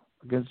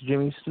 against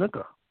Jimmy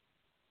Snuka.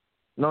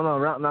 No, not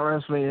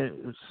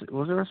WrestleMania.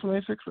 Was it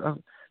WrestleMania 6? I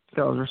think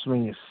that was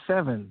WrestleMania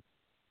 7.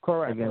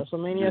 Correct.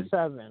 WrestleMania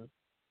 7.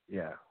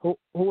 Yeah. Who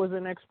was the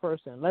next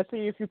person? Let's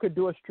see if you could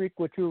do a streak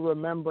with you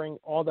remembering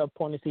all the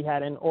opponents he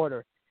had in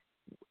order.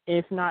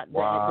 If not,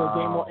 the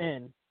game will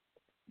end.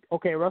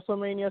 Okay,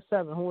 WrestleMania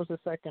 7. Who was the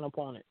second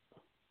opponent?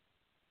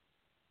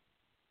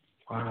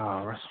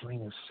 Wow,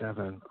 WrestleMania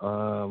 7.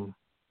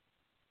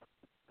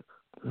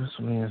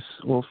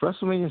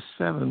 WrestleMania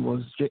 7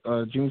 was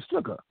Jimmy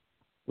Snuka.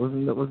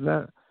 Wasn't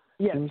that?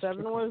 Yes, Jimmy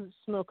 7 Snuka? was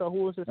Snuka.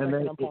 Who was the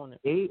second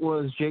opponent? 8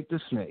 was Jake the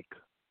Snake.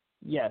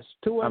 Yes,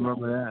 2 and I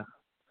remember that.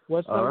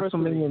 What's number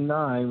WrestleMania 3?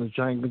 9 was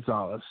Giant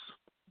Gonzalez.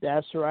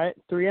 That's right,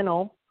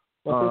 3-0.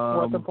 What's his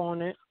fourth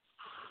opponent?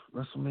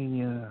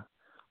 WrestleMania.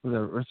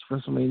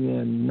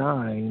 WrestleMania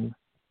 9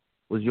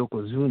 was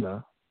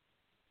Yokozuna.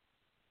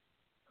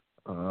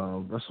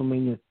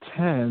 WrestleMania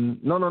 10.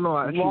 No.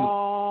 Actually,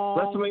 Wrong.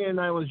 WrestleMania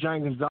 9 was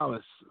Giant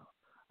Gonzalez.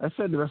 I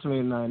said the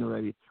WrestleMania 9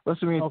 already.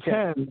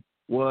 WrestleMania 10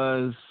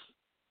 was.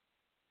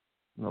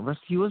 No,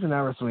 he wasn't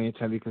at WrestleMania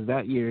 10 because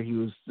that year he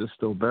was just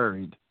still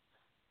buried.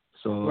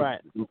 So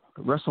right.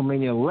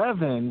 WrestleMania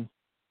 11,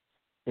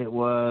 it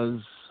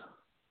was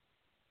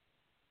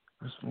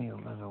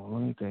WrestleMania 11.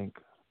 Let me think.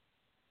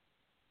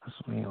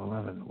 WrestleMania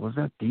 11, was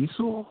that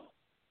Diesel?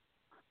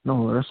 No,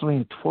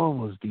 WrestleMania 12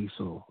 was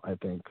Diesel, I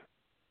think.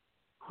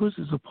 Who's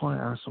his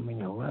opponent at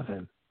WrestleMania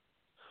 11?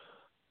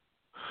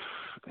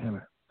 Damn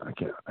it, I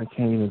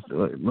can't even.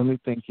 Let me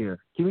think here.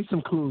 Give me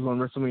some clues on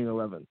WrestleMania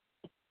 11.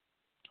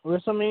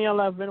 WrestleMania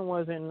 11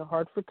 was in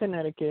Hartford,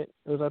 Connecticut.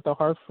 It was at the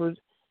Hartford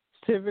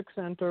Civic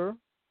Center.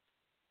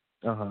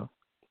 This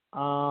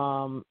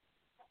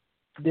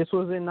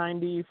was in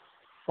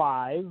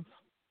 95.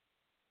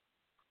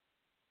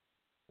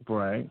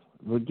 Right.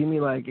 Well, give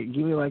me like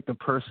the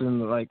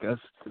person, like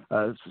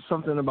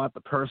something about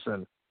the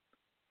person.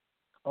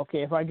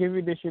 Okay, if I give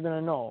you this, you're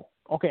gonna know.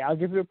 Okay, I'll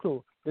give you a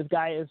clue. This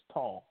guy is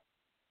tall.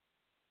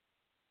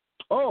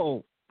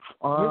 Oh,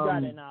 you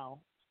got it now.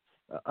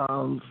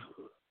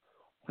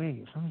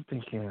 Wait, let me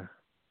think here.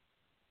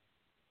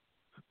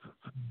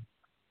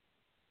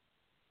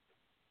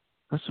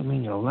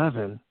 WrestleMania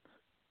 11.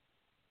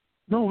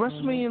 No,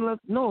 WrestleMania 11.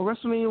 No,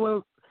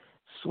 WrestleMania.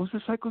 Was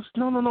it Psycho?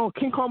 No.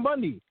 King Kong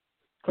Bundy.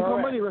 King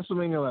Kong Bundy.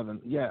 WrestleMania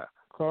 11. Yeah.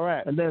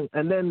 Correct. And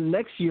then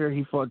next year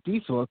he fought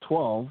Diesel at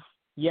 12.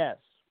 Yes.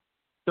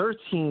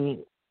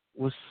 13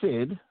 was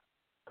Sid.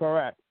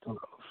 Correct.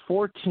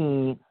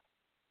 14.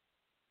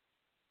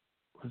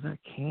 Was that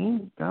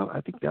Kane?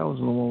 I think that was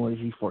the one where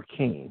he fought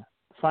Kane.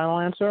 Final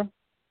answer?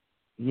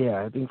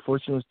 Yeah, I think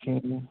 14 was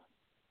Kane.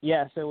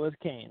 Yes, it was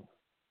Kane.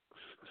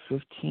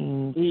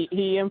 15.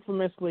 He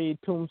infamously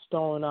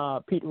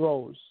tombstone Pete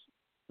Rose.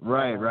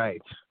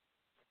 Right.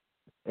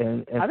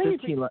 And I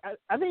think 15.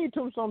 I think he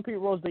tombstone Pete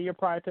Rose the year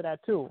prior to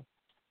that too,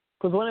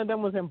 because one of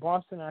them was in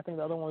Boston. And I think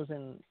the other one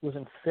was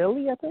in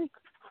Philly. I think.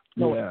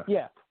 No,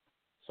 yeah.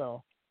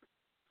 So.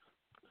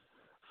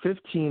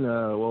 15.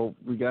 Well,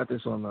 we got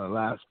this on the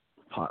last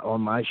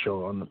on my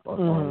show on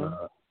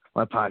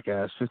my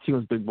podcast. 15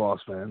 was Big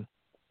Boss Man.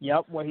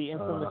 Yep, where he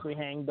infamously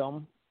hanged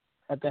them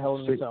at the Hell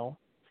in a Cell.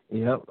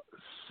 Yep.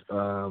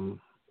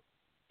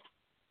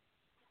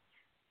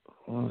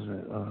 What was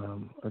it?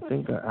 I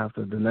think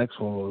after the next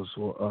one was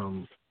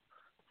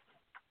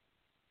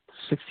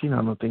 16.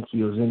 I don't think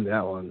he was in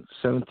that one.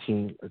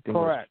 17. I think.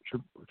 Correct.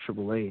 Was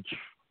Triple H.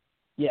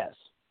 Yes.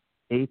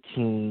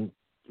 18.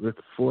 Ric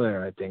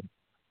Flair, I think.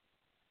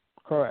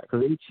 Correct.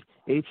 Because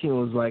 18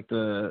 was like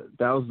that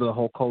was the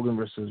Hulk Hogan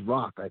versus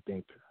Rock, I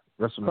think.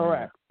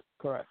 WrestleMania.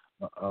 Correct.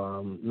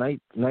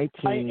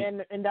 19.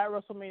 And in that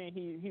WrestleMania,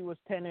 he was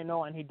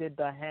 10-0, and he did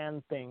the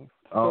hand thing.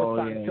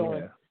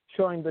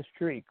 Showing the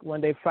streak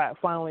when they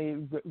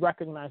finally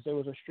recognized there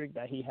was a streak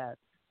that he had.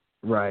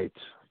 Right.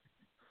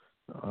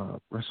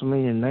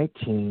 WrestleMania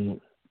 19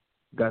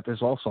 got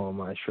this also on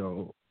my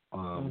show.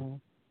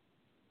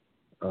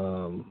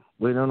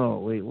 Wait,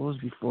 what was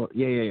before?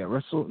 Yeah.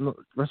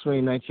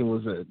 WrestleMania 19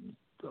 was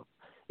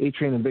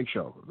A-Train and Big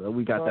Show.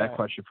 We got that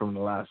question from the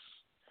last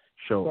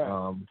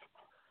show.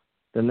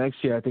 The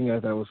next year, I think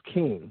that was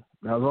King.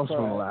 That was also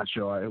from the last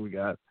show we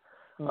got.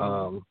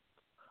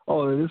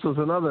 This was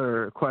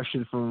another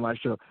question from my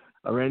show.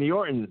 Randy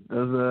Orton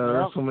does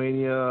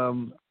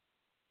WrestleMania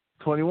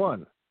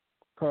 21.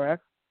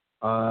 Correct.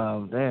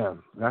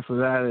 Damn. After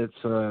that, it's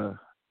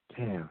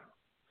damn.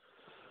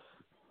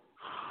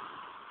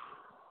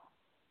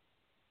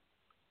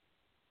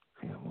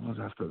 What was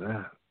after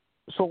that?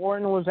 So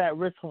Orton was at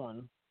which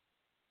one?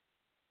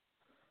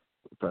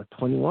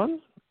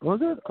 21?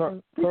 Was it?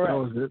 Correct. That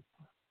was it.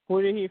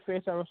 Who did he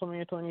face at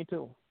WrestleMania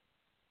 22?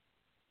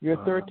 You're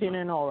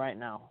 13-0 right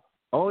now.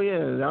 Oh yeah,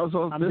 that was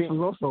also. This was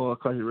also a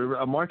question.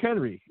 Mark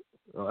Henry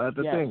at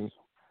the thing.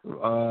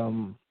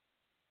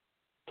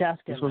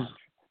 Casket match.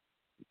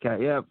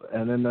 Yep,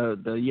 and then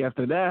the year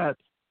after that,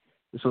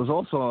 this was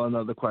also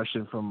another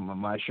question from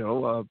my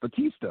show.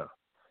 Batista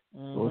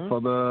for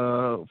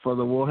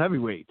the World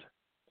Heavyweight.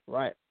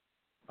 Right.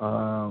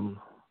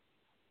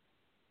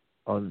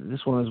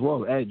 This one as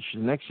well. Edge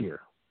next year.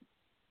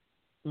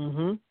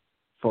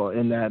 For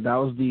that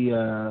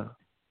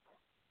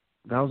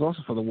was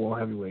also for the World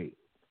Heavyweight.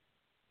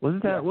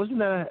 Wasn't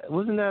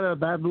that a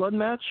Bad Blood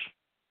match?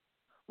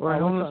 Or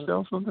Hell in a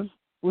Cell something?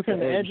 Which one,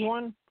 the Edge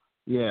one?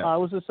 Yeah. It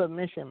was a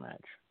submission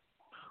match.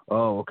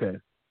 Oh, okay.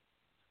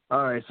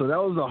 All right, so that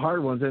was the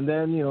hard ones, and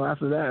then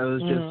after that it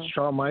was just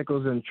Shawn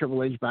Michaels and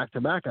Triple H back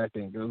to back. I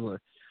think it was like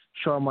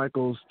Shawn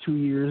Michaels 2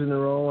 years in a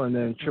row, and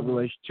then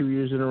Triple H 2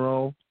 years in a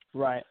row.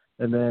 Right.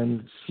 And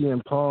then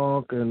CM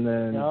Punk, and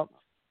then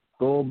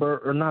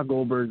Goldberg, or not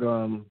Goldberg,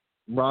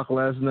 Brock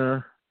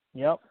Lesnar.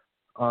 Yep.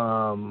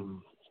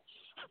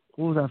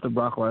 Who was after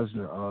Brock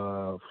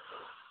Lesnar?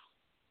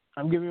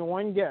 I'm giving you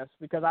one guess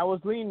because I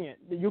was lenient.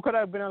 You could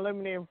have been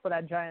eliminated for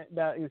that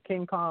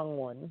King Kong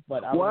one,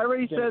 but I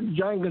already said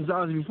Giant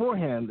Gonzalez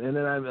beforehand, and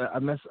then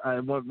I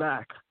went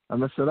back. I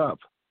messed it up.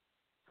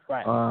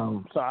 Right.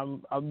 So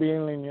I'm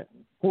being lenient.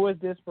 Who is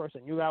this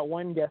person? You got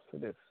one guess for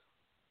this.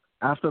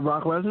 After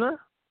Brock Lesnar?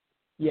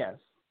 Yes.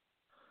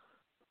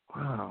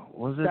 Wow.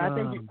 Was it? So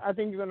I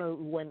think you're gonna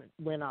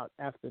win out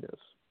after this.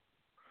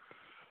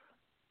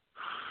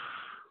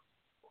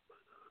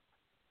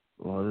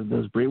 Well,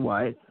 there's Bray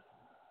Wyatt.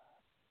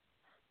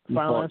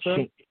 Final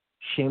answer?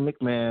 Shane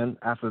McMahon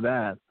after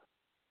that.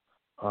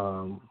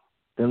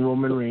 Then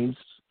Roman Reigns,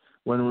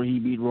 when he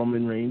beat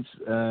Roman Reigns.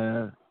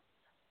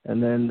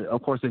 And then,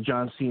 of course, the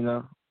John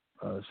Cena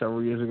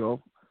several years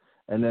ago.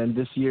 And then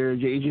this year,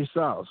 AJ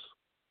Styles.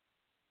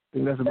 I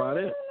think that's about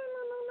it.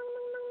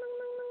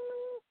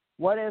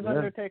 What is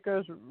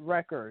Undertaker's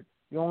record?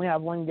 You only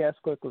have one guess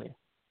quickly.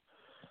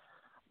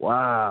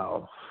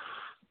 Wow.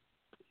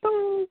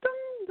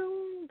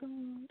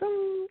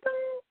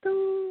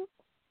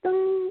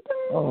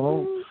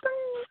 Oh.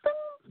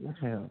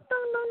 Yeah.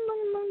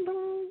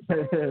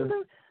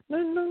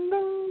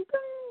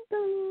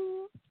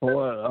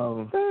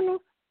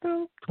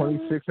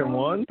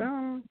 26-1?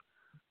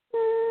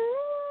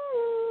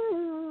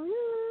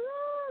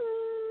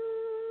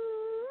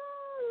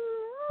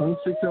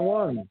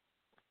 26-1.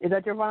 Is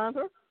that your final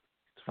answer?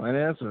 It's fine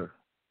answer.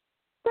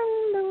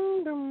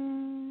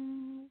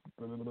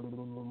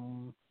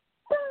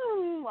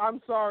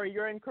 I'm sorry,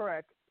 you're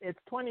incorrect. It's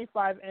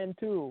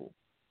 25-2.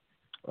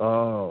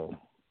 Oh.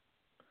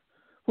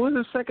 Who was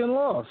the second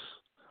loss?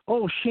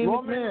 Oh, Shane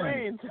Roman McMahon.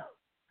 Reigns.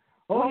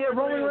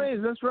 Roman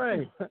Reigns. That's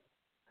right.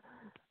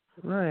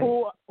 Right.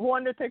 Who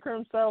Undertaker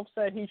himself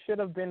said he should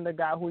have been the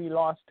guy who he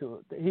lost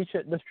to.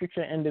 The streak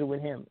should have ended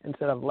with him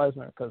instead of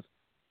Lesnar because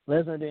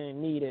Lesnar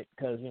didn't need it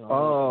because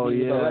Oh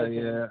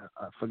yeah.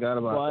 I forgot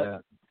about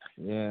that.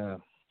 Yeah.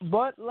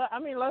 But I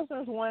mean,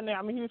 Lesnar's one.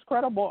 I mean, he was a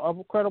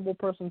credible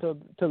person to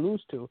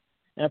lose to,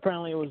 and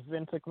apparently it was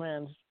Vince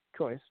McMahon's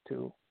choice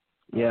too.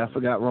 Yeah, I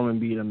forgot Roman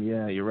beat him.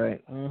 Yeah, you're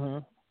right.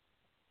 Mhm.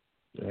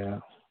 Yeah.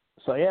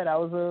 So yeah, that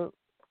was a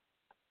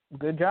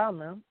good job,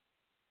 man.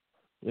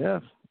 Yeah.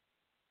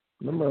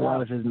 I remember a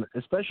lot of his,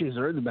 especially his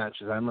early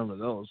matches. I remember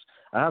those.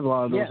 I have a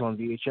lot of those on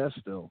VHS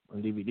still,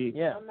 on DVD.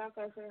 Yeah. I'm not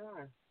gonna say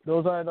hi.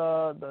 Those are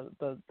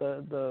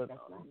the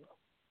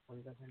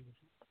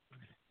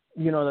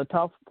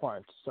tough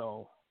parts.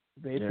 So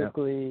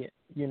basically,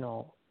 you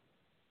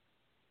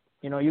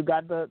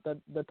got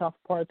the tough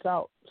parts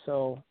out.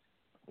 So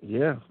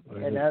yeah,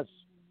 and that's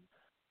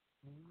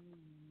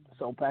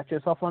so pat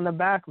yourself on the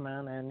back,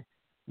 man, and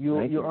you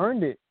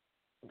earned it.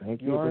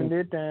 Thank you. You earned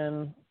it,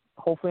 and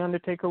hopefully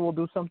Undertaker will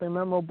do something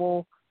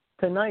memorable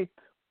tonight.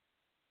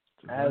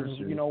 As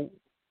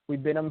we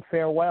bid him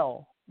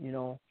farewell.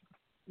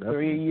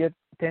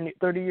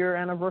 30-year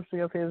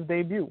anniversary of his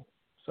debut.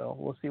 So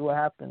we'll see what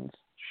happens.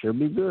 Should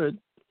be good.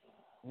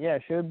 Yeah,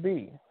 should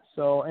be.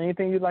 So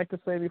anything you'd like to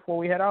say before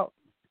we head out?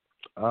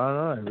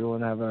 No,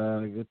 everyone have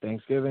a good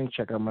Thanksgiving.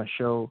 Check out my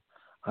show,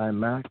 I'm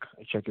Mac.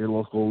 Check your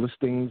local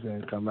listings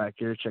and come back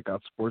here. Check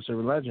out Sports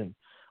Urban Legend.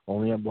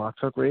 Only on Block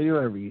Talk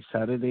Radio every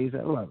Saturdays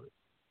at 11.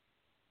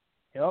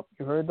 Yep,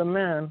 you heard the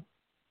man.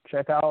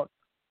 Check out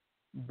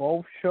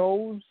both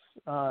shows.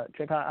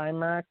 Check out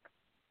iMac.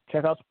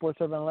 Check out Sports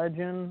Urban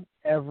Legend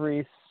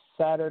every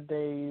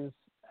Saturdays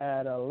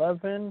at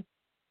 11.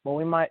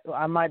 But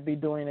I might be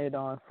doing it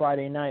on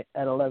Friday night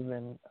at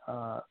 11.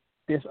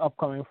 This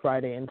upcoming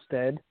Friday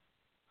instead.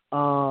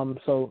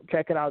 So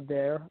check it out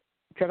there.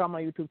 Check out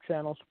my YouTube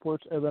channel,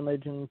 Sports Urban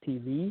Legend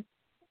TV.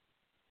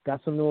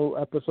 Got some new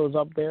episodes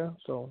up there,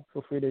 so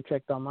feel free to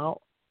check them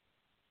out.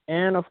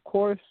 And of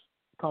course,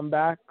 come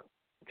back,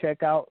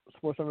 check out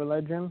Sports Urban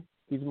Legend.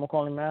 He's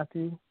Macaulay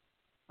Matthew.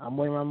 I'm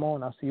William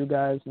Ramon. I'll see you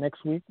guys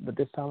next week, but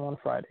this time on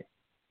Friday.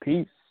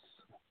 Peace.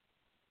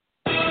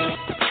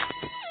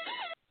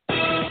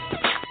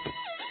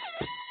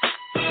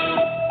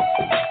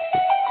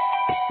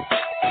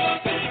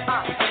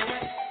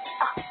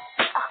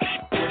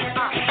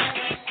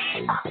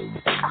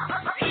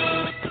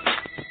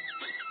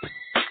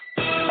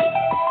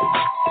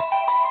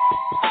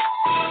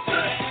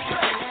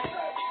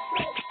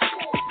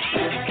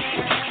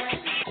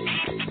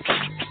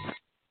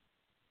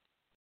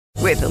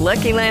 With the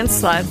Lucky Land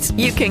Slots,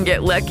 you can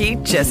get lucky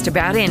just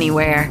about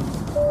anywhere.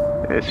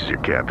 This is your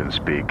captain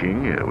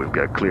speaking. We've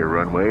got clear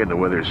runway and the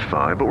weather's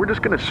fine, but we're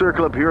just going to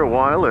circle up here a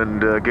while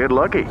and get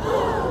lucky.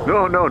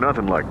 No,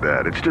 nothing like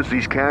that. It's just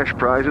these cash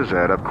prizes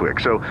add up quick.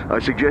 So I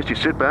suggest you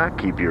sit back,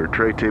 keep your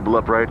tray table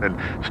upright, and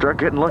start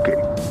getting lucky.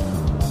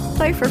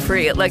 Play for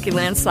free at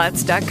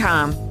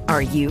LuckyLandSlots.com.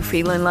 Are you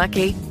feeling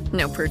lucky?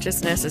 No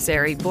purchase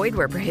necessary. Void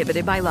where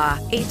prohibited by law.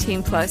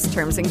 18+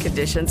 terms and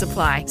conditions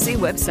apply. See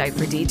website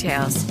for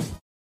details.